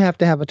seldom have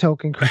to have a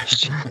token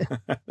Christian.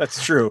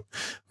 That's true.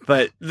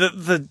 But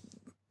the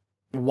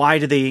why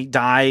did they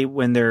die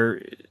when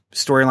their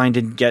storyline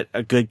didn't get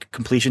a good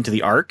completion to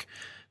the arc?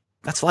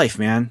 That's life,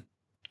 man.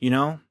 You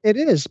know? It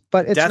is,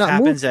 but it's not death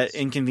happens movies. at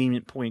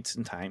inconvenient points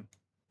in time.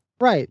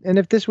 Right. And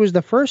if this was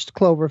the first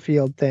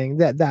Cloverfield thing,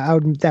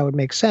 that would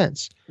make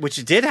sense.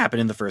 Which did happen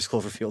in the first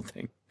Cloverfield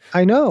thing.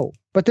 I know,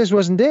 but this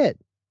wasn't it.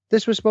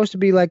 This was supposed to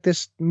be like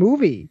this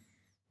movie.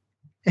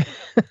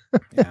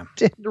 Yeah.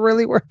 Didn't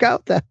really work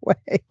out that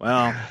way.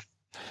 Well,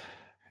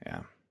 yeah.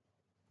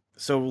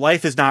 So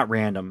life is not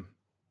random.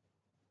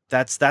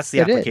 That's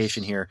the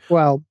application here.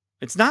 Well,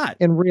 it's not.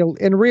 In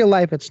real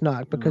life it's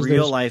not, because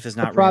real life is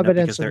not random,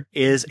 because there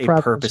is a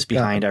purpose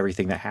behind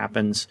everything that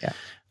happens.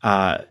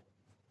 Yeah.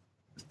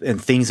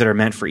 And things that are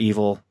meant for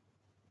evil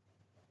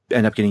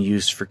end up getting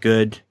used for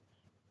good.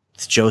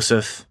 It's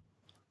Joseph,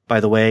 by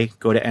the way.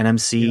 Go to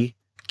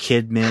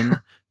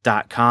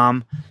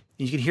nmckidmin.com.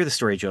 You can hear the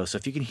story of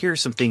Joseph. You can hear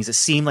some things that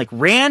seem like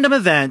random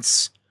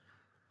events.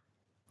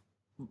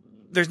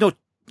 There's no,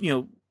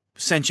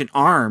 sentient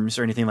arms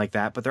or anything like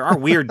that, but there are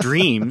weird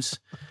dreams,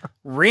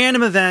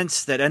 random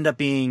events that end up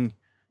being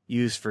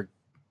used for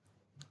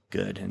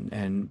good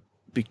and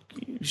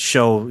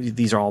show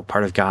these are all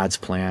part of God's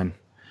plan.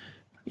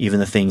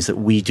 Even the things that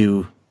we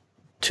do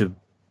to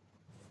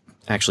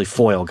actually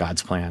foil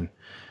God's plan,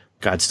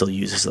 God still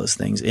uses those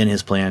things in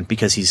his plan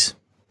because he's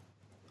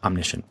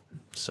omniscient.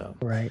 So,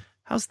 right.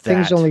 How's that?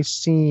 Things only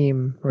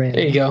seem random.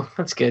 There you go.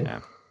 That's good.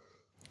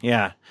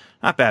 Yeah,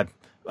 not bad.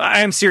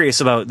 I am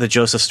serious about the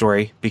Joseph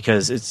story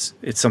because it's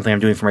something I'm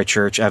doing for my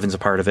church. Evan's a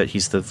part of it.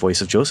 He's the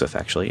voice of Joseph,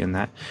 actually, in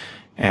that.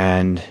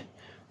 And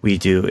we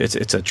do,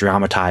 it's a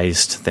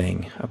dramatized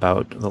thing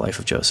about the life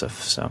of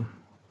Joseph. So,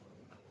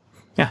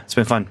 yeah, it's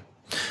been fun.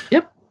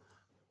 Yep.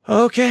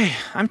 Okay,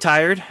 I'm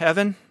tired.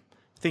 Evan,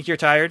 think you're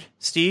tired.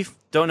 Steve,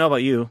 don't know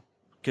about you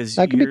because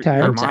you're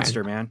a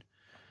monster, man.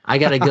 I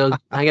gotta go.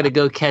 I gotta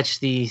go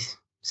catch the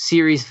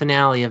series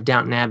finale of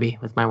Downton Abbey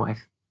with my wife.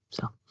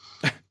 So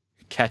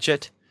catch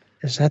it.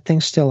 Is that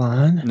thing still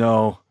on?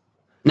 No.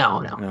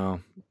 We're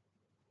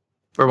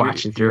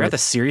watching through. You're at the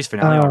series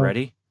finale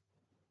already.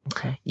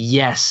 Okay.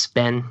 Yes,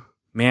 Ben.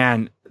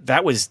 Man,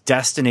 that was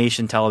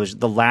Destination Television.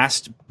 The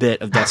last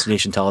bit of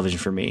Destination Television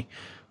for me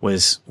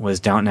was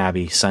Downton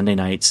Abbey, Sunday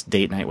nights,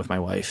 date night with my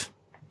wife.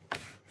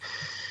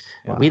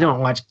 Wow. We don't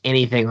watch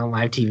anything on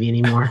live TV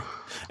anymore.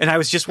 And I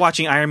was just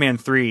watching Iron Man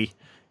 3,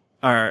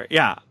 when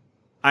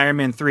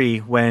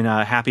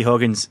Happy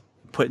Hogan's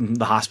put in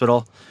the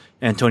hospital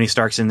and Tony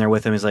Stark's in there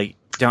with him. He's like,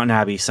 Downton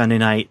Abbey, Sunday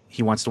night.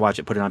 He wants to watch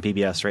it. Put it on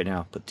PBS right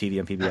now. Put TV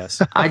on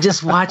PBS. I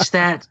just watched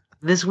that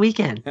this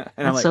weekend.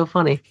 That's so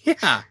funny.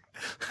 Yeah.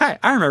 Hi,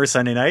 I remember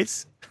Sunday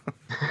nights.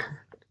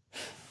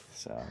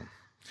 So,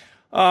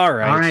 all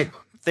right.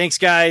 Thanks,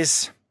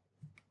 guys.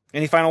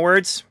 Any final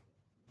words?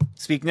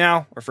 Speak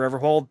now or forever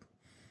hold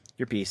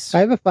your peace.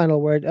 I have a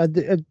final word.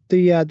 The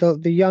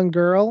young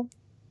girl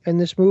in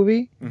this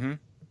movie,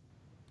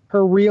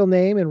 her real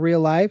name in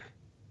real life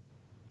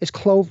is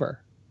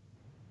Clover.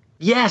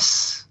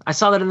 Yes, I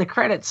saw that in the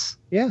credits.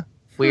 Yeah.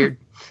 Weird.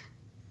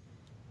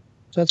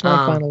 So that's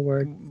my final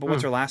word. But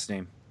what's her last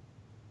name?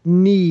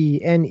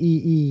 Nee,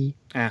 N-E-E.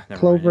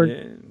 Clover.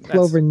 Mind.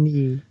 Clover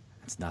Nee.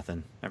 That's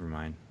nothing. Never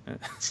mind.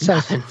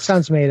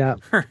 Sounds made up.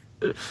 Her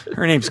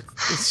name's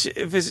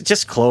if it's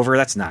just Clover.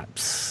 That's not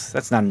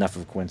enough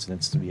of a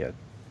coincidence to be a.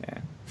 Yeah.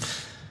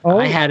 Oh,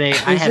 I had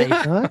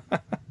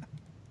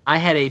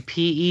a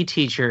PE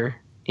teacher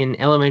in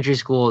elementary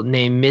school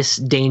named Miss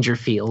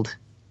Dangerfield.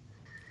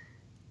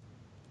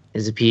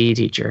 As a PE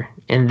teacher,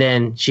 and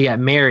then she got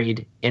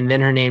married, and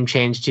then her name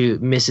changed to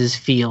Mrs.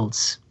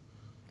 Fields.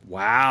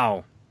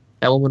 Wow.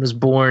 That woman was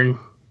born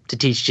to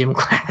teach gym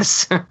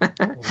class.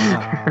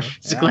 Wow.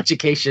 Physical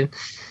education.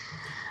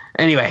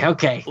 Anyway,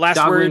 okay. Last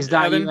word,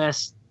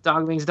 Dogwings.us.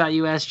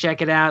 Dogwings.us.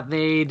 Check it out.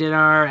 They did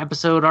our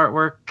episode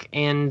artwork,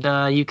 and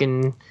you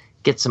can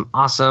get some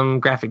awesome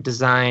graphic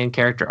design,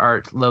 character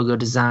art, logo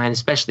design,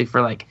 especially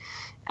for like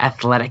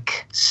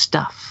athletic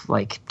stuff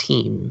like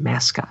team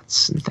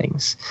mascots and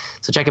things.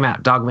 So check them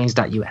out,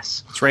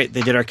 dogwings.us. That's right.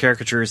 They did our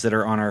caricatures that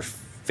are on our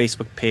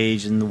Facebook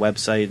page and the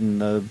website and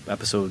the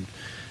episode.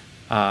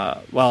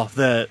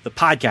 The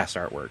podcast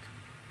artwork.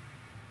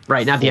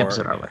 Right, not the for-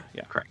 episode artwork.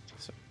 Yeah. Correct.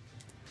 So,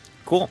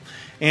 cool.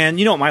 And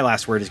you know what my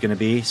last word is going to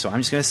be, so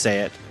I'm just going to say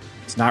it.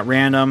 It's not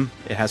random.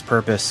 It has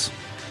purpose.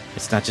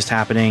 It's not just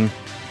happening.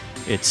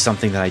 It's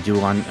something that I do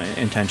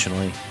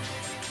intentionally.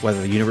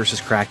 Whether the universe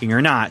is cracking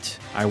or not,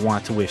 I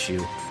want to wish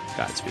you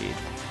Godspeed.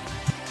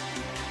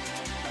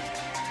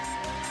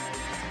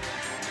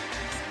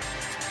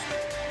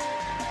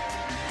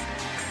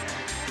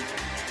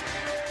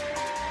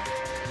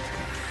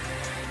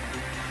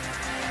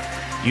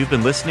 You've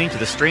been listening to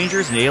the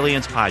Strangers and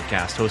Aliens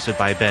podcast, hosted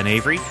by Ben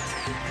Avery,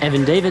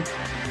 Evan David.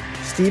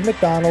 Steve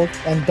McDonald,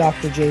 and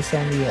Dr.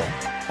 Jason O'Neill.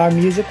 Our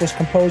music was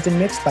composed and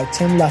mixed by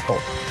Tim Leffel.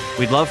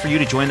 We'd love for you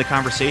to join the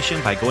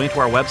conversation by going to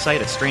our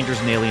website at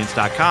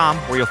strangersandaliens.com,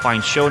 where you'll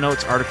find show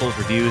notes, articles,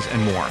 reviews,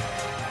 and more.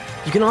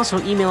 You can also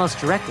email us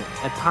directly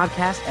at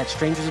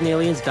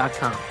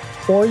podcast@strangersandaliens.com.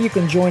 Or you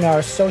can join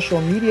our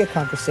social media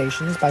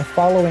conversations by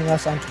following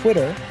us on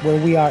Twitter, where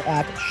we are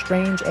at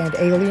Strange and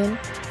Alien,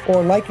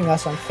 or liking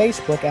us on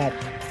Facebook at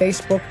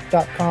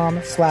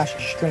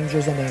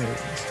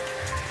facebook.com/strangersandaliens.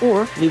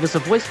 Or leave us a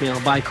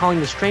voicemail by calling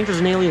the Strangers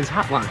and Aliens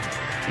hotline.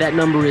 That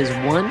number is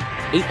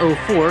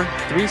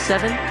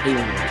 1-804-37-ALIEN.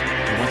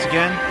 And once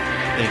again,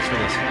 thanks for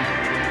listening.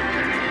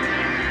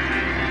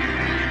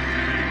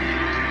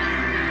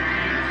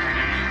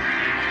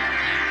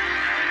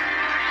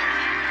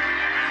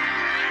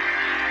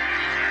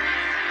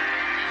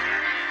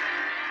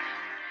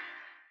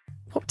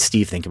 What would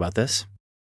Steve think about this?